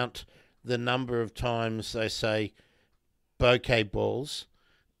count the number of times they say bokeh balls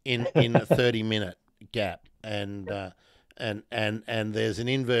in a 30-minute gap, and there's an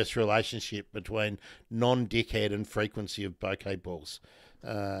inverse relationship between non-dickhead and frequency of bokeh balls.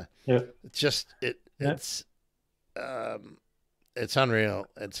 It's unreal.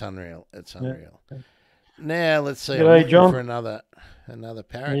 It's unreal. Yeah. Now let's see. G'day, I'm looking John. for another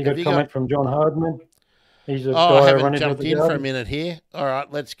parrot. You got a comment from John Hardman. He's a I guy haven't running jumped the in for a garden. minute here. All right,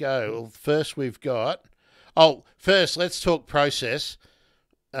 let's go. Well, first we've got. Oh, first let's talk process,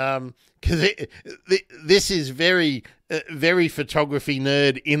 because this is very photography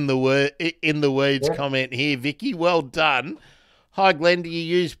nerd in the weeds comment here. Vicky, well done. Hi, Glenn. Do you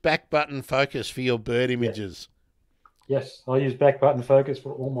use back button focus for your bird images? Yes, I use back button focus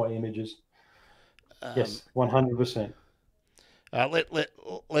for all my images. Yes, 100%.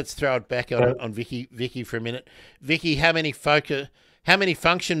 Let's throw it back on Vicky for a minute. Vicky, how many function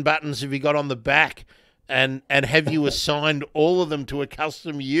buttons have you got on the back, and have you assigned all of them to a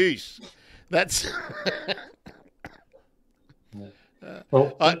custom use? That's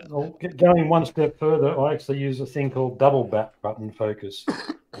Well, going one step further, I actually use a thing called double back button focus.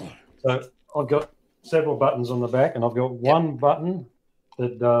 So I've got several buttons on the back, and I've got one button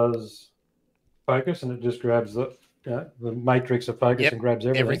that does focus, and it just grabs the matrix of focus and grabs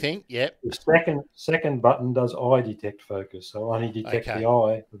everything. Yep. The second button does eye detect focus, so I only detect the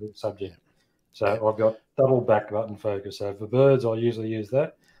eye of the subject. So I've got double back button focus. So for birds, I'll usually use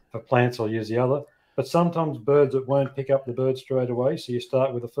that. For plants, I'll use the other. But sometimes birds, it won't pick up the bird straight away. So you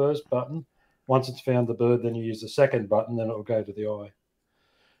start with the first button. Once it's found the bird, then you use the second button, then it will go to the eye.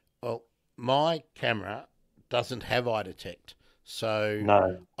 Well, my camera doesn't have eye detect, so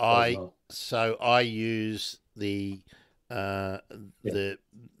no, I use the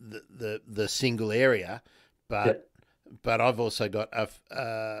single area, but I've also got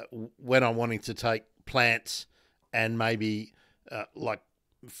when I'm wanting to take plants and maybe like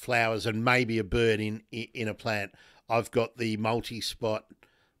flowers and maybe a bird in a plant, I've got the multi-spot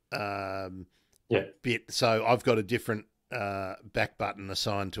bit, so I've got a different back button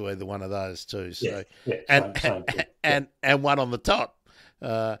assigned to either one of those two. So and one on the top.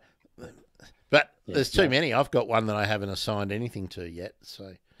 But there's too many. I've got one that I haven't assigned anything to yet.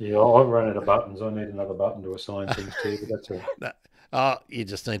 So yeah, I've run out of buttons. I need another button to assign things to, but that's all. No. Oh, you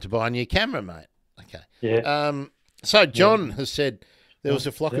just need to buy a new camera, mate. Okay. Yeah. So John has said there was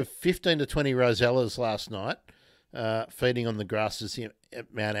a flock of 15 to 20 rosellas last night feeding on the grasses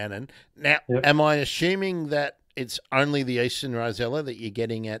at Mount Annan. Now, am I assuming that it's only the eastern rosella that you're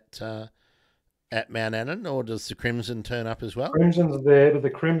getting at Mount Annan, or does the crimson turn up as well? Crimson's there, but the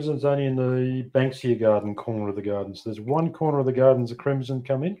crimson's only in the Banksia garden corner of the garden. So there's one corner of the gardens the crimson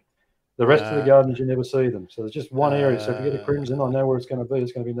come in. The rest of the gardens, you never see them. So there's just one area. So if you get a crimson, I know where it's going to be.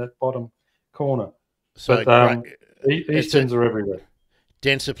 It's going to be in that bottom corner. So but easterns are everywhere.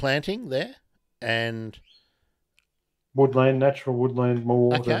 Denser planting there and woodland, natural woodland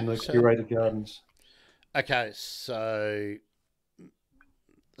more than the curated gardens. Okay, so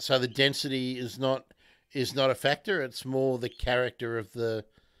the density is not a factor. It's more the character of the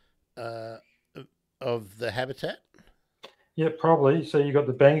habitat. Yeah, probably. So you got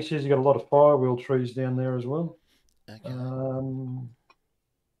the Banksias, you got a lot of firewheel trees down there as well. Okay.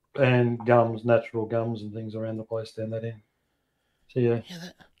 And gums, natural gums and things around the place down that end. So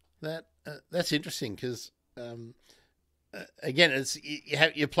that's interesting because again, it's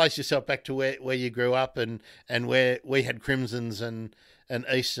you place yourself back to where you grew up and where we had crimsons and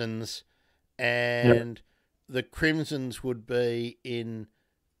easterns, and the crimsons would be in.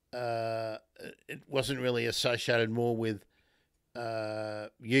 It wasn't really associated more with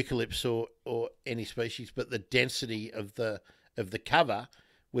eucalypts or any species, but the density of the cover,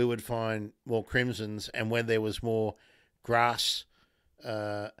 we would find more crimsons, and when there was more grass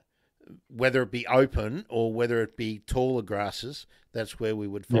whether it be open or whether it be taller grasses, that's where we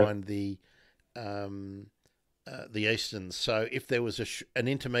would find the easterns. So if there was an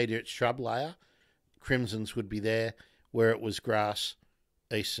intermediate shrub layer, crimsons would be there. Where it was grass,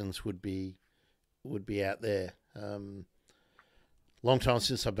 easterns would be out there. Long time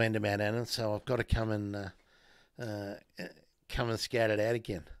since I've been to Mount Annan, so I've got to come and scout it out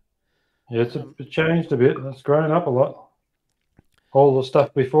again. Yeah, it's changed a bit. It's grown up a lot. All the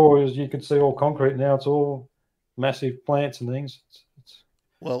stuff before is you could see all concrete. Now it's all massive plants and things. It's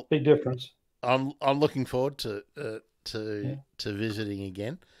well, big difference. I'm looking forward to visiting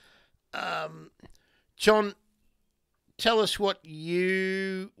again. John, tell us what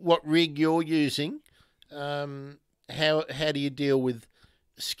rig you're using. How do you deal with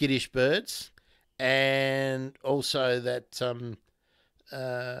skittish birds, and also that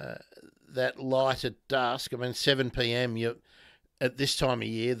that light at dusk? I mean, 7 p.m. At this time of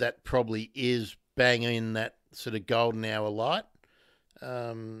year, that probably is bang in that sort of golden hour light.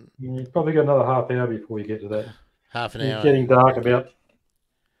 You've probably got another half hour before you get to that. Half an It's hour. getting dark about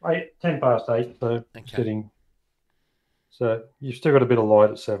 10 past 8, so it's Okay. getting. So you've still got a bit of light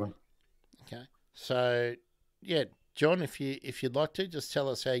at 7. Okay. So, yeah, John, if you'd like to, just tell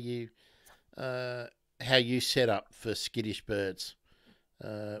us how you set up for skittish birds.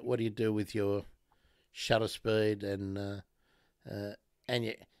 What do you do with your shutter speed and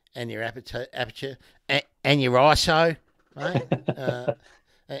your aperture and your ISO, mate?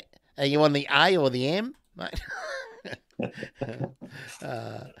 Are you on the A or the M, mate?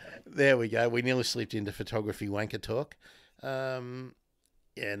 There we go. We nearly slipped into photography wanker talk. Naomi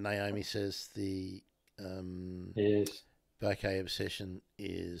says the Yes. bokeh obsession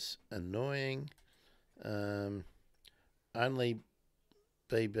is annoying. Only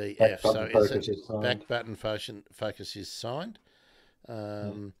BBF. So is it back button focus is signed?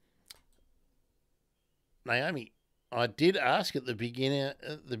 Naomi, I did ask at the beginning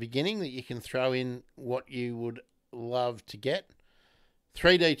that you can throw in what you would love to get.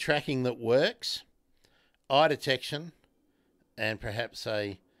 3D tracking that works, eye detection, and perhaps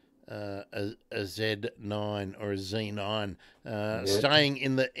a Z9 or a Z9. Staying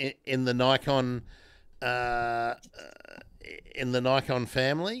in the Nikon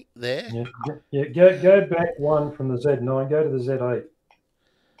family there. Yeah. Go back one from the Z9. Go to the Z8.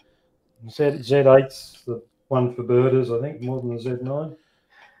 Z8's the one for birders, I think, more than the Z9.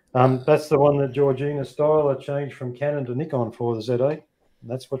 That's the one that Georgina Styler changed from Canon to Nikon for, the Z8.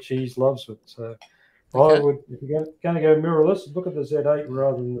 That's what she loves it. So okay. I would, if you're going to go mirrorless, look at the Z8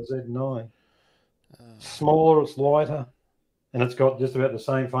 rather than the Z9. Smaller, it's lighter, and it's got just about the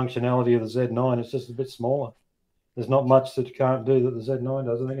same functionality of the Z9. It's just a bit smaller. There's not much that you can't do that the Z9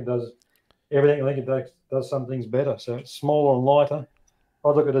 does. I think it does everything. I think it does some things better. So it's smaller and lighter.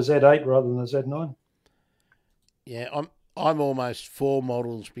 I'd look at a Z8 rather than a Z9. Yeah, I'm almost 4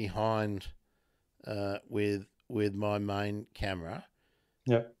 models behind with my main camera.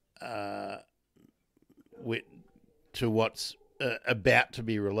 Yeah. To what's about to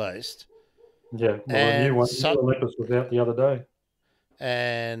be released. Yeah, well, the new one, Olympus was out the other day.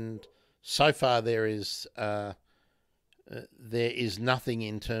 And so far there is nothing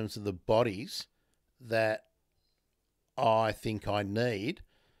in terms of the bodies that I think I need.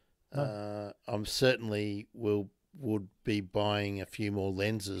 I'm certainly would be buying a few more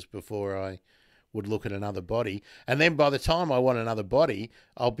lenses before I would look at another body. And then by the time I want another body,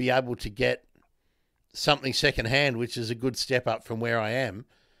 I'll be able to get something secondhand, which is a good step up from where I am.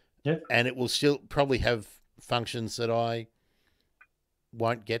 Yeah. And it will still probably have functions that I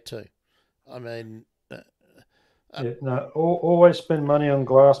won't get to. I mean... always spend money on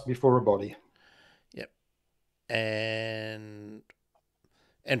glass before a body. Yep. And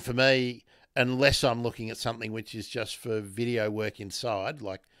for me, unless I'm looking at something which is just for video work inside,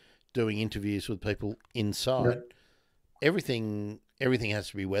 like doing interviews with people inside, everything has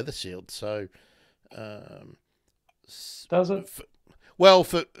to be weather sealed. So, does it? Well,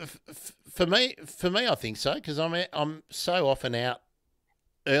 for me, I think so, because I'm so often out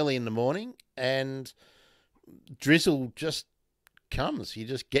early in the morning and drizzle just comes. You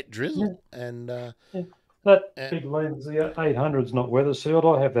just get drizzle, and that big lens, the 800's not weather sealed.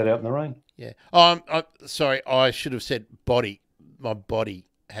 I have that out in the rain. Yeah. I'm sorry. I should have said body. My body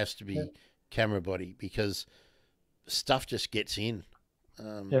has to be camera body, because stuff just gets in.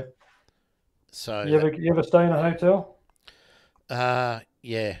 So you ever stay in a hotel?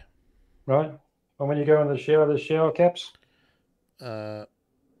 Yeah. Right. And when you go in the shower, there's shower caps.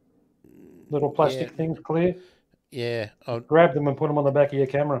 Little plastic things, clear. Yeah. Grab them and put them on the back of your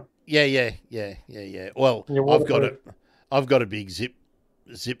camera. Yeah. Well, I've got a big zip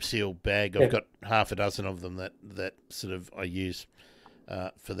zip seal bag. I've got half a dozen of them that sort of I use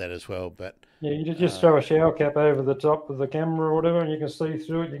for that as well. But yeah, you just throw a shower cap over the top of the camera or whatever, and you can see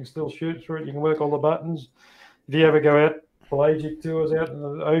through it. You can still shoot through it. You can work all the buttons. If you ever go out pelagic tours out in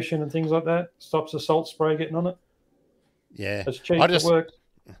the ocean and things like that, stops the salt spray getting on it. yeah, It's cheap. It works.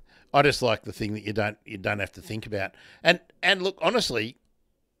 I just like the thing that you don't have to think about. And look, honestly,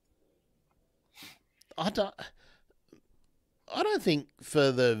 I don't think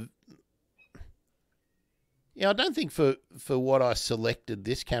for the I don't think for what I selected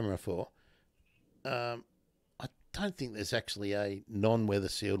this camera for, I don't think there's actually a non-weather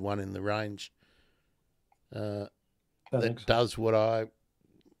sealed one in the range that does what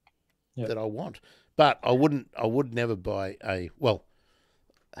that I want. But I would never buy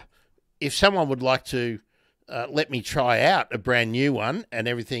if someone would like to let me try out a brand new one and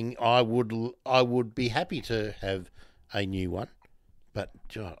everything, I would be happy to have a new one. But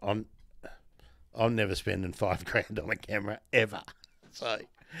I'm never spending $5,000 on a camera ever. So,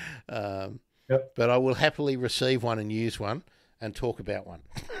 but I will happily receive one and use one and talk about one.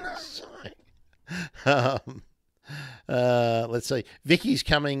 So, let's see. Vicky's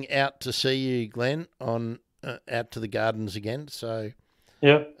coming out to see you, Glenn, on out to the gardens again. So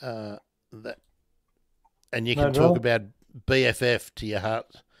that, and you can talk about BFF to your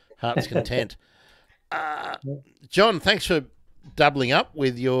heart's content. John, thanks for doubling up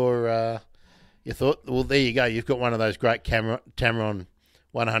with your thought. Well, there you go. You've got one of those great Tamron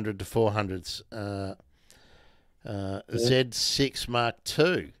 100 to 400s, Z6 Mark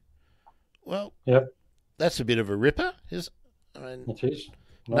II. Well, that's a bit of a ripper. It is.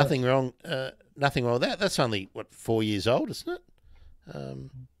 Nothing wrong. Nothing wrong with that. That's only 4 years old, isn't it?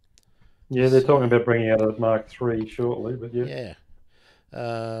 They're talking about bringing out a Mark III shortly, but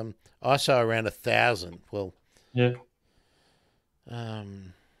I saw around 1,000. Well,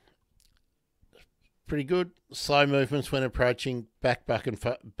 pretty good. Slow movements when approaching. Back button,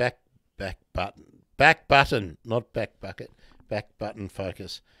 not back bucket. Back button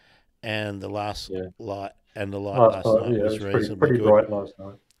focus, and the last light last night was reasonably pretty good. Bright last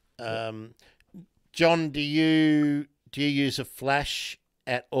night. John, do you use a flash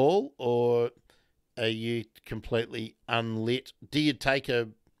at all, or are you completely unlit? Do you take a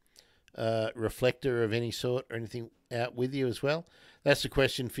reflector of any sort or anything out with you as well? That's a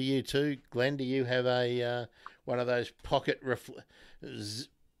question for you too, Glenn. Do you have a one of those pocket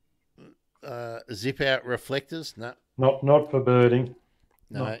zip out reflectors? No, not for birding.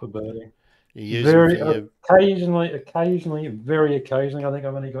 No, not for birding. You use very them occasionally, very occasionally. I think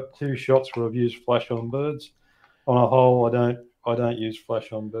I've only got 2 shots where I've used flash on birds. On a whole, I don't use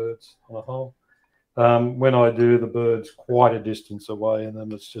flash on birds on a whole. When I do, the bird's quite a distance away, and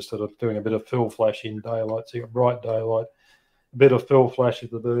then it's just sort of doing a bit of fill flash in daylight. So you got bright daylight, a bit of fill flash if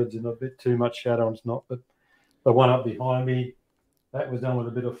the bird's in a bit too much shadow and it's not. But the one up behind me, that was done with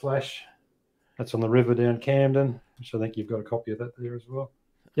a bit of flash. That's on the river down Camden, which I think you've got a copy of that there as well.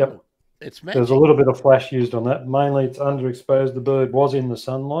 Yep. Oh, it's magic. There's a little bit of flash used on that. Mainly it's underexposed. The bird was in the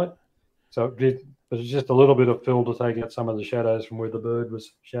sunlight, so it did, but it's just a little bit of fill to take out some of the shadows from where the bird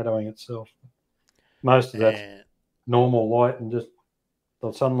was shadowing itself. Most of that's normal light and just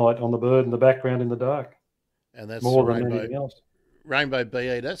the sunlight on the bird in the background in the dark. And that's more than anything else. Rainbow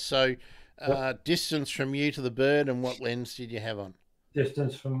bee eater. So distance from you to the bird, and what lens did you have on?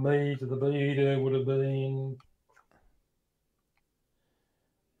 Distance from me to the bee eater would have been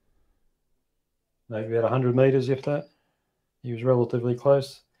maybe about 100 metres, if that. He was relatively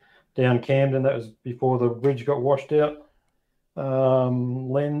close. Down Camden, that was before the bridge got washed out.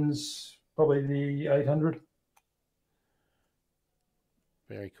 Lens, probably the 800.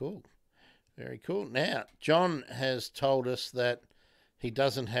 Very cool. Very cool. Now, John has told us that he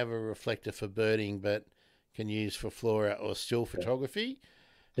doesn't have a reflector for birding, but can use for flora or still photography.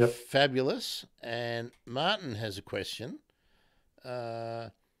 Yep. Fabulous. And Martin has a question.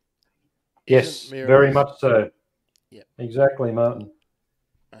 Yes, very much so. Yep. Exactly, Martin.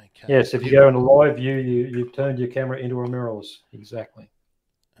 Okay. Yes, if you go into live view, you've turned your camera into a mirrorless. Exactly.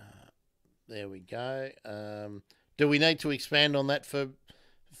 There we go. Do we need to expand on that for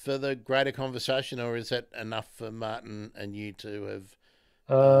the greater conversation, or is that enough for Martin and you to have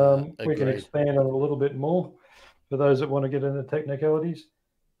we can expand on it a little bit more for those that want to get into technicalities.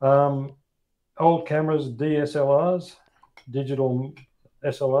 Old cameras, DSLRs, digital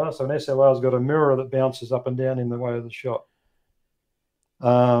SLR. So an SLR's got a mirror that bounces up and down in the way of the shot.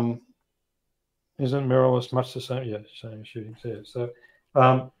 Isn't mirrorless much the same? Yeah, same shooting there. So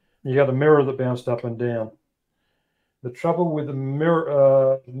you got a mirror that bounced up and down. The trouble with the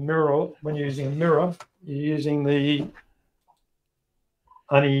mirror, when you're using a mirror, you're using the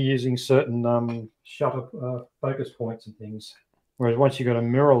only using certain shutter focus points and things. Whereas once you've got a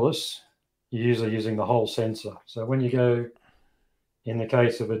mirrorless, you're usually using the whole sensor. So when you go, in the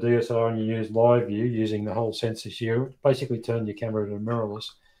case of a DSLR, and you use live view using the whole sensor, you basically turn your camera to mirrorless.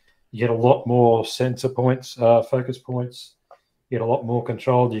 You get a lot more sensor points, focus points. You get a lot more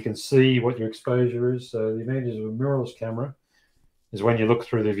control. You can see what your exposure is. So the advantage of a mirrorless camera is when you look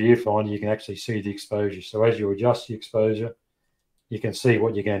through the viewfinder, you can actually see the exposure. So as you adjust the exposure, you can see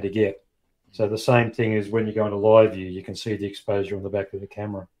what you're going to get. So the same thing is when you go into live view, you can see the exposure on the back of the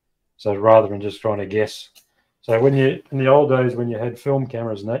camera. So rather than just trying to guess. So when you, in the old days, when you had film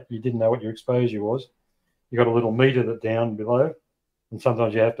cameras and that, you didn't know what your exposure was. You got a little meter that down below, and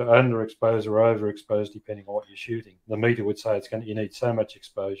sometimes you have to underexpose or overexpose depending on what you're shooting. The meter would say you need so much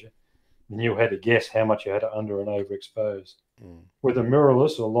exposure, and you had to guess how much you had to under and overexpose. With a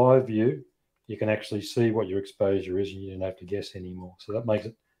mirrorless or live view, you can actually see what your exposure is, and you don't have to guess anymore. So that makes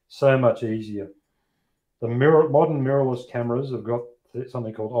it so much easier. The modern mirrorless cameras have got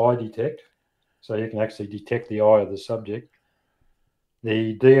something called eye detect, so you can actually detect the eye of the subject.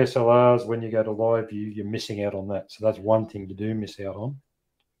 The DSLRs, when you go to live view, you're missing out on that. So that's one thing you do miss out on.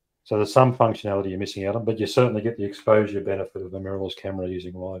 So there's some functionality you're missing out on, but you certainly get the exposure benefit of the mirrorless camera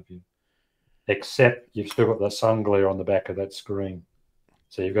using live view, except you've still got the sun glare on the back of that screen.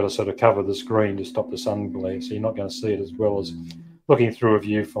 So you've got to sort of cover the screen to stop the sun glare, so you're not going to see it as well as looking through a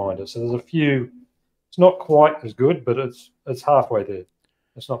viewfinder. So there's a few, it's not quite as good, but it's halfway there.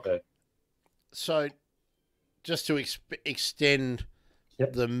 It's not bad. So just to extend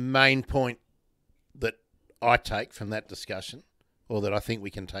Yep. the main point that I take from that discussion, or that I think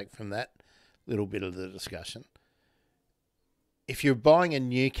we can take from that little bit of the discussion, if you're buying a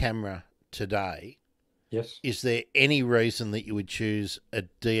new camera today, yes, is there any reason that you would choose a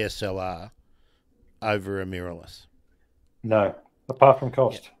DSLR over a mirrorless? No, apart from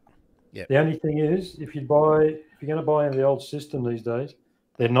cost. Yep. The only thing is, if you're going to buy in the old system these days,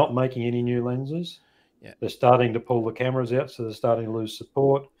 they're not making any new lenses. Yep. They're starting to pull the cameras out, so they're starting to lose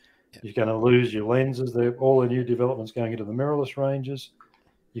support. Yep. You're going to lose your lenses. All the new developments going into the mirrorless ranges.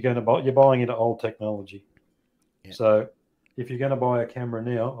 You're buying into old technology. Yep. So if you're going to buy a camera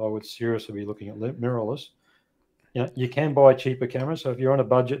now, I would seriously be looking at mirrorless. You can buy cheaper cameras. So if you're on a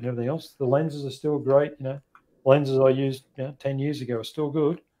budget and everything else, the lenses are still great. Lenses I used 10 years ago are still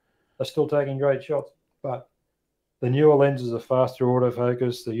good. They're still taking great shots, but the newer lenses are faster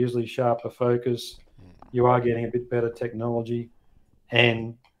autofocus. They're usually sharper focus. You are getting a bit better technology,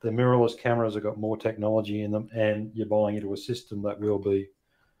 and the mirrorless cameras have got more technology in them, and you're buying into a system that will be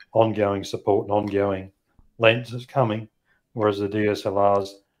ongoing support and ongoing lenses coming, whereas the DSLRs,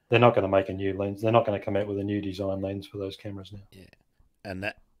 they're not going to make a new lens. They're not going to come out with a new design lens for those cameras now. Yeah,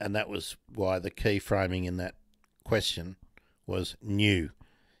 and that was why the key framing in that question was new.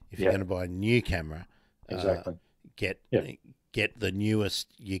 If you're going to buy a new camera, exactly, get the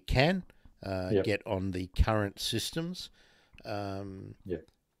newest you can. Get on the current systems.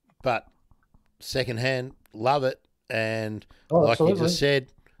 But secondhand, love it. And like you just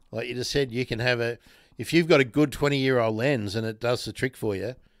said, you can have if you've got a good 20-year-old lens and it does the trick for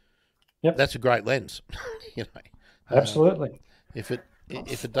you, that's a great lens. Absolutely. If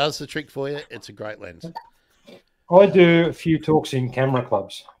it does the trick for you, it's a great lens. I do a few talks in camera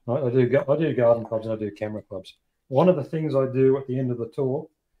clubs. I do garden clubs and I do camera clubs. One of the things I do at the end of the talk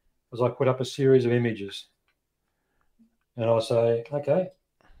is I put up a series of images. And I say, okay,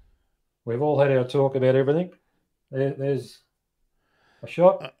 we've all had our talk about everything. There's a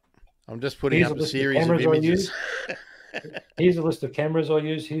shot. I'm just putting up a series of images. Here's a list of cameras I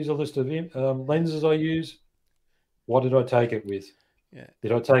use. Here's a list of lenses I use. What did I take it with? Yeah.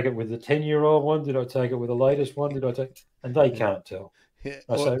 Did I take it with the 10-year-old one? Did I take it with the latest one? And they can't tell.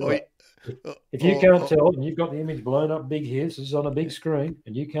 I say, if you can't tell, and you've got the image blown up big here, this is on a big screen,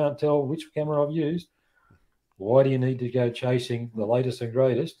 and you can't tell which camera I've used, why do you need to go chasing the latest and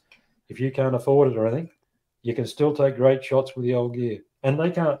greatest? If you can't afford it or anything, you can still take great shots with the old gear. And they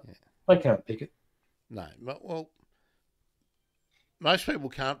can't pick it. No. Well, most people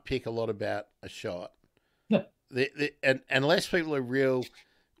can't pick a lot about a shot. No. And unless people are real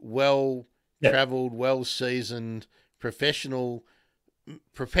well-travelled, well-seasoned, professional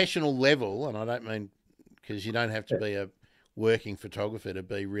level, and I don't mean because you don't have to be a working photographer to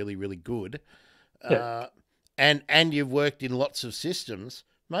be really, really good, and you've worked in lots of systems,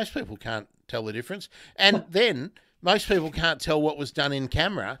 most people can't tell the difference. And then most people can't tell what was done in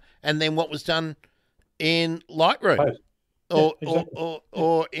camera and then what was done in Lightroom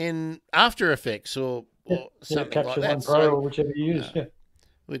or in After Effects or something like that. Capture One Pro or whichever you use,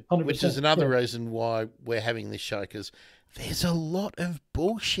 which is another reason why we're having this show, because there's a lot of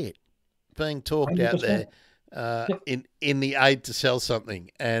bullshit being talked out 100%. there Yeah. in the aid to sell something.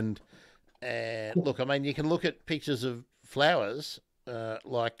 And Yeah. look, I mean, you can look at pictures of flowers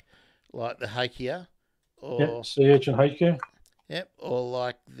like the Hakea, Yeah. or Sea urchin HQ. or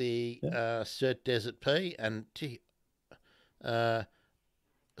like the Yeah. Cert Desert Pea, and uh,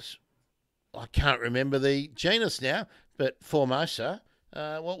 I can't remember the genus now, but Formosa.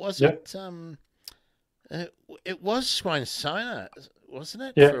 What was Yep. it? It was Swainsonia, wasn't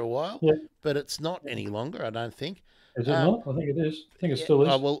it, Yeah. for a while? Yeah. But it's not any longer, I don't think. Is it not? I think it is. I think it Yeah. still is.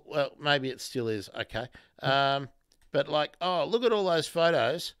 Oh, well, maybe it still is. Okay. But like, oh, look at all those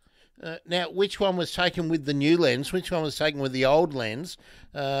photos. Now, which one was taken with the new lens? Which one was taken with the old lens?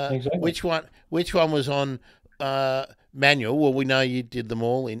 Exactly. Which one was on manual? Well, we know you did them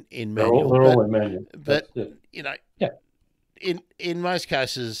all in manual. They're all in manual. But Yeah. you know, Yeah. in most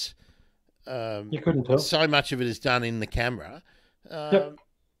cases, You couldn't tell. so much of it is done in the camera, Yep.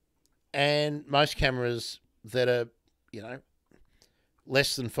 and most cameras that are, you know,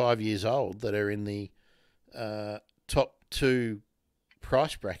 less than 5 years old, that are in the top two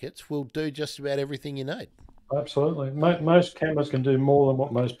price brackets, will do just about everything you need. Absolutely. Most cameras can do more than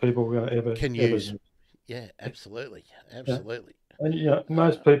what most people are going to ever use. use. Yeah, absolutely. Yeah. And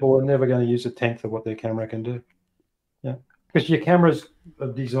most people are never going to use a tenth of what their camera can do. Yeah. Because your cameras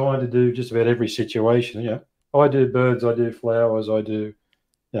are designed to do just about every situation. Yeah. I do birds, I do flowers, I do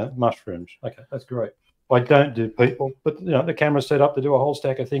mushrooms. Okay, that's great. I don't do people, but the camera's set up to do a whole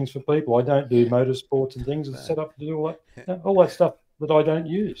stack of things for people. I don't do motorsports and things. It's set up to do all that stuff that I don't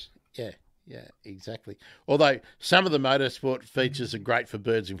use. Yeah, exactly. Although some of the motorsport features are great for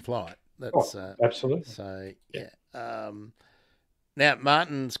birds in flight. That's absolutely. So yeah. Now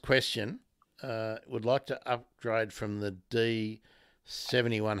Martin's question would like to upgrade from the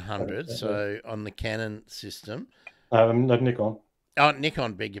D7100, so on the Canon system. Nikon. Oh,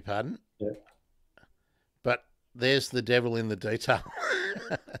 Nikon, beg your pardon. Yeah. But there's the devil in the detail.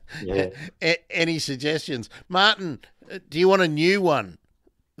 Yeah. Any suggestions, Martin? Do you want a new one?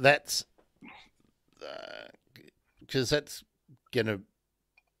 That's because that's going to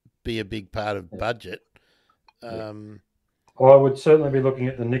be a big part of budget. I would certainly be looking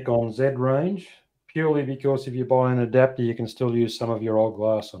at the Nikon Z range, purely because if you buy an adapter, you can still use some of your old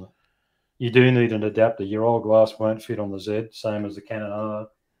glass on it. You do need an adapter. Your old glass won't fit on the Z, same as the Canon R.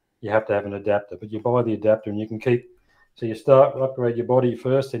 You have to have an adapter, but you buy the adapter and you can keep. So you upgrade your body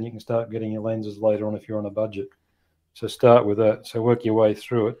first, and you can start getting your lenses later on if you're on a budget. So start with that. So work your way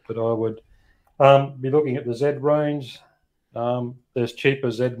through it. But I would be looking at the Z range. There's cheaper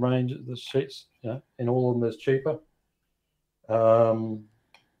Z range. The sheets, in all of them there's cheaper.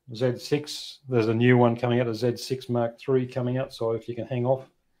 Z6. There's a new one coming out. A Z6 Mark III coming out. So if you can hang off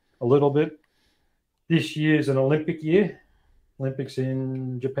a little bit. This year's an Olympic year. Olympics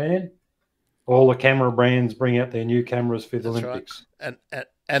in Japan. All the camera brands bring out their new cameras for the Olympics. Right.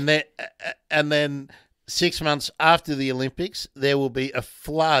 And then 6 months after the Olympics, there will be a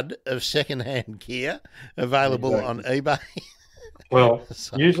flood of second-hand gear available on eBay. Well,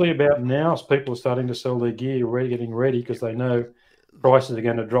 usually about now, people are starting to sell their gear, getting ready because they know prices are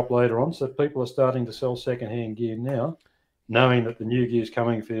going to drop later on. So people are starting to sell second-hand gear now, knowing that the new gear is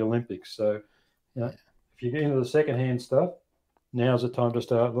coming for the Olympics. So, if you get into the second-hand stuff, now's the time to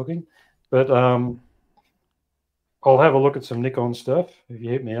start looking. But I'll have a look at some Nikon stuff. If you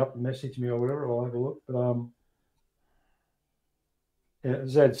hit me up, message me or whatever, I'll have a look. But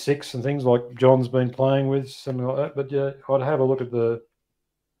Z6 and things like John's been playing with, something like that. But I'd have a look at the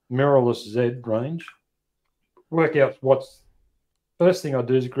mirrorless Z range. Work out first thing I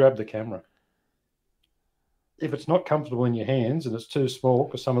do is grab the camera. If it's not comfortable in your hands and it's too small,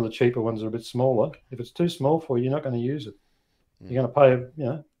 because some of the cheaper ones are a bit smaller, if it's too small for you, you're not going to use it. You're going to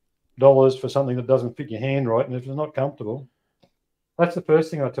pay, dollars for something that doesn't fit your hand right, and if it's not comfortable, that's the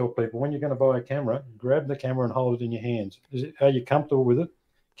first thing I tell people. When you're going to buy a camera, grab the camera and hold it in your hands. Are you comfortable with it?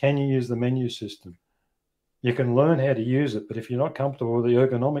 Can you use the menu system? You can learn how to use it, but if you're not comfortable with the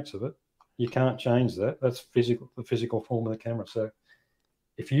ergonomics of it, you can't change that. That's the physical form of the camera. So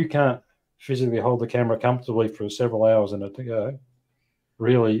if you can't physically hold the camera comfortably for several hours and to go,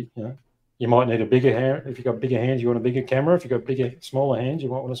 really, you might need a bigger hand. If you've got bigger hands, you want a bigger camera. If you've got smaller hands, you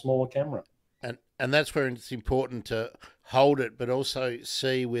might want a smaller camera. And that's where it's important to hold it, but also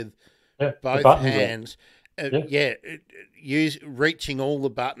see with both hands. Use reaching all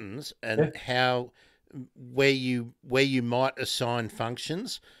the buttons and where you might assign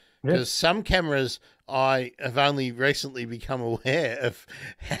functions. Because some cameras, I have only recently become aware of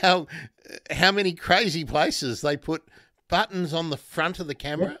how many crazy places they put buttons on the front of the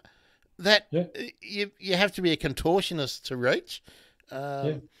camera that Yeah. you have to be a contortionist to reach,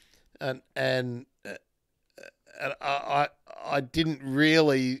 Yeah. and I didn't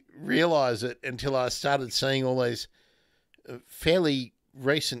really realize it until I started seeing all these fairly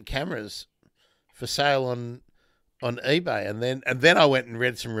recent cameras for sale on eBay, and then I went and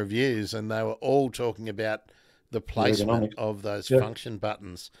read some reviews, and they were all talking about the placement ergonomics. of those Yeah. function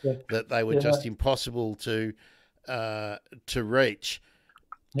buttons, Yeah. that they were Yeah, just no. impossible to reach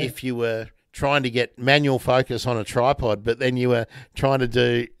Yeah. if you were trying to get manual focus on a tripod, but then you were trying to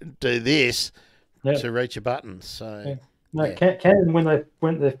do this Yeah. to reach a button. So Yeah. No, yeah. Canon, when they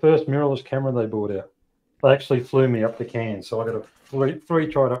went their first mirrorless camera they brought out, they actually flew me up to Cairns. So I got a three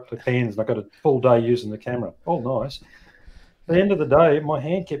tried up to Cairns, and I got a full day using the camera. Oh, nice. At the end of the day, my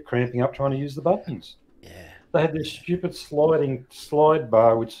hand kept cramping up trying to use the buttons. Yeah. They had this stupid slide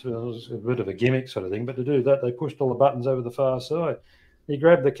bar, which was a bit of a gimmick sort of thing. But to do that, they pushed all the buttons over the far side. You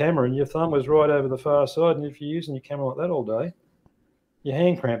grabbed the camera, and your thumb was right over the far side. And if you're using your camera like that all day, your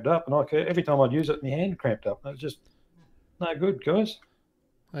hand cramped up. And every time I'd use it, my hand cramped up. It was just no good, guys.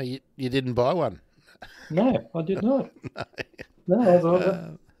 Oh, you didn't buy one? No, I did not. No,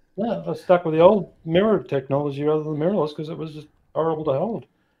 I was stuck with the old mirror technology rather than mirrorless because it was just horrible to hold.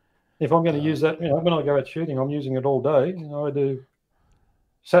 If I'm going to use that, when I go out shooting, I'm using it all day. I do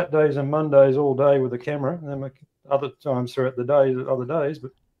Saturdays and Mondays all day with the camera, and then other times throughout the day, other days, but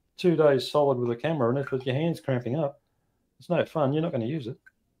 2 days solid with a camera. And if your hand's cramping up, it's no fun. You're not going to use it.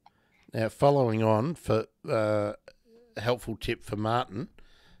 Now, following on for helpful tip for Martin.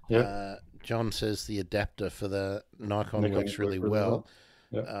 Yeah. John says the adapter for the Nikon works really well.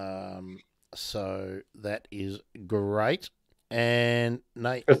 Yeah. So that is great. And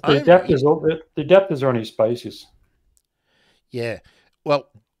the adapters are only spaces. Yeah. Well,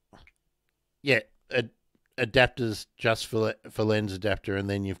 yeah, adapters just for lens adapter, and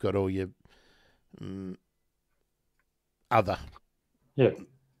then you've got all your other. Yeah.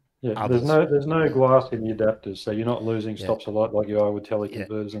 Yeah, others. there's no glass in the adapters, so you're not losing stops a lot like you are with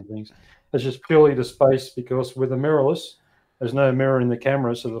teleconverters and things. It's just purely the space, because with a mirrorless, there's no mirror in the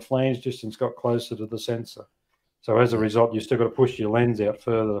camera, so the flange distance got closer to the sensor. So as a result, you still got to push your lens out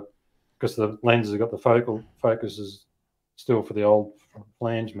further because the lens has got the focus is still for the old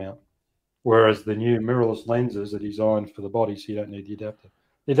flange mount. Whereas the new mirrorless lenses are designed for the body, so you don't need the adapter.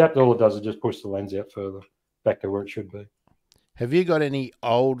 The adapter, all it does is just push the lens out further, back to where it should be. Have you got any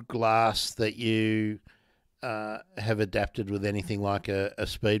old glass that you have adapted with anything like a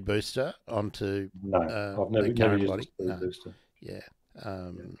speed booster onto I've never used a speed booster. Yeah.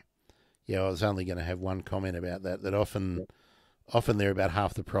 I was only going to have one comment about that. That often they're about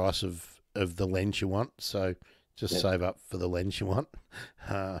half the price of the lens you want. So just save up for the lens you want.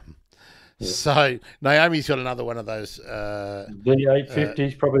 So Naomi's got another one of those. The 850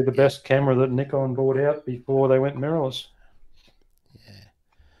 is probably the best camera that Nikon brought out before they went mirrorless.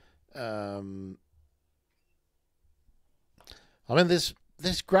 Yeah. I mean, there's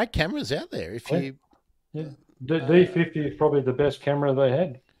great cameras out there. If you, D50 is probably the best camera they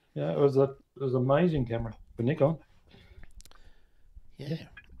had. Yeah, it was an amazing camera for Nikon. Yeah,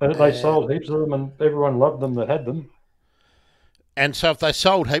 they sold heaps of them, and everyone loved them that had them. And so, if they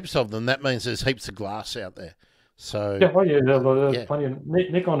sold heaps of them, that means there's heaps of glass out there. So there's plenty of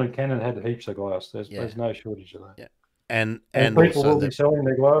Nikon and Canon had heaps of glass. There's no shortage of that. Yeah, and people will be selling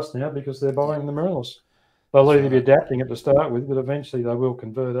their glass now because they're buying the mirrorless. They'll either be adapting it to start with, but eventually they will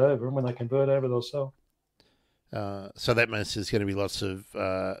convert over, and when they convert over, they'll sell. So that means there's going to be lots of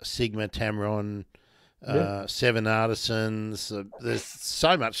Sigma, Tamron, 7 Artisans. There's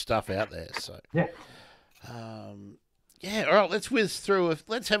so much stuff out there. So all right. Let's whiz through.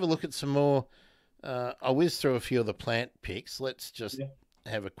 Let's have a look at some more. I'll whiz through a few of the plant pics. Let's just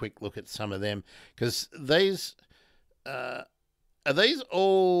have a quick look at some of them, because these are these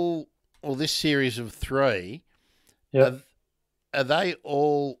all, or this series of 3. Yeah. Are they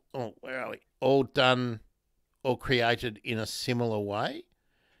all? Oh, where are we? All done or created in a similar way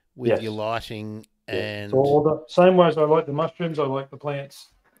with your lighting and so all the same ways I like the mushrooms, I like the plants.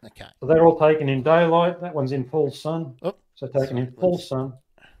 Okay. So they're all taken in daylight. That one's in full sun. So taken in full sun,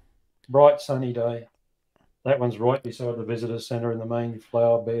 bright sunny day. That one's right beside the visitor centre in the main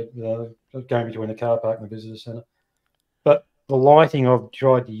flower bed, going between the car park and the visitor centre. But the lighting I've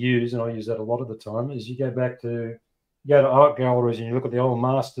tried to use, and I use that a lot of the time, is you go to art galleries and you look at the old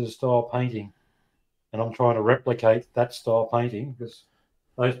masters style painting. And I'm trying to replicate that style painting because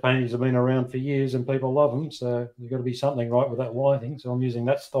those paintings have been around for years and people love them. So there's got to be something right with that lighting. So I'm using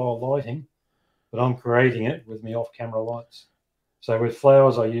that style lighting, but I'm creating it with my off-camera lights. So with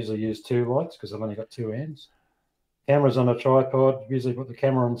flowers, I usually use 2 lights because I've only got 2 hands. Camera's on a tripod. Usually put the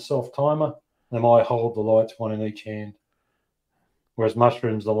camera on self-timer. Then I hold the lights, one in each hand. Whereas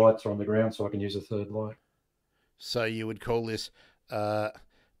mushrooms, the lights are on the ground, so I can use a third light. So you would call this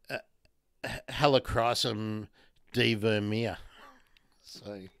Helichrysum de Vermeer.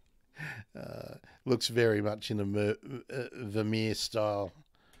 So looks very much in a Vermeer style.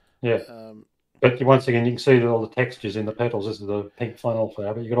 Yeah. But once again, you can see that all the textures in the petals. This is the pink flannel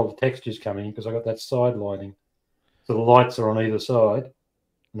flower, but you've got all the textures coming in because I've got that side lighting. So the lights are on either side,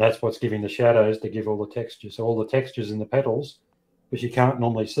 and that's what's giving the shadows to give all the textures. So all the textures in the petals, because you can't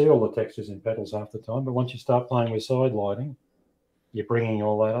normally see all the textures in petals half the time, but once you start playing with side lighting, you're bringing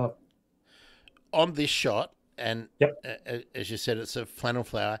all that up. On this shot, and as you said, it's a flannel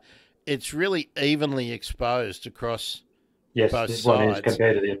flower, it's really evenly exposed across both this sides. one is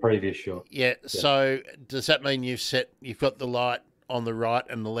compared to the previous shot. Yeah, so does that mean you've got the light on the right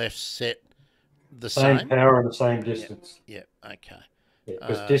and the left set the same? Same power and the same distance. Yeah, okay.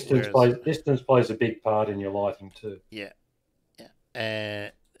 Because distance plays a big part in your lighting too. Yeah.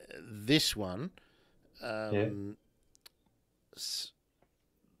 And this one,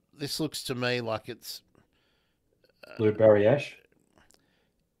 this looks to me like it's blueberry ash.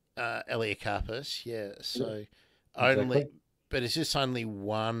 Elaeocarpus, yeah. So exactly. But is this only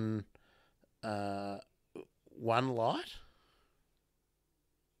one light?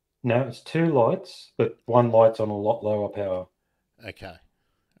 No, it's two lights, but one light's on a lot lower power. Okay.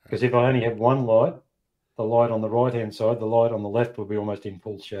 Because if I only have one light, the light on the right-hand side, the light on the left will be almost in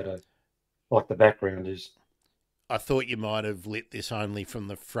full shadow, like the background is. I thought you might have lit this only from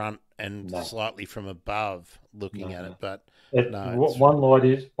the front and slightly from above looking at it, but one light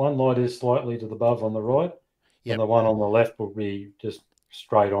is slightly to the above on the right, and the one on the left will be just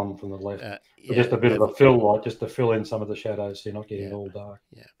straight on from the left. Just a bit of a fill light, just to fill in some of the shadows so you're not getting it all dark.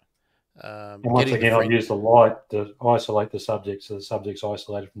 Yeah. And once again, I've used the light to isolate the subject, so the subject's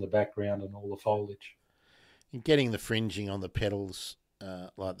isolated from the background and all the foliage. And getting the fringing on the petals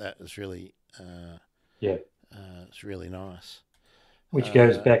like that is really, it's really nice. Which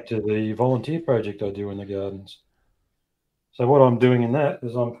goes back to the volunteer project I do in the gardens. So what I'm doing in that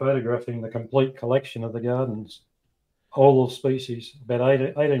is I'm photographing the complete collection of the gardens, all the species, about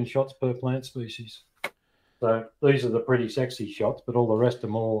 18 shots per plant species. So these are the pretty sexy shots, but all the rest are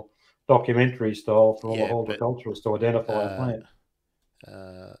more documentary style for all the horticulturalists to identify a plant.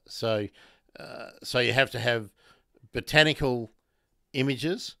 So you have to have botanical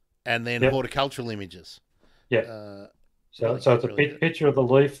images and then horticultural images. Yeah. So it's a picture of the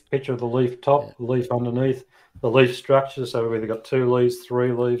leaf top, the leaf underneath, the leaf structure. So we've either got 2 leaves,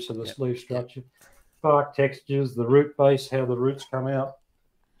 3 leaves, so this leaf structure, bark textures, the root base, how the roots come out,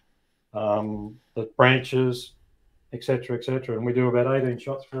 the branches, etc., etc. And we do about 18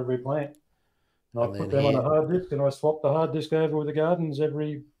 shots for every plant. And I put them on a hard disk, and I swap the hard disk over with the gardens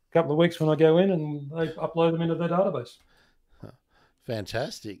every couple of weeks when I go in, and they upload them into their database.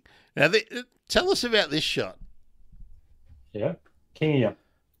 Fantastic. Now, tell us about this shot. Yeah, Kingia,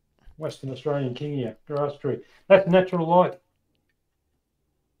 Western Australian Kingia grass tree. That's natural light.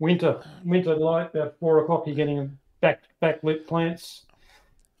 Winter light, about 4 o'clock, you're getting backlit plants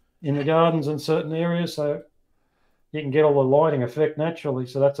in the gardens in certain areas, so you can get all the lighting effect naturally.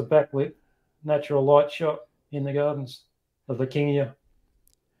 So that's a backlit natural light shot in the gardens of the Kingia.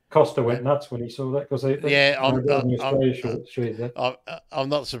 Costa went nuts when he saw that because I'm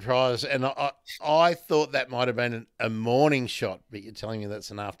not surprised, and I thought that might have been a morning shot, but you're telling me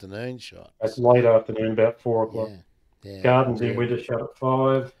that's an afternoon shot. That's late afternoon, about 4 o'clock. Gardens in winter shut at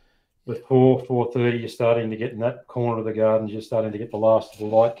 5. With 4:30, you're starting to get in that corner of the gardens. You're starting to get the last of the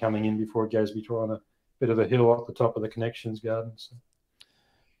light coming in before it goes behind a bit of a hill up the top of the Connections Gardens.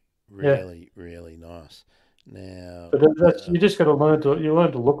 Really nice. Now, but you just got to learn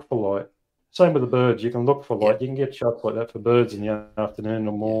to look for light. Same with the birds. You can look for light. You can get shots like that for birds in the afternoon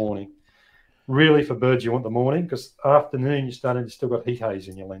or morning. Really, for birds, you want the morning because afternoon you're starting to still got heat haze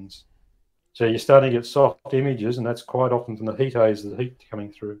in your lens. So you're starting to get soft images, and that's quite often from the heat haze, the heat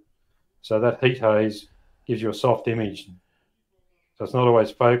coming through. So that heat haze gives you a soft image. So it's not always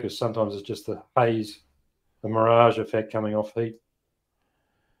focused. Sometimes it's just the haze, the mirage effect coming off heat.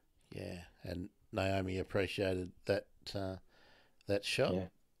 Yeah, and Naomi appreciated that shot.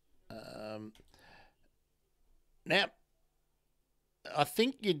 Now, I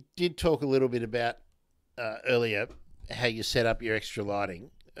think you did talk a little bit about earlier how you set up your extra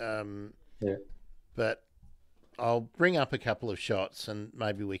lighting. But I'll bring up a couple of shots and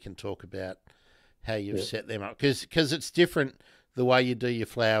maybe we can talk about how you've set them up. Because it's different the way you do your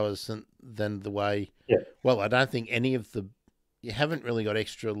flowers than the way... Well, I don't think you haven't really got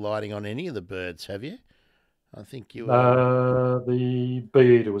extra lighting on any of the birds, have you? I think you were. The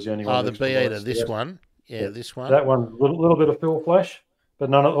bee eater was the only one. Oh, the extra bee eater. lights. This Yeah. one. Yeah, Yeah. this one. That one, little bit of fill flash, but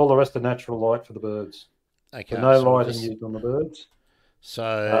none of all the rest are natural light for the birds. Okay. So no So lighting used on the birds.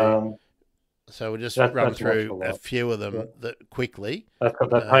 so Um, so we'll just run that's through natural a light. few of Yeah. them quickly. That's got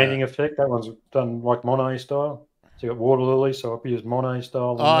that painting effect. That one's done like Monet style. So you got water lilies, so I've used Monet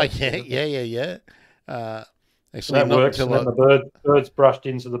style on Oh that. yeah. And Actually, that not works. until And then birds brushed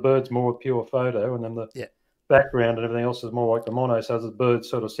into the birds more pure photo, and then the yeah. background and everything else is more like the Monet. So the birds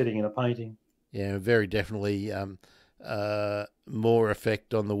sort of sitting in a painting. Yeah, very definitely more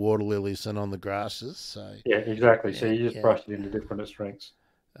effect on the water lilies than on the grasses. So Yeah, exactly. So yeah, you just brushed it into different strengths.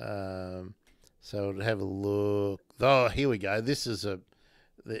 So to have a look. Oh, here we go. This is a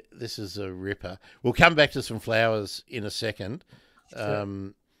ripper. We'll come back to some flowers in a second.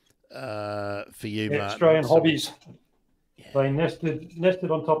 For you, Martin. Australian hobbies. Yeah. They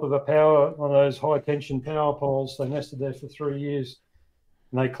nested on top of one of those high tension power poles. They nested there for 3 years,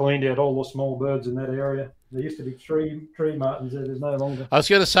 and they cleaned out all the small birds in that area. There used to be tree martins there. There's no longer. I was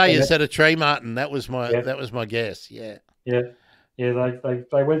going to say, is that a tree martin? That was my guess. Yeah. Yeah. Yeah,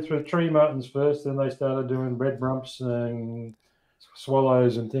 they went through tree martins first, then they started doing red rumps and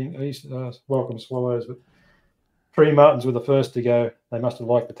swallows and things. Welcome swallows, but tree martins were the first to go. They must have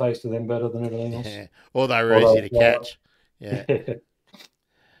liked the taste of them better than everything else. Yeah. Or they were easy to catch. Yeah.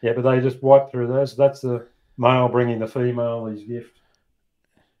 Yeah, but they just wiped through those. That's the male bringing the female his gift.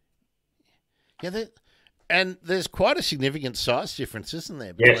 Yeah, and there's quite a significant size difference, isn't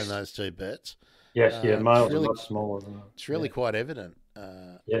there, between those two birds? Yes, males are much smaller than that. It's really quite evident.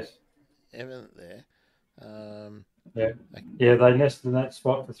 Yes. Evident there. They nested in that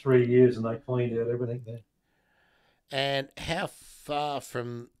spot for 3 years and they cleaned out everything there. And how far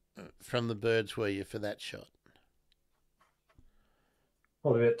from the birds were you for that shot?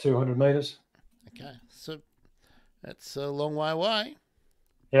 Probably about 200 metres. Okay, so that's a long way away.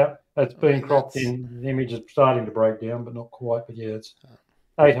 Yeah, it's been cropped in. The image is starting to break down, but not quite. But yeah, it's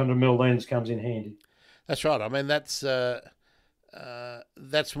 800mm lens comes in handy. That's right. I mean, that's more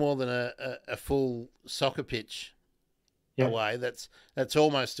than a full soccer pitch away. That's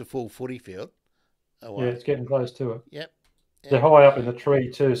almost a full footy field away. Yeah, it's getting close to it. Yep. They're high up in the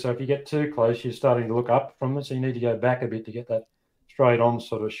tree too, so if you get too close, you're starting to look up from it. So you need to go back a bit to get that straight on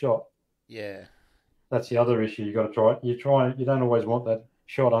sort of shot. Yeah. That's the other issue you got to try. You don't always want that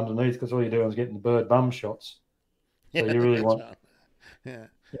shot underneath because all you're doing is getting the bird bum shots. So you really want the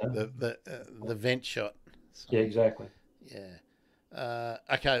vent shot. So, yeah, exactly. Yeah.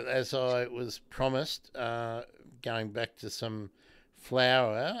 Okay, as I was promised, going back to some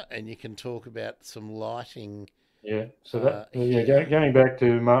flower, and you can talk about some lighting. Yeah. So going back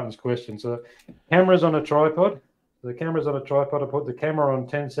to Martin's question. So cameras on a tripod. The camera's on a tripod. I put the camera on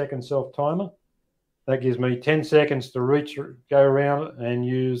 10-second self timer. That gives me 10 seconds to go around and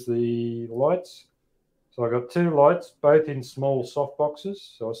use the lights. So I've got 2 lights, both in small soft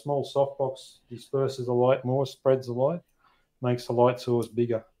boxes. So a small soft box disperses the light more, spreads the light, makes the light source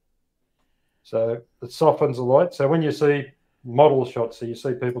bigger. So it softens the light. So when you see model shots, so you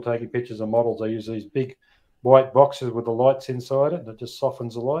see people taking pictures of models, they use these big white boxes with the lights inside it, and it just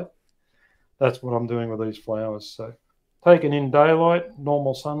softens the light. That's what I'm doing with these flowers. So taken in daylight,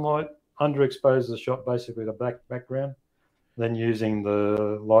 normal sunlight, underexpose the shot basically to background, then using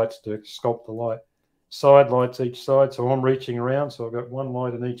the lights to sculpt the light. Side lights each side, so I'm reaching around, so I've got one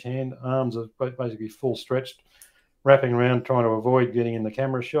light in each hand, arms are basically full stretched, wrapping around trying to avoid getting in the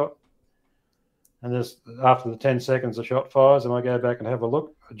camera shot. And this, after the 10 seconds the shot fires, and I go back and have a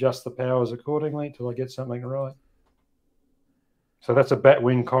look, adjust the powers accordingly until I get something right. So that's a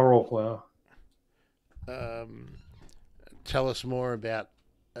batwing coral flower. Tell us more about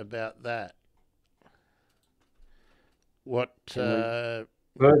that. What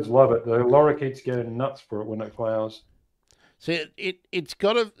birds love it. The lorikeets go nuts for it when it flowers. See, it's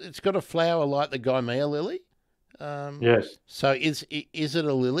got a flower like the Gymea lily. Yes. So is it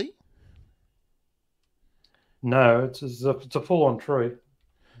a lily? No, it's a full on tree.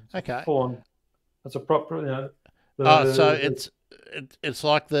 Okay. Full on. It's a proper. It's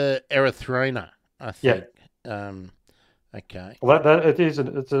like the erythrina, I think. Yeah. Okay. Well, it is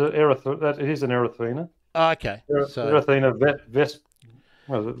an erythrina. Oh, okay. Erythrina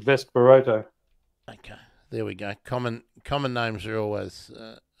vesperota. Okay, there we go. Common names are always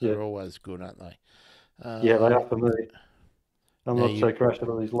good, aren't they? Yeah, they are for me. I'm not so crushed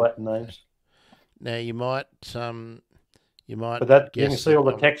on these Latin names. Now you might. But that you can see all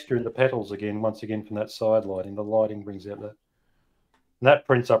the texture in the petals once again from that side lighting. The lighting brings out that. And that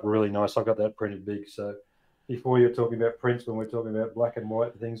prints up really nice. I've got that printed big. So before you're talking about prints, when we're talking about black and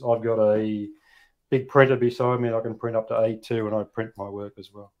white things, I've got a big printer beside me, and I can print up to A2, and I print my work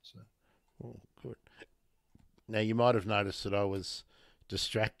as well. So. Oh, good. Now, you might have noticed that I was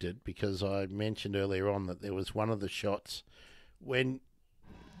distracted because I mentioned earlier on that there was one of the shots when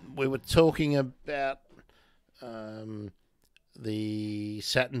we were talking about the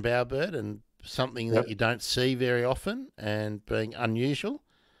satin bowerbird and something that you don't see very often and being unusual.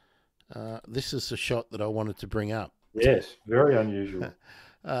 This is the shot that I wanted to bring up. Yes, very unusual.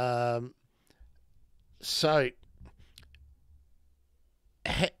 So,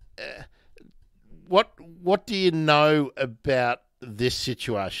 what do you know about this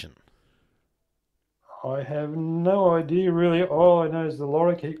situation? I have no idea really. All I know is the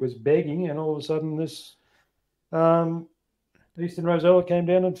lorikeet was begging, and all of a sudden this eastern rosella came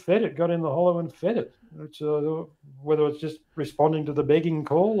down and fed it, got in the hollow and fed it. It's, whether it's just responding to the begging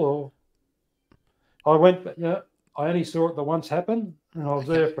call, or I went, I only saw it the once happen, and I was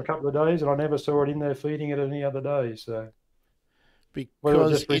there for a couple of days, and I never saw it in there feeding it any other day. So whether it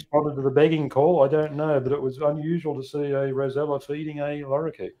just responded to the begging call, I don't know, but it was unusual to see a rosella feeding a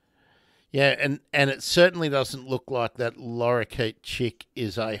lorikeet. Yeah, and it certainly doesn't look like that lorikeet chick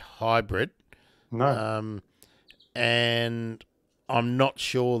is a hybrid. No. And I'm not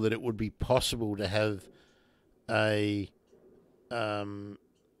sure that it would be possible to have a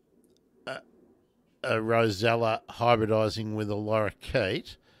rosella hybridizing with a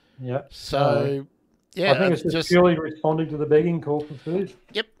lorikeet. Yeah. So, I think it's just purely responding to the begging call for food.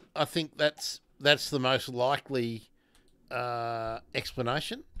 Yep, I think that's the most likely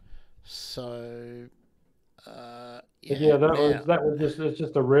explanation. So, it's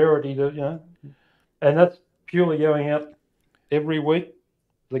just a rarity to and that's purely going out every week.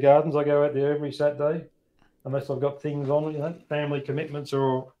 The gardens, I go out there every Saturday, unless I've got things on, family commitments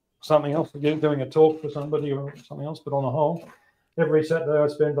or something else, doing a talk for somebody or something else. But on the whole, every Saturday I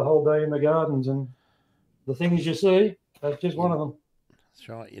spend the whole day in the gardens, and the things you see, that's just one of them. That's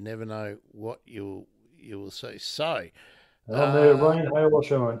right. You never know what you will see. So, rain, hail, or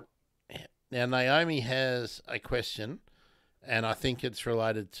shine. Now, Naomi has a question, and I think it's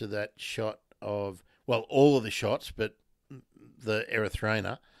related to that shot of, well, all of the shots, but the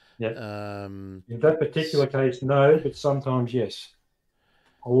Erythrina. Yeah. In that particular case, no, but sometimes yes.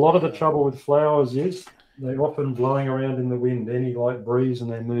 A lot of the trouble with flowers is they're often blowing around in the wind, any light breeze,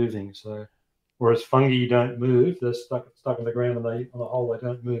 and they're moving. So, whereas fungi don't move, they're stuck in the ground, and on the whole they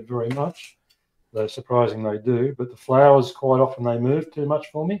don't move very much. Though surprising they do, but the flowers quite often they move too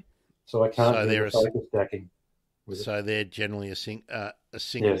much for me. So I can't do the focus stacking. So they're generally a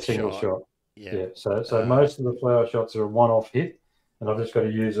single shot. Yeah. So most of the flower shots are a one-off hit, and I've just got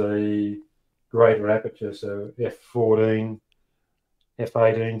to use a greater aperture, so f14,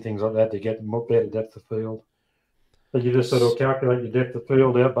 f18, things like that, to get better depth of field. But you just sort of calculate your depth of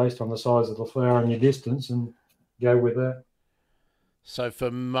field out based on the size of the flower and your distance, and go with that. So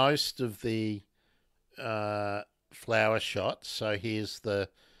for most of the flower shots, so here's the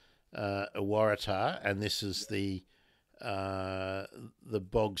Awaratar, and this is the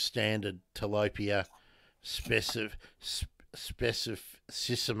bog standard Tilapia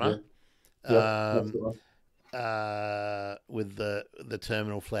specificissima, with the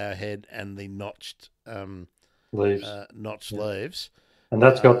terminal flower head and the notched leaves. And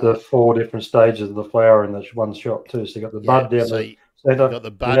that's got the 4 different stages of the flower in the one shot too. So you got the bud down the centre. Got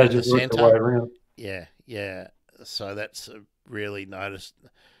the bud in the centre. Yeah. So that's really noticed.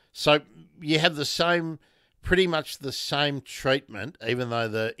 So you have pretty much the same treatment, even though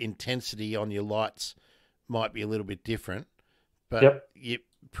the intensity on your lights might be a little bit different. But you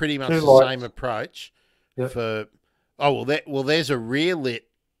pretty much the same approach for. Oh well, there's a rear lit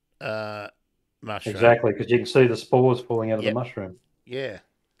mushroom. Exactly, because you can see the spores falling out of the mushroom. Yeah.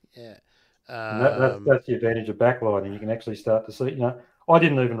 And that's the advantage of backlighting. You can actually start to see. I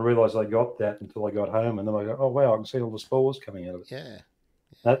didn't even realise I got that until I got home, and then I go, "Oh wow, I can see all the spores coming out of it." Yeah.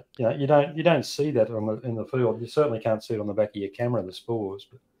 That you don't see that in the field. You certainly can't see it on the back of your camera, the spores.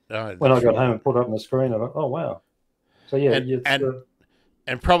 But when I got home and put it up on the screen, I thought, "Oh wow!" So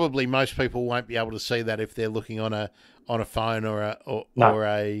and probably most people won't be able to see that if they're looking on a phone or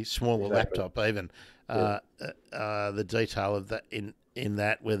a smaller laptop. Even the detail of that in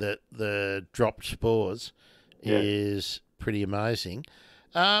that with the dropped spores is pretty amazing.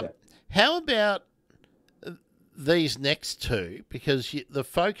 How about these next two? Because the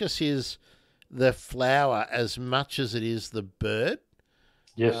focus is the flower as much as it is the bird.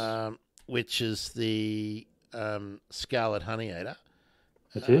 Yes. Which is the scarlet honeyeater.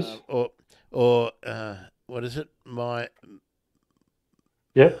 It is. Or what is it? Melicopa.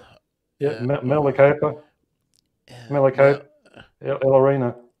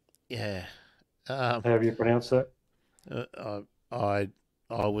 Ellerina. Yeah. Um, How have you pronounced that? I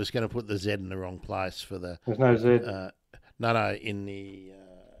I was going to put the Z in the wrong place for the There's no Z. no in the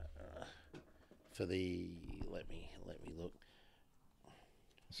for the let me look.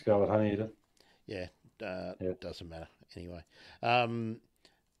 Scarlet Honeyeater. Yeah, Yeah. doesn't matter anyway.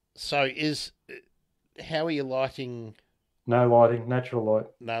 So is how are you lighting? No lighting, natural light.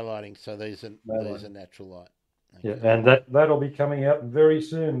 No lighting. So these are No these are lighting. natural light. Yeah, Okay. and that'll be coming out very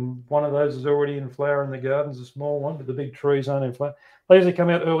soon. One of those is already in flower in the gardens, a small one, but the big trees aren't in flower. They usually come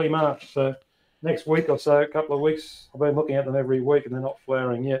out early March, so next week or so, a couple of weeks. I've been looking at them every week, and they're not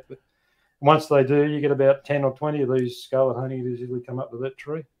flowering yet. But once they do, you get about 10 or 20 of these scarlet honeyeaters usually come up to that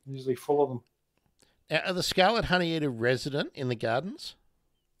tree. Usually full of them. Now, are the scarlet honeyeater resident in the gardens?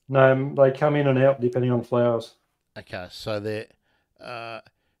 No, they come in and out depending on flowers. Okay, so they're uh,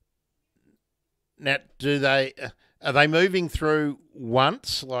 now. Do they are they moving through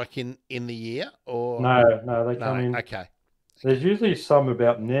once, like in the year, or No, they come no? in. Okay, There's usually some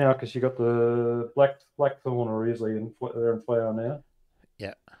about now because you got the blackthorn are usually they're in flower now.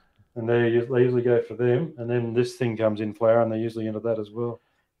 yeah. And they usually go for them, and then this thing comes in flower, and they usually into that as well.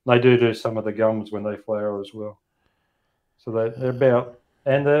 They do some of the gums when they flower as well. So they're about,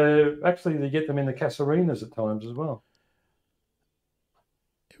 and actually they get them in the casuarinas at times as well.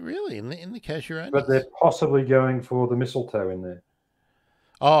 Really, in the But casuarinas? they're possibly going for the mistletoe in there.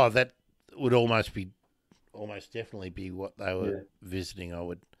 Oh, that would almost definitely be what they were Yeah, visiting. I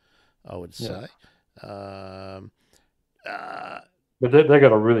would yeah. say. Um, uh, But they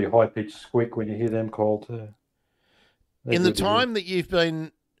got a really high pitched squeak when you hear them call too. They're in the good to hear. time that you've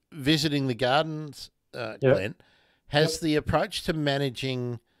been visiting the gardens, Yeah, Glenn, yep. has the approach to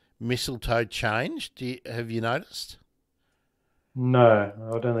managing mistletoe changed? Have you noticed? No,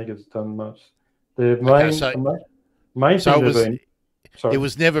 I don't think it's done much. Okay, so Main so thing it they've was been. it Sorry,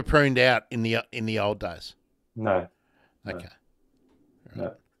 was never pruned out in the old days. no, no, Okay,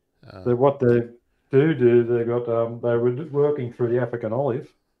 right. no. What they do, they got they were working through the African olive.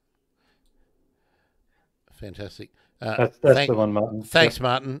 Fantastic. That's the one, Martin. Thanks, Yep,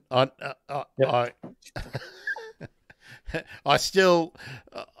 Martin. yep. I still,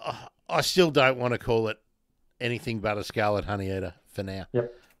 I still don't want to call it anything but a scarlet honeyeater for now.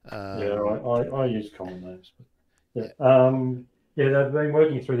 Yep. Yeah, Um, I use common names. But yeah. yeah, yeah, they've been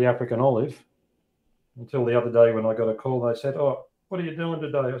working through the African olive until the other day when I got a call. They said, "Oh, what are you doing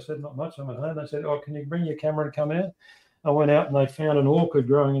today?" I said, "Not much. I'm at home." They said, "Oh, can you bring your camera and come out?" I went out and they found an orchid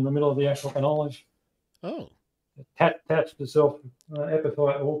growing in the middle of the African olive. Oh, Attached itself,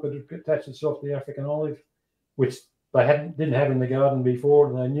 epiphyte orchid attached itself to the African olive, which they didn't have in the garden before,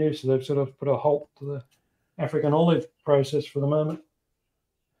 and they knew, so they've sort of put a halt to the African olive process for the moment.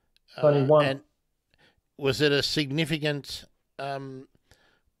 It's only one. and was it a significant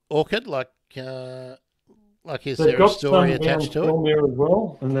orchid? Like, is They've there a got story some down attached to it? Thelmere as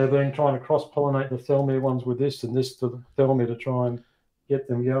well, and they've been trying to cross pollinate the Thelmere ones with this and this to the Thelmere to try and get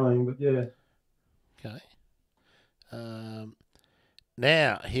them going. But yeah, Okay. Um,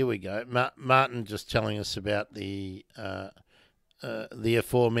 Now here we go. Martin just telling us about the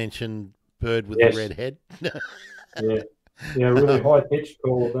aforementioned bird with the yes, red head. yeah, yeah, really um, high pitched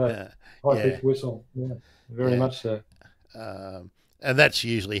call of that, high yeah, pitched whistle. Yeah, very yeah. much so. And that's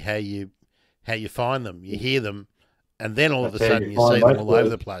usually how you find them. You hear them, and then all of a That's how sudden you you find see them most all over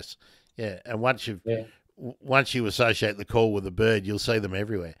the birds. place. Yeah, and Yeah, once you associate the call with a bird, you'll see them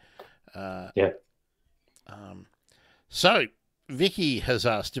everywhere. Uh, yeah. um, so Vicky has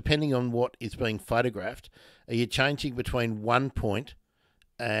asked, depending on what is being photographed, are you changing between one point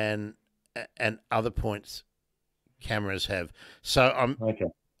and other points cameras have? So I'm. Okay.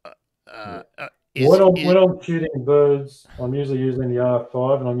 Yeah. Uh, uh, is When I'm shooting birds, I'm usually using the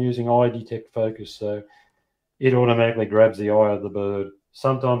R5 and I'm using eye detect focus, so it automatically grabs the eye of the bird.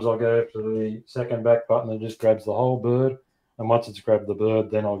 Sometimes I'll go to the second back button and it just grabs the whole bird, and once it's grabbed the bird,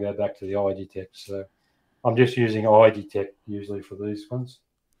 then I'll go back to the eye detect. So I'm just using eye detect usually for these ones.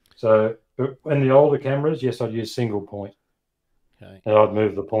 So in the older cameras, yes, I'd use single point, okay. and I'd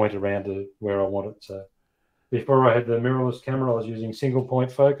move the point around to where I want it. So before I had the mirrorless camera, I was using single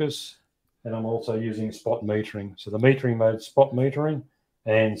point focus, and I'm also using spot metering. So the metering mode, spot metering,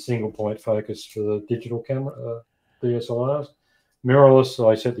 and single point focus for the digital camera, DSLRs. Mirrorless,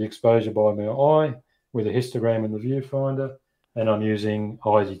 I set the exposure by my eye with a histogram in the viewfinder, and I'm using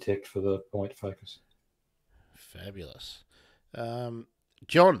eye detect for the point focus. Fabulous.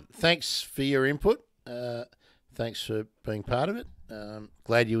 John, thanks for your input. Thanks for being part of it.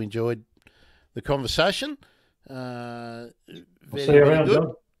 Glad you enjoyed the conversation. I'll Very, see you very around,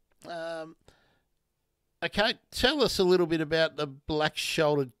 good. John. Okay, tell us a little bit about the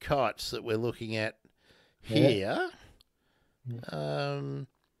black-shouldered kites that we're looking at here.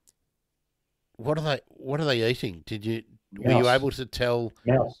 What are they eating? Were you able to tell?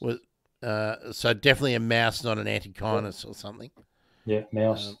 Mouse. So definitely a mouse, not an antechinus or something. Yeah,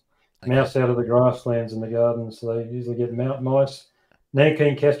 mouse. Okay. Mouse out of the grasslands in the gardens. So they usually get mice.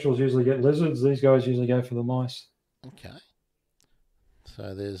 Nanking kestrels usually get lizards. These guys usually go for the mice. Okay.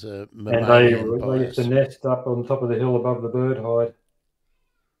 So there's a and they used to nest up on top of the hill above the bird hide.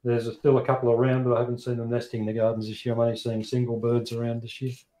 There's still a couple around, but I haven't seen them nesting in the gardens this year. I'm only seeing single birds around this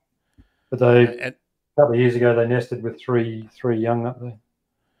year. But a couple of years ago, they nested with three young up there.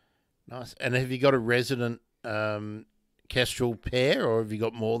 Nice. And have you got a resident kestrel pair, or have you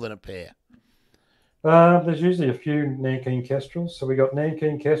got more than a pair? There's usually a few Nanking kestrels. So we got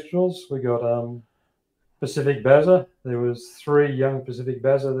Nanking kestrels. We got Pacific Bazza. There was 3 young Pacific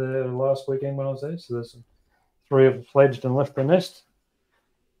Bazza there last weekend when I was there. So there's 3 have fledged and left the nest.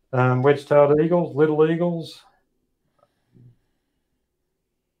 Wedge-tailed eagles, little eagles,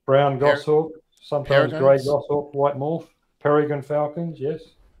 brown goshawk, sometimes grey goshawk, white morph, peregrine falcons, yes.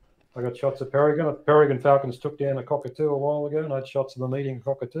 I got shots of peregrine. Peregrine falcons took down a cockatoo a while ago, and I had shots of them eating a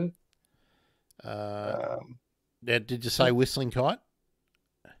cockatoo. Did you say whistling kite?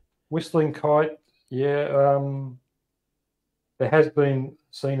 Whistling kite, yeah. There has been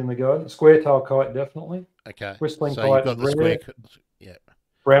seen in the garden. Square-tailed kite, definitely. Okay. Whistling so kite, you've got the square. Yeah.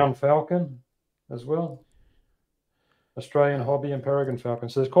 Brown falcon as well. Australian hobby and peregrine falcon.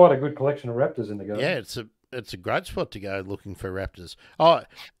 So there's quite a good collection of raptors in the garden. Yeah, it's a great spot to go looking for raptors. Oh,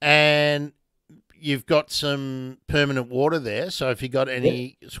 and you've got some permanent water there. So have you got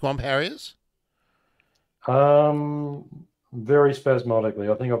any swamp harriers? Very spasmodically.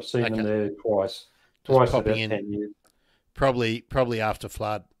 I think I've seen them there twice. Twice about 10 years. Probably after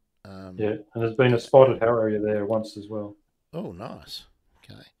flood. Yeah, and there's been a spotted harrier there once as well. Oh, nice.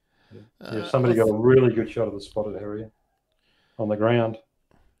 Okay. Yeah, somebody got a really good shot of the spotted harrier on the ground.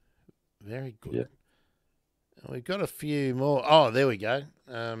 Very good. Yeah. We've got a few more. Oh, there we go.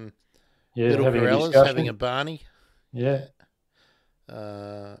 Little Corellas having a Barney. Yeah.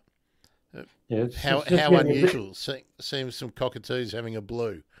 How how unusual. Seeing some cockatoos having a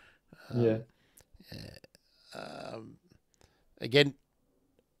blue. Again,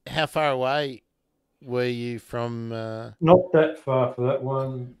 how far away were you from? Not that far for that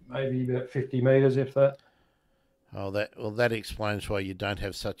one. Maybe about 50 metres, if that. Oh, that explains why you don't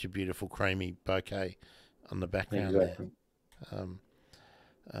have such a beautiful creamy bouquet on the background exactly. there.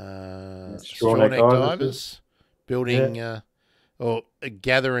 Straw-necked divers building or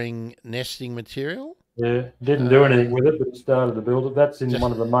gathering nesting material. Yeah, didn't do anything with it, but it started to build it. That's in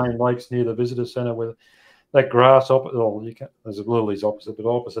one of the main lakes near the visitor centre where that grass there's a lilies opposite, but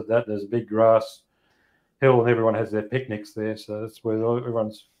opposite that there's a big grass hill and everyone has their picnics there. So that's where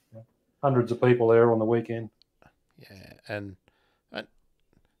everyone's hundreds of people there on the weekend. Yeah, and I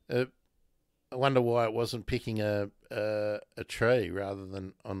wonder why it wasn't picking a tree rather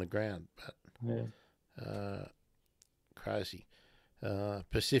than on the ground. But crazy.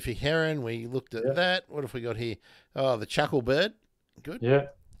 Pacific heron, we looked at that. What have we got here? Oh, the chucklebird. Good. Yeah.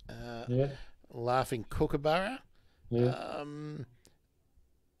 Laughing kookaburra. Yeah.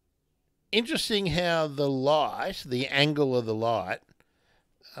 Interesting how the angle of the light,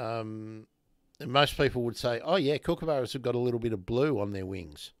 most people would say, oh, yeah, kookaburras have got a little bit of blue on their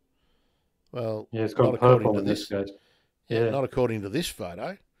wings. Well, it's got purple in this case. Not according to this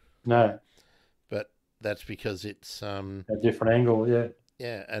photo. No. But that's because it's a different angle,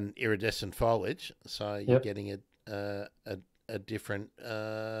 yeah, and iridescent foliage, so you're getting a different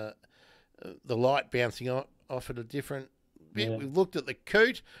the light bouncing off at a different bit. Yeah. We've looked at the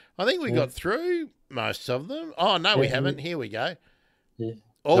coot. I think we got through most of them. Oh no, we haven't. Here we go. Yeah.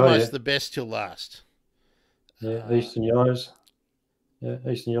 Almost the best till last. Yeah, eastern yellows. Yeah,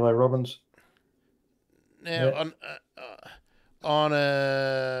 eastern yellow robins. Now on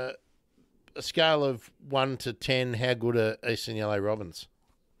a scale of 1 to 10, how good are eastern yellow robins?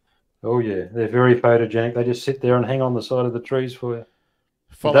 Oh yeah, they're very photogenic. They just sit there and hang on the side of the trees for you.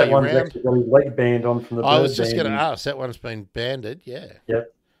 Follow that you one's around. Actually got his leg band on from the bird I was just banding. going to ask. That one's been banded, yeah.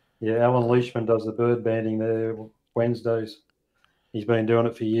 Yep. Yeah, Alan Leishman does the bird banding there Wednesdays. He's been doing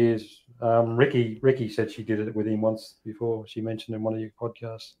it for years. Ricky said she did it with him once before. She mentioned in one of your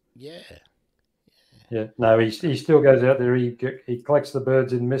podcasts. Yeah. Yeah. No, he still goes out there. He collects the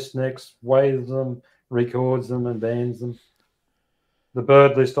birds in mist necks, weighs them, records them, and bands them. The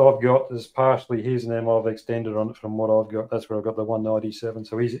bird list I've got is partially his name. I've extended on it from what I've got. That's where I've got the 197.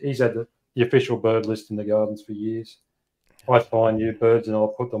 So he's had the official bird list in the gardens for years. I find new birds and I'll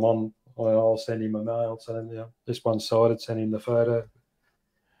put them on I'll send him a mail saying, this one's sighted, send him the photo.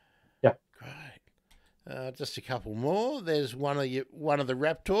 Yeah. Great. Just a couple more. There's one of the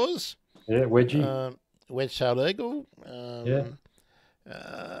raptors. Yeah, wedgie. Wedge-tailed eagle. Yeah.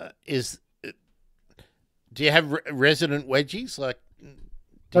 Do you have resident wedgies? Like,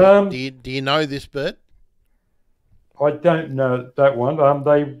 do you know this bird? I don't know that one.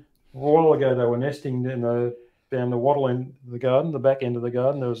 A while ago they were nesting down the wattle end of the garden, the back end of the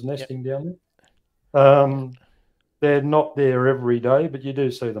garden. There was nesting down there. They're not there every day, but you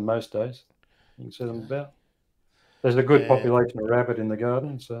do see them most days. You can see them about. There's a good population of rabbit in the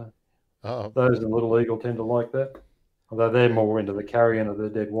garden, so those and little eagle tend to like that. Although they're more into the carrion of the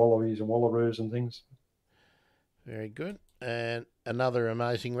dead wallabies and wallaroos and things. Very good. And another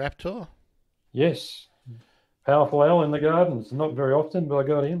amazing raptor. Yes. Powerful owl in the gardens. Not very often, but I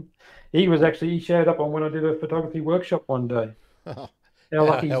got him. He showed up on when I did a photography workshop one day. How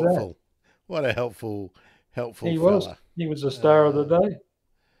lucky is helpful. What a helpful he fella. He was the star of the day.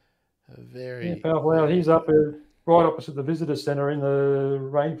 Very powerful owl. He's up right opposite the visitor centre in the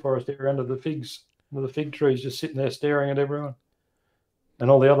rainforest area under the fig trees, just sitting there staring at everyone.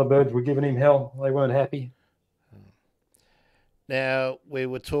 And all the other birds were giving him hell. They weren't happy. Now, we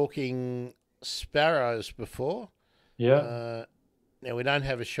were talking sparrows before. Yeah. Now, we don't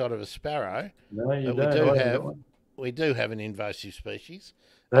have a shot of a sparrow. No, you don't. We do have an invasive species.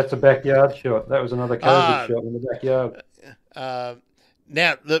 That's a backyard shot. That was another COVID shot in the backyard.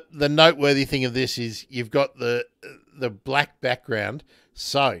 Now, the noteworthy thing of this is you've got the black background.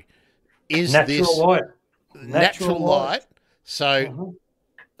 So, is this light? Natural light. So,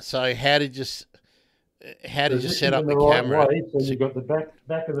 so how did you set up the camera? So you've got the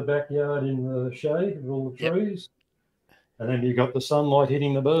back of the backyard in the shade with all the trees, and then you've got the sunlight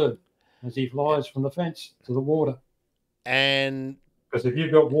hitting the bird as he flies from the fence to the water. And because if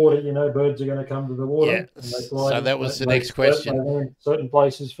you've got water, birds are going to come to the water. Yeah. And they fly, so that was the next question. They land certain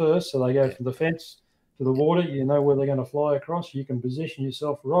places first, so they go from the fence to the water. You know where they're going to fly across. You can position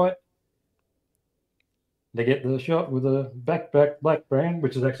yourself right to get the shot with a black brand,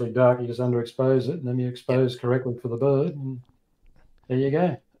 which is actually dark. You just underexpose it, and then you expose correctly for the bird. And there you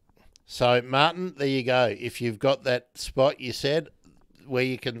go. So, Martin, there you go. If you've got that spot you said where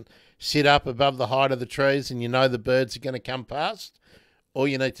you can sit up above the height of the trees and you know the birds are going to come past, all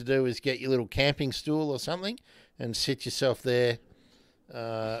you need to do is get your little camping stool or something and sit yourself there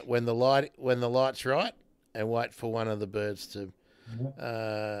when the light's right, and wait for one of the birds to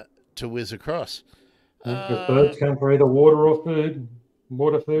whiz across. Because birds come for either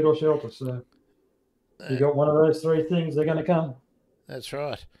food or shelter. So you got one of those three things, they're going to come. That's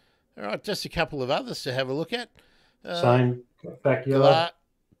right. All right, just a couple of others to have a look at. Same backyard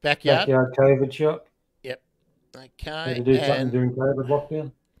COVID shot. Yep. Okay. Had to do something during COVID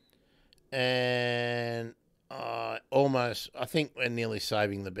lockdown. And I think we're nearly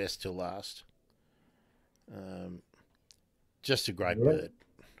saving the best till last. Just a great bird.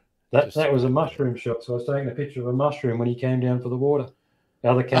 That was a mushroom shot. So I was taking a picture of a mushroom when he came down for the water. The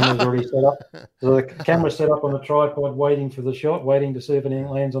other camera's already set up. So the camera's set up on a tripod waiting for the shot, waiting to see if anything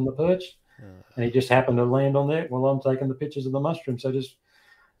lands on the perch. And he just happened to land on there while I'm taking the pictures of the mushroom. So just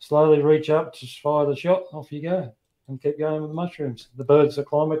slowly reach up, just fire the shot, off you go, and keep going with the mushrooms. The birds are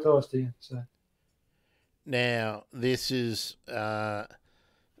acclimatised to you. So. Now, this is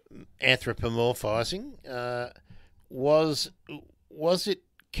anthropomorphizing. Was it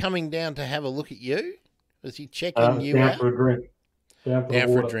coming down to have a look at you? Was he checking you down out? For a drink. Down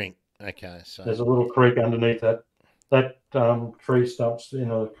for a drink. Okay. So there's a little creek underneath that tree stumps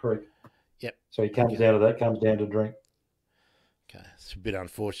in a creek. Yep. So he comes out of that, comes down to drink. Okay. It's a bit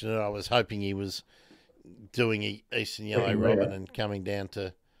unfortunate. I was hoping he was doing Eastern Yellow Robin and coming down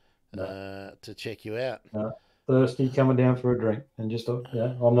to check you out. No. Thirsty, coming down for a drink. And just,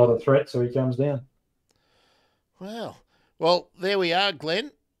 I'm not a threat, so he comes down. Wow. Well, there we are,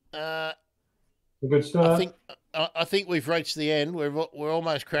 Glenn. A good start. I think we've reached the end. We're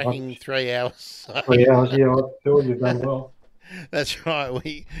almost cracking 3 hours. So. 3 hours, yeah. I feel you've done well. That's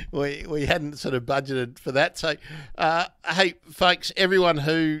right. We hadn't sort of budgeted for that. So, hey, folks, everyone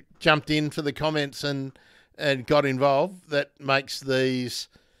who jumped in for the comments and got involved, that makes these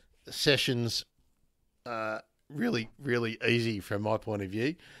sessions really, really easy from my point of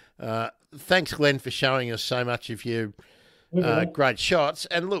view. Thanks, Glenn, for showing us so much of your great shots.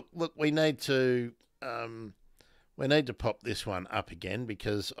 And look, we need to pop this one up again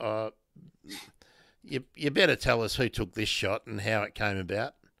because you better tell us who took this shot and how it came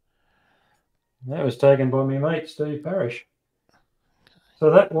about. That was taken by my mate, Steve Parrish. So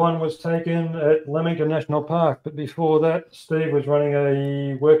that one was taken at Leamington National Park. But before that, Steve was running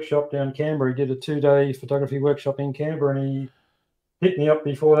a workshop down Canberra. He did a 2-day photography workshop in Canberra, and he hit me up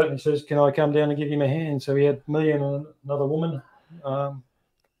before that and he says, can I come down and give him a hand? So he had me and another woman.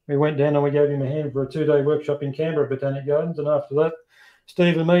 We went down and we gave him a hand for a 2-day workshop in Canberra Botanic Gardens. And after that,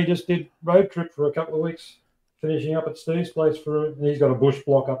 Steve and me just did road trip for a couple of weeks, finishing up at Steve's place and he's got a bush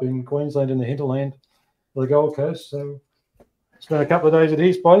block up in Queensland in the hinterland of the Gold Coast. So spent a couple of days at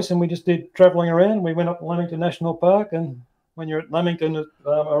his place and we just did travelling around. We went up to Leamington National Park, and when you're at Leamington at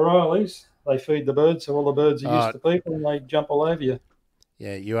O'Reilly's, they feed the birds, so all the birds are used to people and they jump all over you.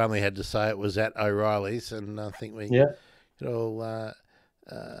 Yeah, you only had to say it was at O'Reilly's, and I think we could all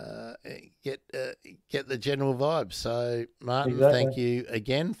get the general vibe. So, Martin, thank you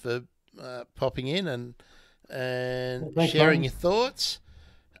again for popping in and sharing your thoughts.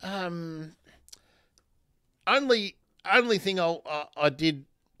 Only thing I did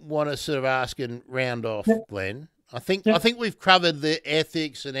want to sort of ask and round off, Glenn. I think we've covered the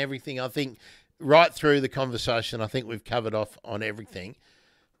ethics and everything. I think right through the conversation, I think we've covered off on everything.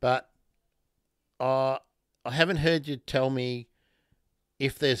 But I haven't heard you tell me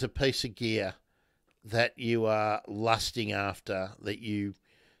if there's a piece of gear that you are lusting after, that you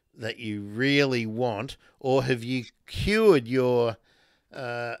really want, or have you cured your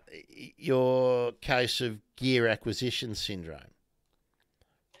case of gear acquisition syndrome?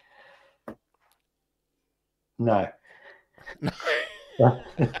 No.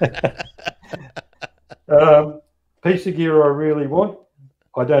 Piece of gear I really want.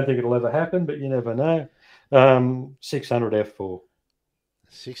 I don't think it'll ever happen, but you never know. 600 F4.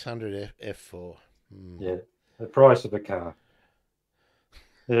 600 F4. Yeah, the price of a car.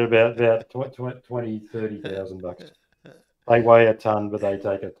 They're about 30,000 bucks. They weigh a ton, but they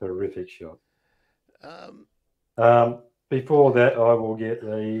take a terrific shot. Before that, I will get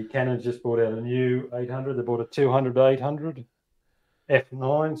the Canon's just bought out a new 800. They bought a 200-800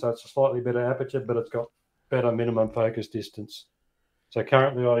 f9, so it's a slightly better aperture, but it's got better minimum focus distance. So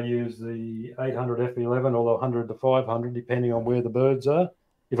currently I use the 800 f11 or the 100 to 500, depending on where the birds are.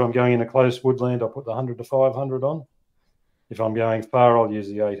 If I'm going in a close woodland, I'll put the 100 to 500 on. If I'm going far, I'll use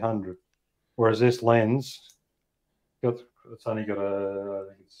the 800. Whereas this lens, it's only got I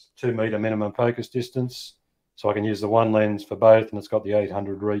think it's 2 meter minimum focus distance. So I can use the one lens for both, and it's got the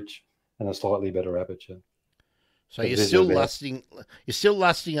 800 reach and a slightly better aperture. So you're still lusting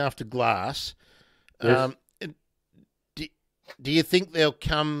after glass. Yes. Do you think there'll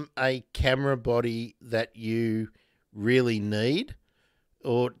come a camera body that you really need?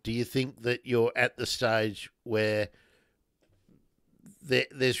 Or do you think that you're at the stage where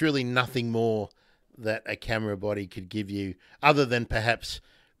there's really nothing more that a camera body could give you other than perhaps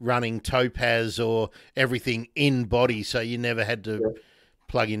running Topaz or everything in body, so you never had to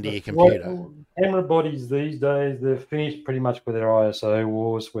plug into your computer? Camera bodies these days, they're finished pretty much with their ISO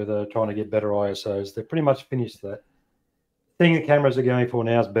wars, where they're trying to get better ISOs. They're pretty much finished that. The thing the cameras are going for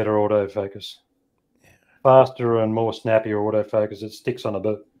now is better autofocus. Faster and more snappier autofocus. It sticks on a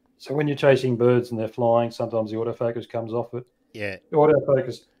bird. So when you're chasing birds and they're flying, sometimes the autofocus comes off it. Yeah. The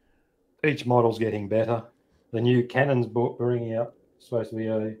autofocus, each model's getting better. The new Canon's bringing out supposed to be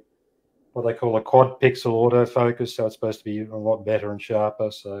what they call a quad pixel autofocus, so it's supposed to be a lot better and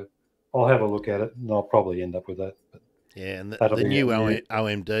sharper. So I'll have a look at it, and I'll probably end up with that. But yeah, and the new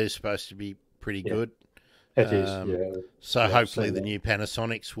OMD is supposed to be pretty good. It is, yeah. So hopefully the new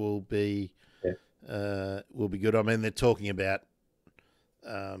Panasonics will be good. I mean, they're talking about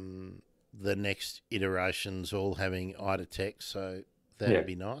the next iterations all having IDTech, so that'd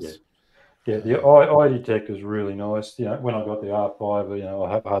be nice. Yeah, the IDTech is really nice. You know, when I got the R5, you know,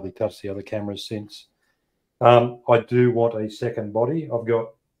 I have hardly touched the other cameras since. I do want a second body. I've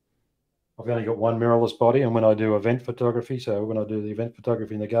only got one mirrorless body, and when I do event photography, so when I do the event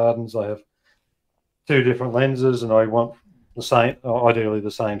photography in the gardens, I have 2 different lenses, and I want ideally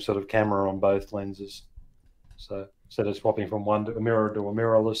the same sort of camera on both lenses. So instead of swapping from one to a mirror to a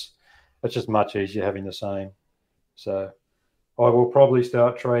mirrorless, it's just much easier having the same. So I will probably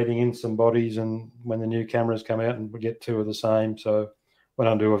start trading in some bodies, and when the new cameras come out, and we get 2 of the same. So when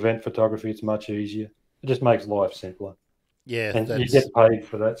I do event photography, it's much easier. It just makes life simpler. Yeah, and you get paid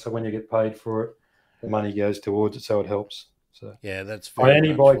for that. So when you get paid for it, the money goes towards it, so it helps. So yeah, that's. I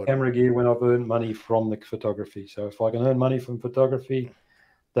only buy camera gear when I've earned money from the photography. So if I can earn money from photography,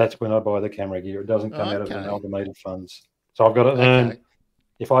 that's when I buy the camera gear. It doesn't come out of amalgamated funds. So I've got to earn.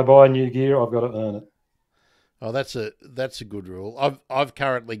 If I buy new gear, I've got to earn it. Oh, that's a good rule. I've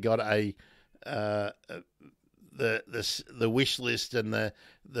currently got the wish list and the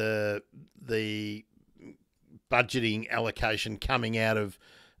budgeting allocation coming out of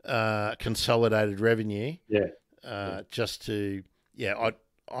consolidated revenue. Just to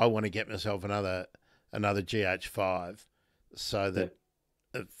I want to get myself another GH5 so that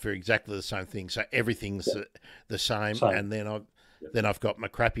for exactly the same thing. So everything's the same, and then I've got my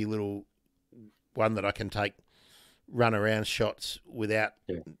crappy little one that I can take run around shots without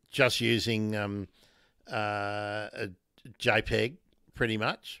just using a JPEG pretty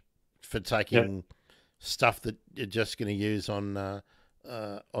much for taking stuff that you're just going to use on the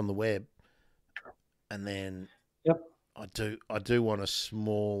web. And then I do want a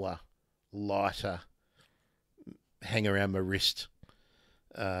smaller, lighter, hang around my wrist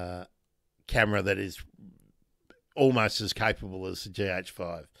camera that is almost as capable as the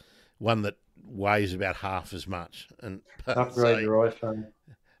GH5, one that weighs about half as much. And upgrade your iPhone.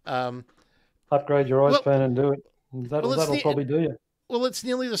 Upgrade your iPhone and do it. That'll probably do you. Well, it's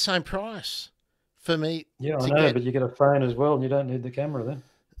nearly the same price for me. Yeah, I know, but you get a phone as well, and you don't need the camera then.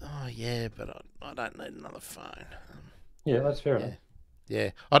 Oh yeah, but I don't need another phone. Yeah, that's fair enough.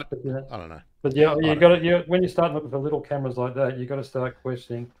 Yeah, I don't know. But you got to when you start looking for little cameras like that, you got to start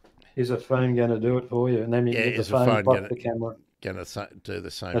questioning: is a phone going to do it for you? And then you get the phone plus the camera. Going to do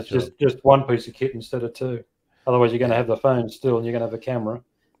the same. It's job. just one piece of kit instead of two. Otherwise, you're going to have the phone still, and you're going to have a camera.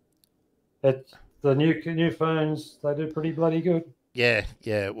 The new phones, they do pretty bloody good. Yeah.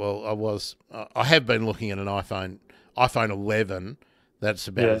 Well, I have been looking at an iPhone 11. That's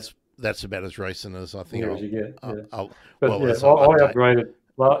about as recent as I think. I upgraded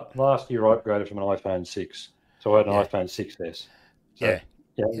last year. I upgraded from an iPhone 6, so I had an iPhone 6s. So,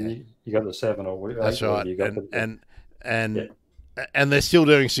 you got the 7 or 8. That's right. You got and they're still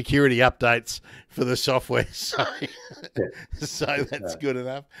doing security updates for the software, so that's good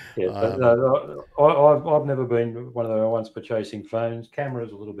enough. I've never been one of the ones purchasing phones.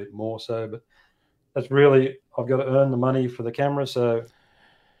 Cameras a little bit more so, but that's really I've got to earn the money for the camera. So,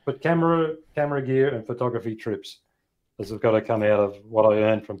 but camera gear and photography trips, this has got to come out of what I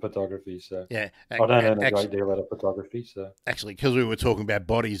earn from photography. So I don't earn a great deal out of photography. So actually, because we were talking about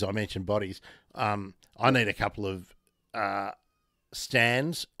bodies, I mentioned bodies. I need a couple of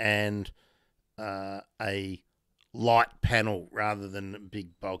stands and a light panel rather than a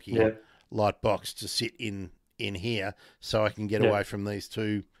big bulky light box to sit in here, so I can get away from these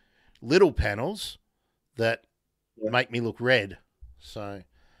two little panels that make me look red. So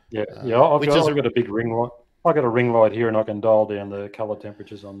I've got a big ring light. I've got a ring light here, and I can dial down the color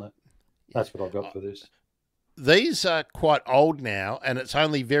temperatures on that. That's what I've got for this. These are quite old now, and it's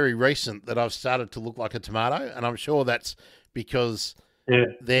only very recent that I've started to look like a tomato, and I'm sure that's because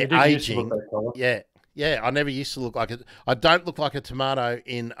they're aging. I never used to look like it. I don't look like a tomato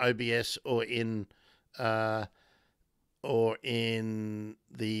in OBS or in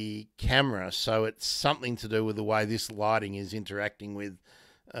the camera, so it's something to do with the way this lighting is interacting with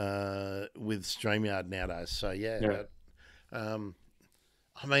StreamYard nowadays. So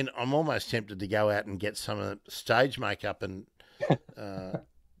I mean, I'm almost tempted to go out and get some stage makeup and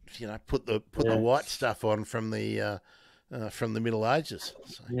put the white stuff on from the Middle Ages.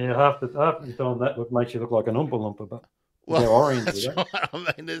 So. Yeah, half the time that makes you look like an Oompa Loompa, but they're orange. That's right. I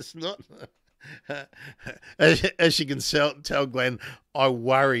mean, it's not. As you can tell, Glenn, I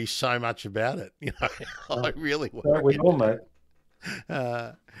worry so much about it. I really worry. We all, mate.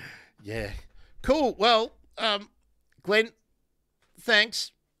 Cool. Well, Glenn,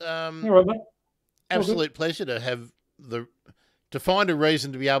 thanks. All right, mate. Absolute pleasure to have to find a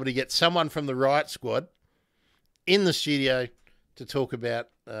reason to be able to get someone from the Riot Squad in the studio to talk about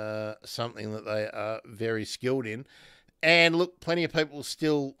something that they are very skilled in. And look, plenty of people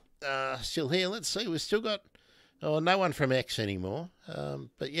still here. Let's see, we've still got no one from X anymore.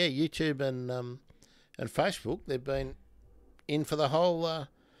 But yeah, YouTube and Facebook, they've been in for the whole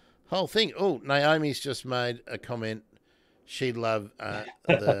thing. Oh, Naomi's just made a comment. She'd love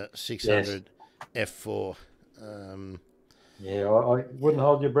the 600 F4. I wouldn't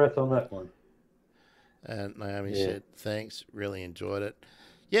hold your breath on that one. And Naomi said, thanks, really enjoyed it.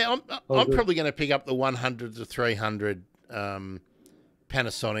 Yeah, I'm probably going to pick up the 100 to 300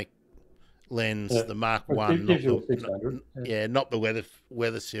 Panasonic lens, the Mark 1. Not the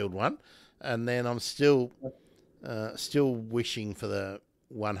weather sealed one. And then I'm still wishing for the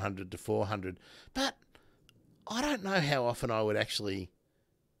 100 to 400. But I don't know how often I would actually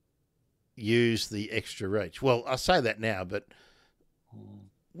use the extra reach. Well, I say that now, but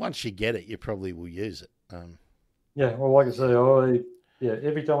once you get it, you probably will use it. Well, like I say,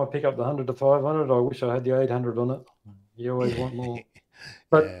 every time I pick up the 100 to 500, I wish I had the 800 on it. You always want more.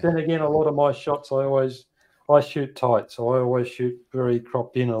 But then again, a lot of my shots, I shoot tight, so I always shoot very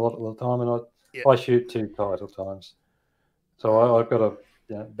cropped in a lot of the time, and Yeah. I shoot too tight at times, so I've got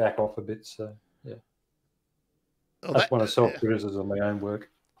to back off a bit. So yeah, Well, that's one of self-criticism of my own work.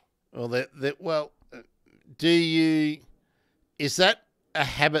 Well, do you? Is that a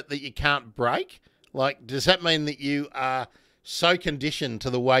habit that you can't break? Like, does that mean that you are so conditioned to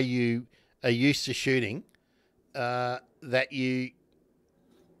the way you are used to shooting that you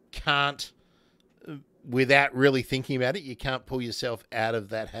can't, without really thinking about it, you can't pull yourself out of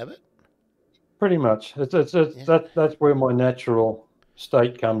that habit? Pretty much, that's where my natural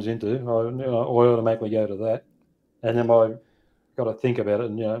state comes into. I automatically go to that, and then I got to think about it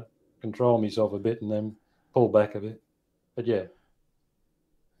and control myself a bit, and then pull back a bit. But yeah,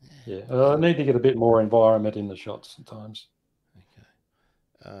 I need to get a bit more environment in the shots sometimes.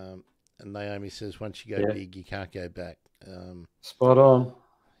 Okay. And Naomi says, once you go big, you can't go back. Spot on.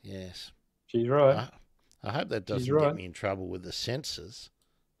 Yes. She's right. I hope that doesn't get me in trouble with the censors.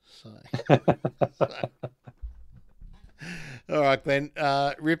 So. All right, Glenn.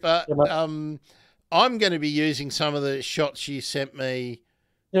 Ripper, I'm going to be using some of the shots you sent me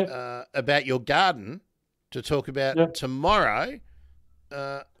about your garden to talk about tomorrow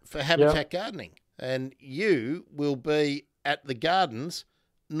for Habitat Gardening. And you will be at the gardens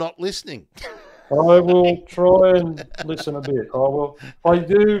not listening. I will try and listen a bit. I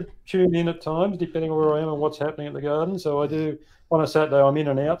do tune in at times, depending on where I am and what's happening at the garden. So I do, on a Saturday, I'm in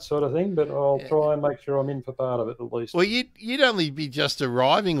and out sort of thing, but I'll try and make sure I'm in for part of it at least. Well, you'd only be just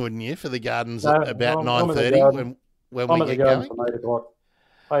arriving, wouldn't you, for the gardens at about 9:30 when we get going? From 8 o'clock.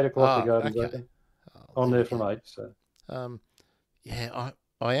 8 o'clock the garden's open. I'm there from 8. So.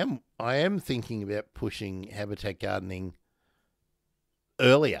 I am thinking about pushing Habitat Gardening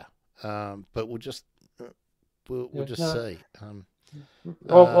earlier. But we'll just see.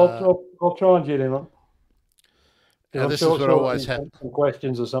 I'll try and get in on. This is what always happens. Some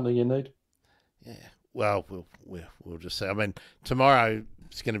questions or something you need. Yeah. Well, we'll just see. I mean, tomorrow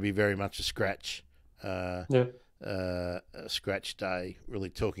it's going to be very much a scratch. A scratch day. Really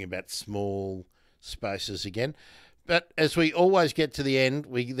talking about small spaces again. But as we always get to the end,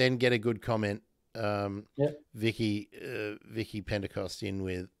 we then get a good comment. Vicky Pentecost in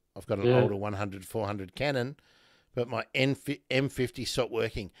with. I've got an older 100-400 Canon, but my M50 stopped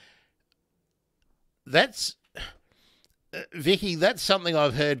working. That's, Vicky, that's something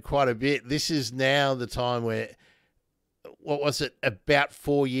I've heard quite a bit. This is now the time where, what was it, about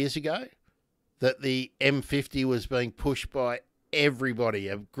 4 years ago, that the M50 was being pushed by everybody.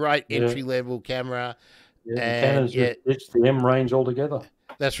 A great entry-level camera. And it's the M range altogether.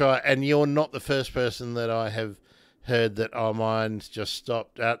 That's right. And you're not the first person that I have heard that mine's just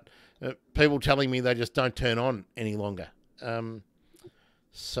stopped. People telling me they just don't turn on any longer.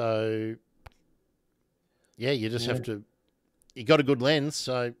 So you just have to. You got a good lens,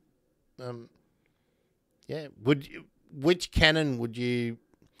 so which Canon would you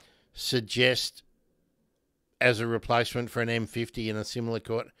suggest as a replacement for an M50 in a similar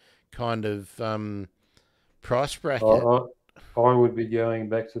kind of price bracket? I would be going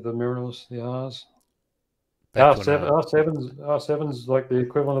back to the mirrorless, the R's. R7's like the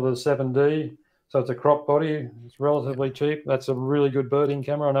equivalent of the 7D, so it's a crop body. It's relatively cheap. That's a really good birding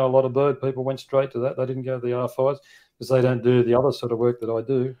camera. I know a lot of bird people went straight to that. They didn't go to the R5s because they don't do the other sort of work that I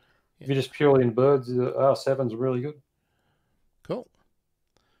do. If you're just purely in birds, the R7's really good. Cool.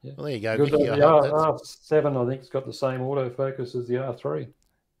 Yeah. Well, there you go. Vicky, the R7, I think, has got the same autofocus as the R3.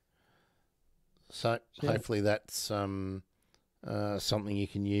 So hopefully that's something you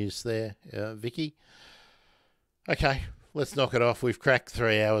can use there, Vicky. Okay, let's knock it off. We've cracked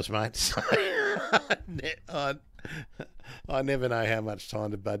 3 hours, mate. So I never know how much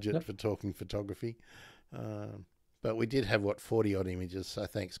time to budget for talking photography. But we did have, 40-odd images, so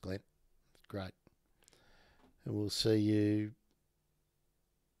thanks, Glenn. Great. And we'll see you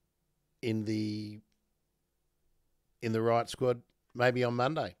in the right squad maybe on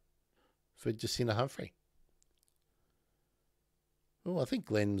Monday for Jacinta Humphrey. Oh, I think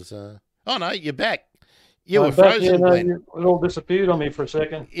Glenn's... oh, no, you're back. You were frozen, Glenn. It all disappeared on me for a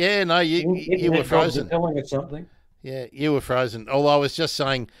second. Yeah, no, you were frozen. Telling us something. Yeah, you were frozen. Although I was just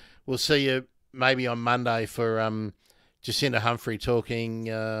saying we'll see you maybe on Monday for Jacinta Humphrey talking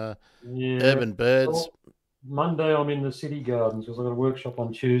urban birds. Well, Monday I'm in the city gardens because I've got a workshop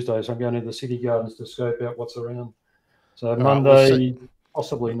on Tuesday, so I'm going to the city gardens to scope out what's around. So Monday,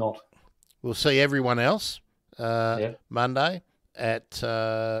 possibly not. We'll see everyone else Monday at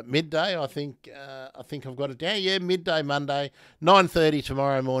midday. I think I've got it down. Yeah, midday Monday, 9:30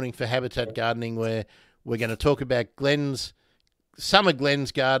 tomorrow morning for Habitat Gardening, where we're going to talk about Summer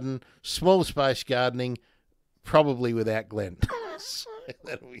Glenn's garden, small space gardening, probably without Glenn.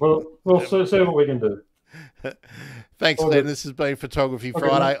 We'll see what we can do. Thanks, All Glenn. good. This has been Photography Okay,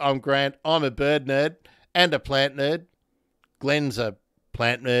 Friday. mate. I'm Grant. I'm a bird nerd and a plant nerd. Glenn's a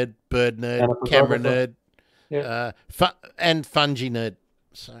plant nerd, bird nerd, And a camera photographer. nerd, Yeah. and fungi nerd.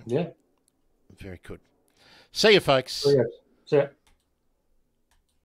 So Yeah. very good. See you, folks. So, yeah. So,